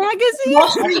 Washington Look magazine.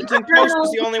 Washington Post was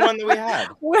the only one that we had.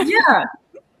 Yeah.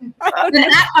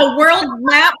 A world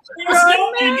map. There's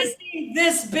no magazine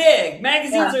this big.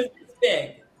 Magazines are this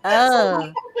big.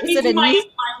 Oh. Is it a news?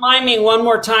 Miming one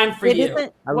more time for It you.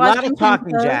 isn't A lot Washington of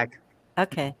talking, Post? Jack.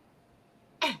 Okay.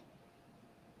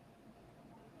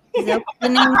 He's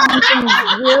opening something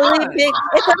really big.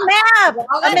 It's a map.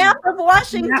 A map of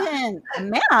Washington. A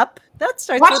map? That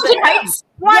starts with Washington an Heights.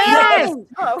 Yes.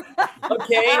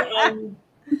 Okay.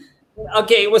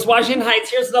 Okay, it was Washington Heights.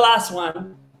 Here's the last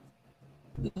one.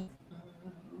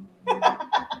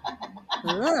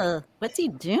 Ugh, what's he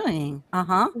doing?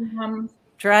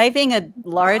 Driving a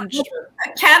large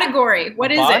category.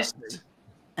 What is it?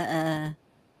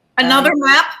 Another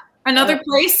map. Another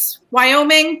place.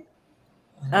 Wyoming.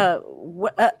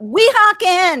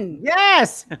 Weehawken.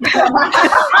 Yes. And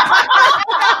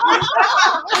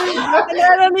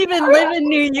I don't even live in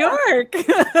New York.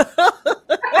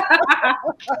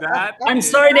 I'm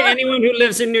sorry to anyone who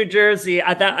lives in New Jersey.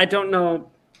 I don't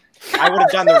know. I would have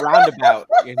done the roundabout.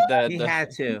 He had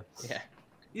to. Yeah.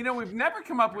 You know, we've never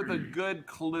come up with a good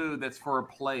clue that's for a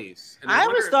place. And I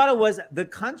always thought it was the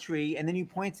country, and then you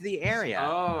point to the area.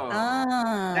 Oh,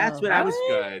 that's what that I was.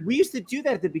 good. We used to do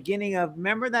that at the beginning of.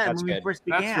 Remember that That's when we good. first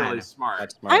began? That's really smart.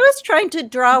 That's smart. I was trying to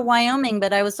draw Wyoming,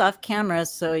 but I was off camera,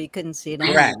 so you couldn't see it.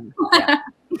 Correct. Yeah.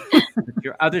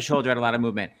 Your other shoulder had a lot of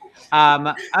movement.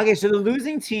 Okay, so the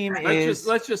losing team is.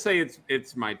 Let's just say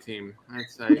it's my team.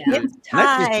 Let's say Let's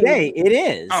just say it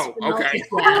is. Oh, okay.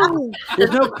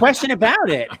 There's no question about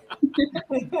it.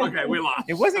 Okay, we lost.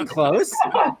 It wasn't close.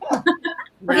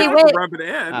 Okay, wait. Rub it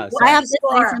in. Oh, I have to say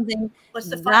something. What's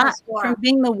the final Not score? from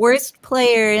being the worst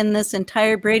player in this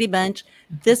entire Brady Bunch,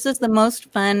 this is the most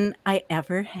fun I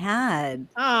ever had.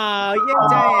 Oh, yeah,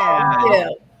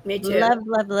 Diane. Me too. Love,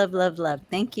 love, love, love, love.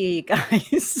 Thank you, you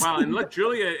guys. Wow, and look,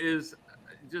 Julia is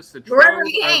just a Wherever trove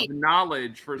he of ain't.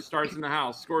 knowledge for Stars in the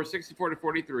House. Score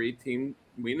 64-43. Team,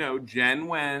 we know, Jenn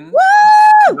wins. Woo!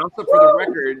 And also, for the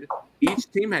record,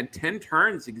 each team had 10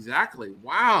 turns exactly.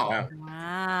 Wow.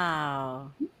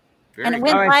 Wow. Very And it good.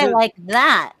 went All right, by so- like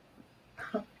that.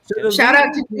 So the Shout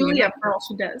out to losing team- Julia for all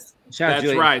she does. Shout out That's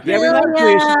Julia. right. Yeah, we love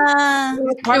Julia.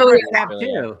 Julia. She's part of our Julia. staff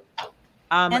too.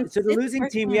 And So the it's losing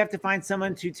team, we personal. have to find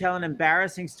someone to tell an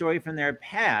embarrassing story from their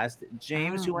past.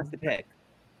 James, who wants to pick?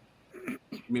 I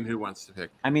mean, who wants to pick?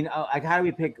 I mean, like, how do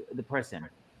we pick the person?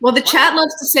 Well, the chat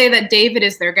loves to say that David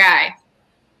is their guy.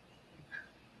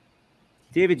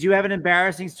 David, do you have an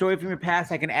embarrassing story from your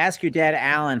past? I can ask your dad,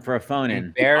 Alan, for a phone-in.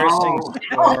 Embarrassing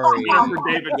story.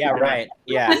 For David. Yeah, right.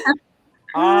 Yeah.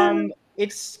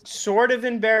 It's sort of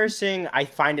embarrassing. I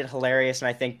find it hilarious, and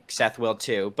I think Seth will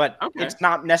too. But Okay. it's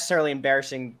not necessarily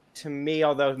embarrassing to me,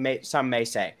 although some may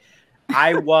say.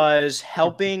 I was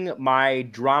helping my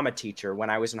drama teacher when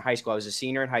I was in high school. I was a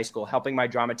senior in high school, helping my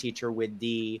drama teacher with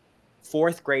the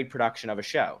 4th grade production of a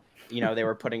show. You know, they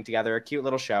were putting together a cute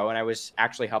little show, and I was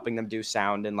actually helping them do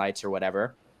sound and lights or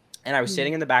whatever. And I was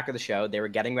sitting in the back of the show. They were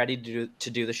getting ready to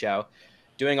do the show,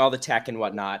 doing all the tech and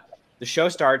whatnot. The show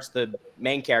starts. The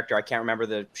main character, I can't remember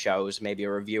the show, it was maybe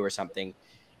a review or something.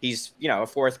 He's, you know, a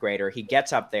 4th grader. He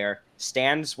gets up there,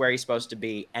 stands where he's supposed to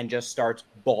be, and just starts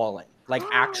bawling, like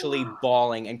actually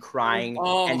bawling and crying,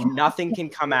 and nothing can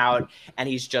come out, and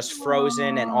he's just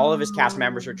frozen, and all of his cast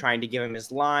members are trying to give him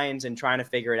his lines and trying to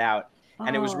figure it out.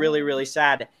 And it was really, really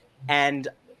sad. And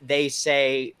they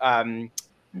say,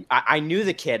 I knew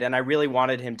the kid, and I really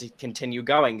wanted him to continue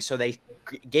going. So they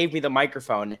gave me the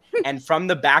microphone, and from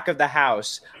the back of the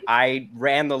house, I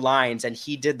ran the lines, and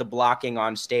he did the blocking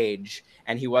on stage,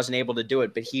 and he wasn't able to do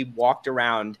it, but he walked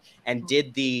around and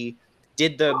did the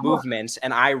movements,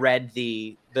 and I read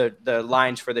the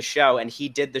lines for the show, and he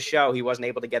did the show. He wasn't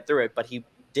able to get through it, but he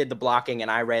did the blocking, and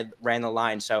I ran the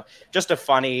lines. So just a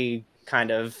funny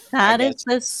kind of That is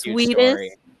the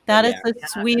sweetest. That is the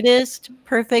sweetest,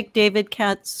 perfect David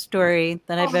Katz story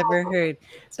that I've ever heard.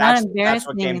 It's not embarrassing. That's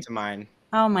what came to mind.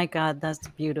 Oh my God, that's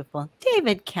beautiful.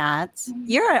 David Katz,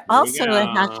 you're also a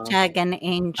hashtag an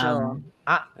angel.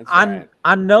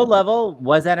 On no level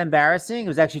was that embarrassing. It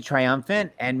was actually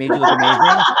triumphant and made you look amazing.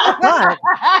 But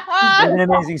it was an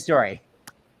amazing story.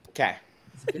 Okay.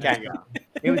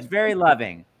 It was very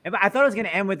loving. I thought it was going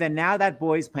to end with, and now that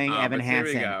boy's playing Evan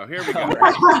Hansen. Here we go.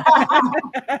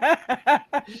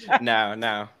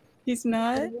 No. He's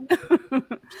not.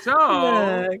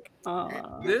 So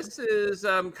Look. this is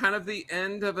kind of the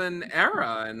end of an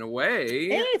era in a way.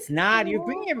 It's not. You're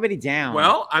bringing everybody down.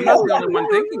 Well, I'm not the only one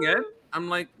thinking it. I'm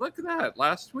like, look at that.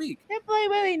 Last week.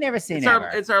 We never say never.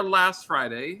 It's our last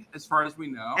Friday, as far as we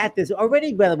know. At this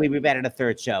already, by the way, we've added a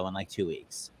 3rd show in like 2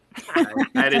 weeks.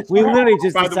 We literally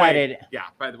just by decided.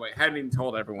 By the way, hadn't even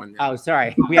told everyone yet. Oh,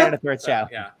 sorry. We added a 3rd show.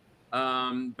 Yeah.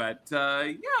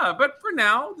 But for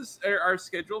now, our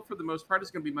schedule for the most part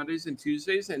is going to be Mondays and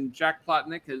Tuesdays, and Jack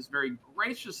Plotnick has very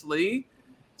graciously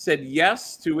said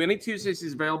yes to any Tuesdays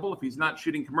he's available. If he's not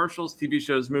shooting commercials, TV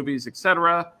shows, movies,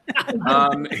 etc.,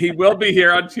 he will be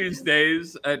here on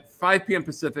Tuesdays at 5 p.m.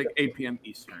 Pacific, 8 p.m.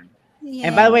 Eastern. Yeah.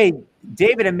 And by the way,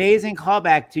 David, amazing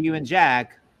callback to you and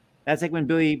Jack. That's like when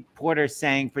Billy Porter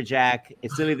sang for Jack.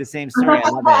 It's literally the same story. I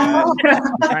love it.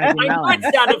 I'm trying to be My melon.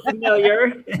 voice sounded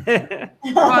familiar.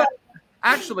 But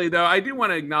actually, though, I do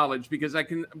want to acknowledge because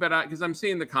because I'm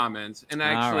seeing the comments, and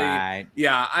actually, right.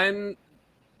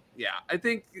 I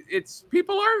think it's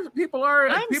people are.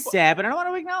 I'm sad, but I don't want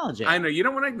to acknowledge it. I know you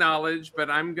don't want to acknowledge, but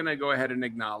I'm going to go ahead and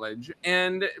acknowledge,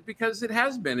 and because it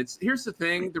has been. Here's the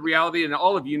thing, the reality, and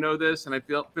all of you know this, and I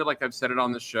feel like I've said it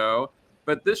on the show,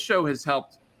 but this show has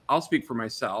helped. I'll speak for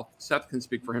myself. Seth can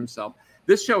speak for himself.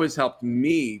 This show has helped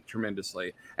me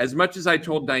tremendously. As much as I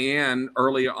told Diane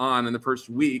early on in the first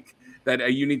week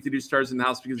that you need to do Stars in the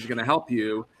House because it's going to help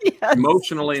you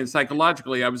emotionally and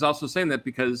psychologically, I was also saying that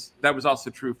because that was also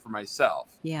true for myself.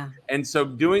 Yeah. And so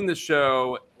doing the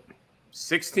show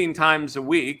 16 times a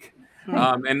week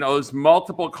and those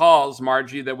multiple calls,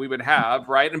 Margie, that we would have,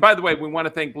 right? And by the way, we want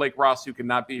to thank Blake Ross, who could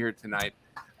not be here tonight.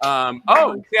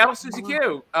 Seattle Susie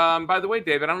Q. By the way,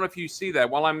 David, I don't know if you see that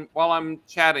while I'm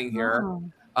chatting here,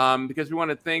 because we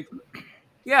want to thank.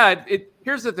 Yeah,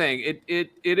 here's the thing. It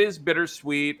is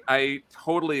bittersweet. I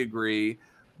totally agree,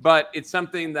 but it's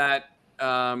something that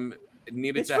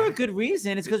needed. It's for a good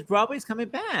reason. It's because Broadway's coming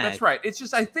back. That's right. It's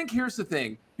just I think here's the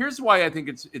thing. Here's why I think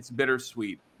it's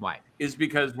bittersweet. Why? Is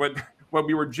because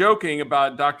we were joking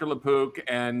about Dr. LaPook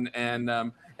and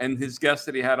his guest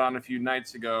that he had on a few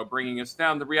nights ago, bringing us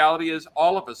down. The reality is,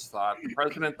 all of us thought, the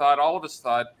president thought, all of us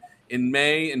thought, in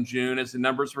May and June, as the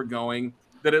numbers were going,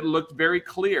 that it looked very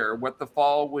clear what the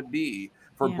fall would be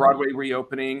for Broadway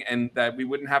reopening, and that we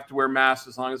wouldn't have to wear masks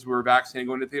as long as we were vaccinated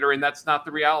going to theater. And that's not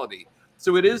the reality.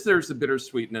 So there's a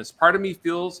bittersweetness. Part of me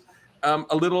feels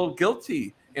a little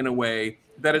guilty in a way,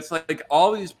 that it's like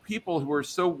all these people who are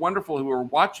so wonderful who are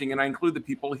watching, and I include the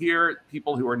people here,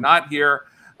 people who are not here,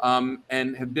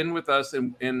 and have been with us.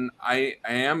 And I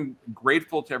am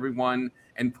grateful to everyone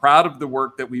and proud of the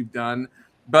work that we've done.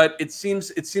 But it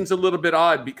seems a little bit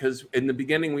odd, because in the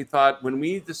beginning we thought, when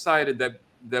we decided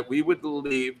that we would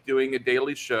leave doing a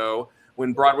daily show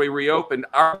when Broadway reopened,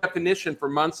 our definition for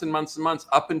months and months and months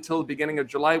up until the beginning of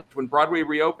July, when Broadway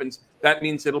reopens, that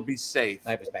means it'll be safe.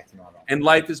 Life is back to normal. And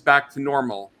life is back to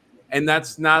normal. And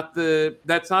that's not the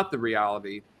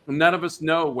reality. None of us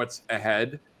know what's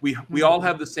ahead. We all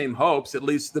have the same hopes, at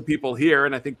least the people here,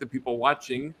 and I think the people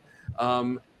watching.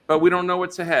 But we don't know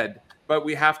what's ahead. But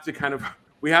we have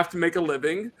to make a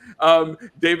living.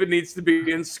 David needs to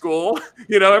be in school.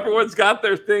 Everyone's got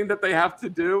their thing that they have to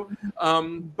do.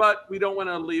 But we don't want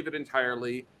to leave it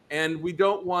entirely. And we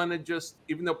don't want to just,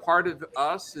 even though part of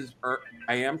us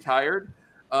I am tired.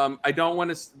 I don't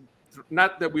want to,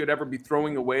 not that we would ever be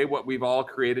throwing away what we've all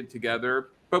created together,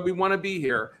 but we want to be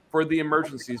here for the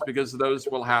emergencies, because those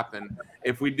will happen.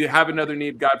 If we do have another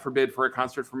need, God forbid, for a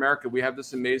Concert for America, we have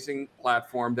this amazing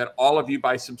platform that all of you,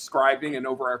 by subscribing, and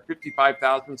over our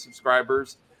 55,000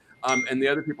 subscribers, and the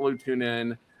other people who tune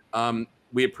in,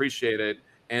 we appreciate it.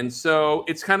 And so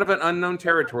it's kind of an unknown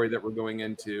territory that we're going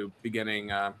into beginning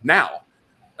now.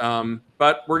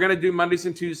 But we're going to do Mondays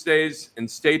and Tuesdays, and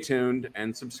stay tuned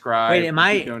and subscribe. Wait,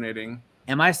 keep donating.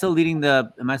 Am I still doing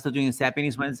the Sap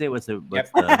Meetings Wednesday? What's still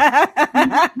happening?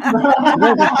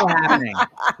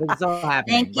 What's still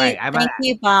happening? Thank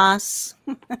you, boss.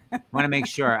 Want to make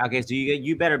sure. Okay, so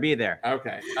you better be there.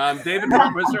 Okay. David,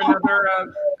 was there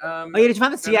another? Did you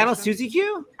find the Seattle Susie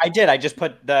Q? I did. I just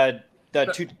put the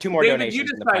two more David, donations. you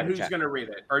decide who's going to read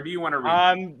it, or do you want to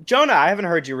read it? Jonah, I haven't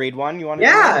heard you read one. You want to?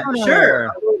 Yeah, read it?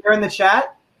 sure. You're in the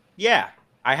chat. Yeah,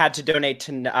 I had to donate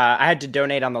I had to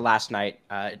donate on the last night.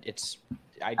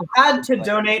 I had to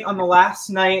donate on the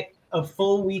last night of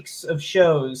full weeks of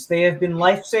shows. They have been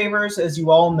lifesavers, as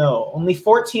you all know. Only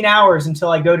 14 hours until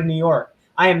I go to New York.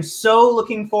 I am so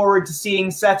looking forward to seeing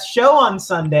Seth's show on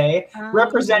Sunday,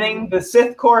 representing the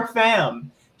Sith Core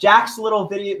fam. Jack's little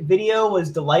video was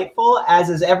delightful,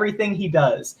 as is everything he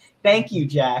does. Thank you,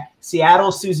 Jack.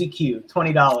 Seattle Susie Q,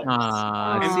 $20.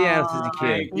 Seattle Susie Q.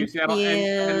 Thank you, Seattle.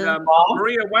 And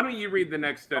Maria, why don't you read the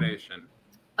next donation?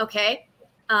 Okay.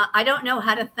 I don't know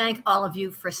how to thank all of you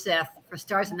for Seth, for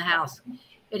Stars in the House.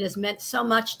 It has meant so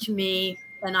much to me,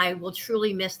 and I will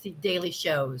truly miss the daily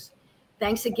shows.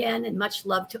 Thanks again, and much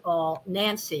love to all.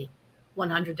 Nancy,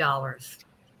 $100.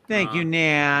 Thank you,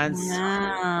 Nance. Is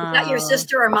that your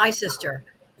sister or my sister?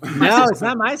 No, it's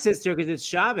not my sister, because it's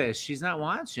Shabbos. She's not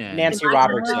watching. Nancy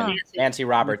Robertson. Nancy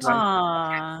Robertson.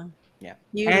 Yeah.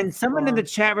 And someone in the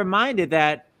chat reminded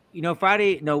that,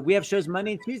 Friday, we have shows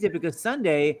Monday and Tuesday, because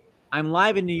Sunday I'm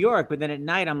live in New York, but then at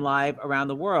night I'm live around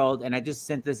the world. And I just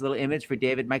sent this little image for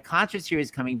David. My concert series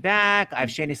is coming back. I have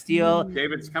Shayna Steele.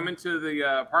 David's coming to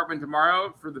the apartment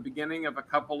tomorrow for the beginning of a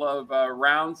couple of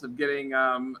rounds of getting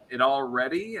it all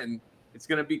ready. And it's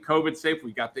going to be COVID safe.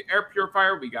 We got the air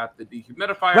purifier. We got the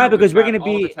dehumidifier. Right, because we're going to all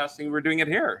be the testing. We're doing it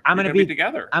here. I'm going to be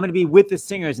together. I'm going to be with the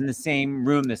singers in the same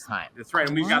room this time. That's right.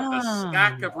 And we've got the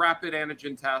stack of rapid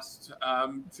antigen tests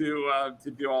to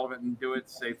do all of it and do it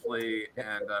safely.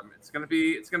 And it's going to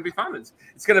be fun.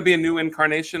 It's going to be a new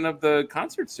incarnation of the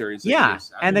concert series. Yeah,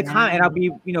 and and I'll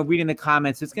be reading the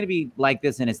comments. So it's going to be like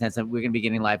this in a sense that we're going to be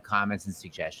getting live comments and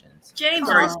suggestions. James,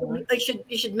 also,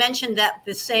 you should mention that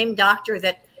the same doctor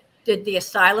that did the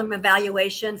asylum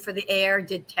evaluation for the air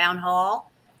did town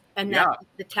hall, and that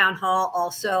the town hall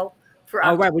also for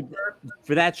October.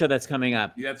 For that show that's coming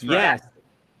up. That's right. Yes.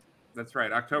 That's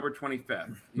right. October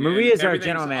 25th. Maria is our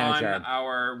general manager. On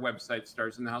our website,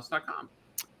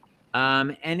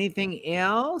 starsinthehouse.com. Anything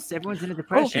else? Everyone's in a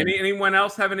depression. Anyone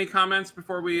else have any comments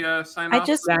before we sign off?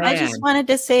 I just wanted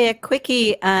to say a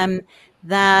quickie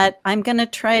that I'm going to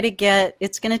try to get.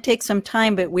 It's going to take some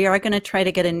time, but we are going to try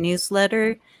to get a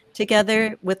newsletter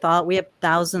together with we have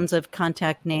thousands of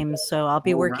contact names, so I'll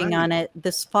be working on it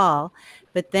this fall.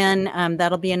 But then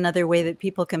that'll be another way that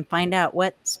people can find out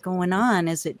what's going on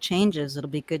as it changes. It'll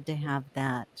be good to have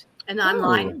that. An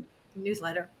online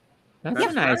newsletter. That's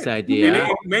a nice idea.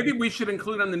 Maybe we should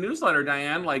include on the newsletter,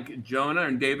 Diane, like Jonah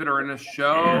and David are in a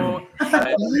show.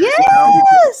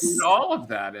 Yes! Include all of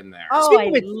that in there. Oh,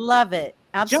 Speaking I of- love it.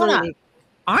 Absolutely. Jonah,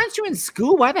 aren't you in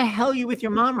school? Why the hell are you with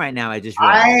your mom right now? I just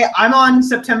realized. I'm on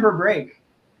September break.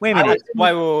 Wait a minute.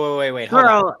 Wait. Hold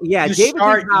Girl, on. yeah, You David's in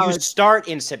start. You college. start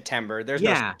in September. There's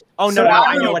Yeah. no. Oh no, So no! I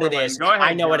I know was- what it is. Go ahead,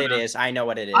 I know what it Jonah. is. I know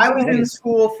what it is. I was in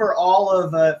school for all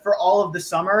of the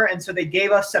summer, and so they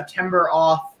gave us September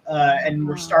off, and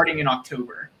we're starting in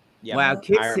October. Yep. Wow, I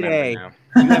kids remember today, now.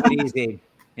 you have it easy.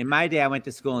 In my day, I went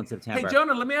to school in September. Hey,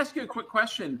 Jonah, let me ask you a quick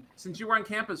question. Since you were on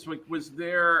campus, was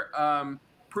there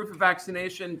proof of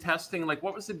vaccination testing? Like,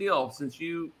 what was the deal? Since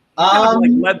you kind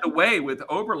of, led the way with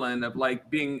Oberlin of like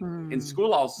being in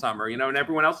school all summer, and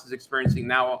everyone else is experiencing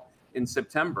now in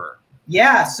September.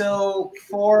 Yeah, so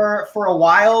for a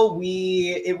while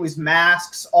it was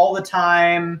masks all the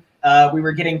time. We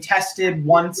were getting tested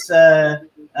once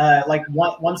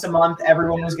once a month.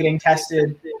 Everyone was getting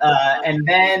tested, and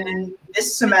then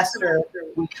this semester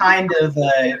we kind of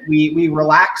we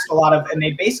relaxed a lot of, and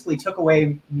they basically took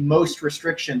away most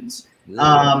restrictions.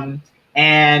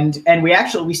 And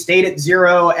we stayed at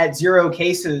zero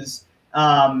cases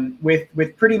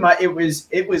with pretty much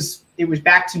it was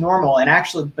back to normal. And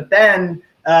actually, but then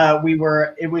we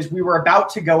were about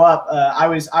to go up. I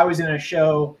was in a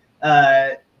show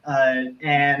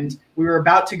and we were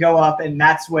about to go up, and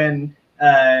that's when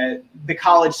the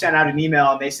college sent out an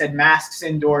email and they said masks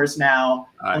indoors now.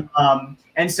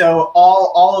 And so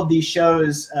all of these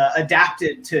shows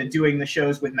adapted to doing the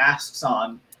shows with masks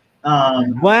on.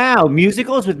 Wow,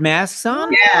 musicals with masks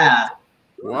on? Yeah.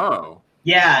 Whoa.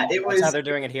 Yeah, it was. That's how they're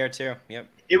doing it here too. Yep.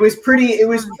 It was pretty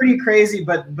crazy,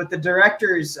 but the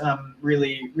directors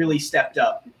really stepped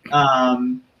up.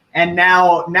 And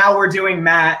now we're doing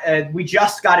we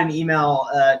just got an email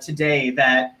today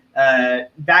that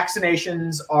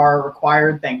vaccinations are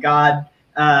required, thank God,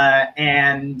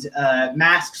 and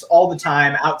masks all the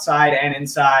time, outside and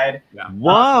inside. Yeah.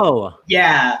 Whoa.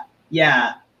 Yeah.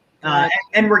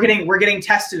 And we're getting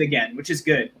tested again, which is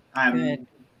good. Good.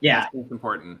 Yeah, it's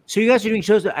important. So you guys are doing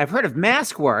shows. I've heard of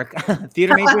mask work.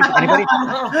 Theater majors, anybody?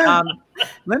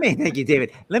 Thank you,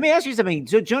 David. Let me ask you something.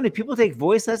 So, Jonah, do people take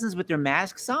voice lessons with their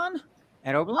masks on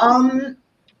at Oberlin?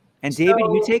 And David,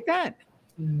 you take that?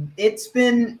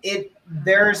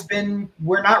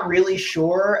 We're not really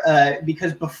sure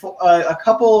because before a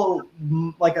couple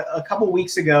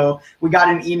weeks ago, we got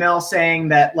an email saying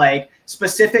that like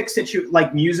specific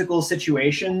musical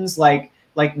situations like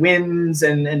winds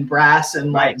and brass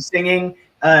and like singing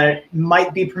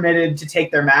might be permitted to take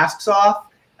their masks off.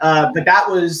 But that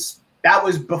was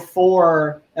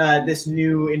before this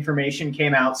new information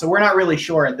came out. So we're not really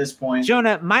sure at this point.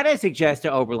 Jonah, might I suggest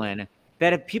to Oberlin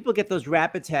that if people get those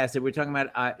rapid tests that we're talking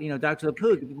about, Dr.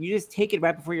 LaPook, you just take it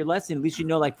right before your lesson. At least you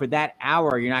know, like for that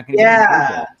hour, you're not going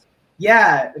to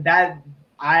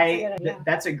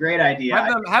that's a great idea.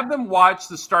 Have them watch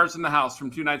The Stars in the House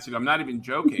from 2 nights ago. I'm not even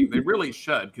joking. They really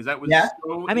should, because that was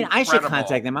so I mean, I should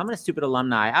contact them. I'm a stupid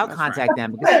alumni. I'll contact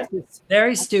them because it's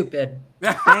very stupid.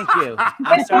 Thank you.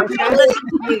 I'm sorry.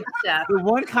 The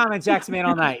one comment Jack's made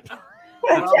all night.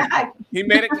 He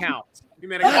made it count. He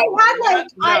made it They count.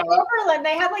 had at Oberlin,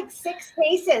 they had 6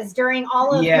 cases during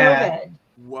all of COVID.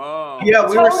 Whoa. Yeah,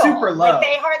 we were super low.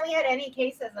 They hardly had any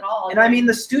cases at all. And I mean,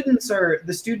 the students are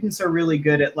really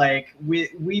good at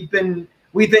we've been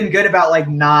good about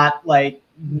not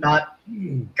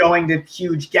going to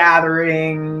huge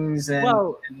gatherings. And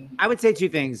I would say 2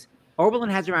 things. Oberlin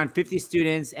has around 50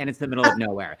 students, and it's the middle of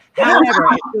nowhere. However,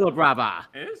 it's still a brava.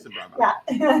 It is a brava.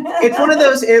 Yeah. It's one of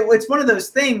those. It's one of those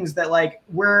things that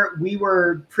we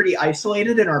were pretty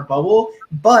isolated in our bubble.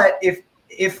 But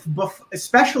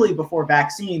especially before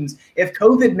vaccines, if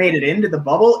COVID made it into the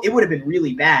bubble, it would have been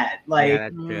really bad.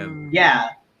 That's true. Yeah.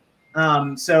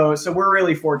 So we're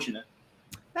really fortunate.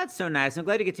 That's so nice. I'm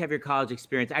glad you get to have your college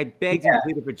experience. I begged and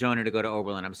pleaded for Jonah to go to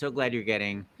Oberlin. I'm so glad you're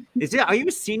getting. Are you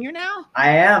a senior now? I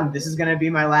am. This is going to be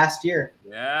my last year.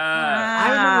 Yeah.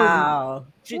 I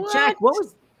remember. Jack,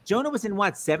 Jonah was in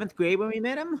what, 7th grade when we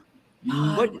met him?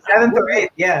 7th or 8th,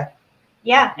 yeah.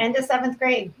 Yeah, end of 7th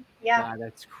grade. Yeah. Wow,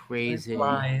 that's crazy.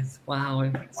 Wow. What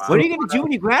are you going to do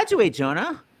when you graduate,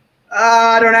 Jonah?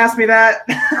 Don't ask me that.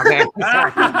 Okay. Not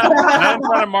in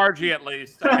front of Margie, at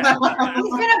least. He's gonna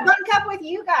bunk up with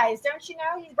you guys, don't you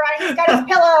know? He's got his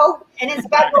pillow and his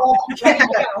bedroll ready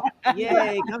to go.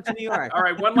 Yay, come to New York. All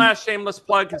right, one last shameless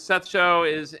plug. Seth's show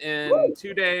is in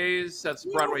 2 days. Seth's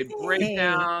Broadway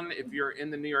Breakdown. If you're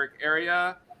in the New York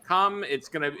area, come. It's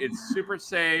super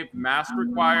safe, mask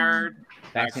required,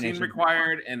 vaccine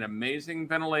required, and amazing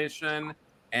ventilation.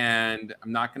 And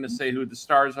I'm not going to say who the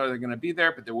stars are that are going to be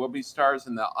there, but there will be stars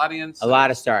in the audience. A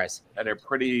lot of stars that are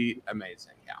pretty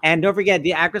amazing. Yeah. And don't forget,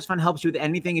 the Actors Fund helps you with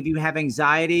anything. If you have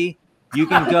anxiety, you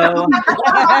can go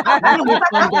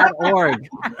actorsfund.org.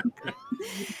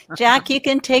 Jack, you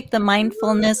can take the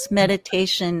mindfulness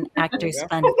meditation Actors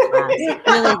Fund class.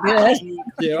 Really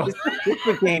good. This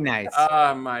became nice.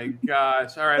 Oh my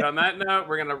gosh. All right. On that note,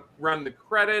 we're going to run the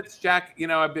credits. Jack, you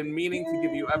know, I've been meaning to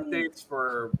give you updates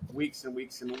for weeks and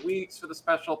weeks and weeks for the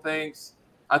special thanks.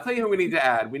 I'll tell you who we need to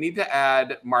add. We need to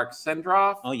add Mark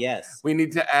Sendroff. Oh, yes. We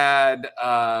need to add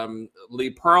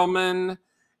Lee Perlman.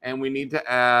 And we need to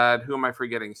add, who am I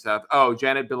forgetting, Seth? Oh,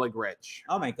 Janet Billig-Rich.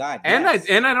 Oh my God! And yes.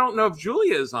 I don't know if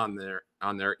Julia is on there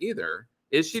either.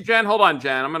 Is she, Jen? Hold on,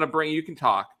 Jen. I'm gonna bring you. Can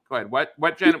talk. Go ahead. What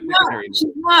Janet? She's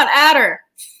not. Add her.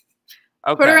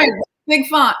 Okay. Put her in big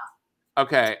font.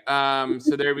 Okay.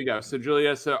 So there we go. So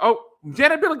Julia. So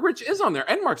Janet Billig-Rich is on there,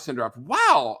 and Mark Sendroff.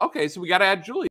 Wow. Okay. So we got to add Julia.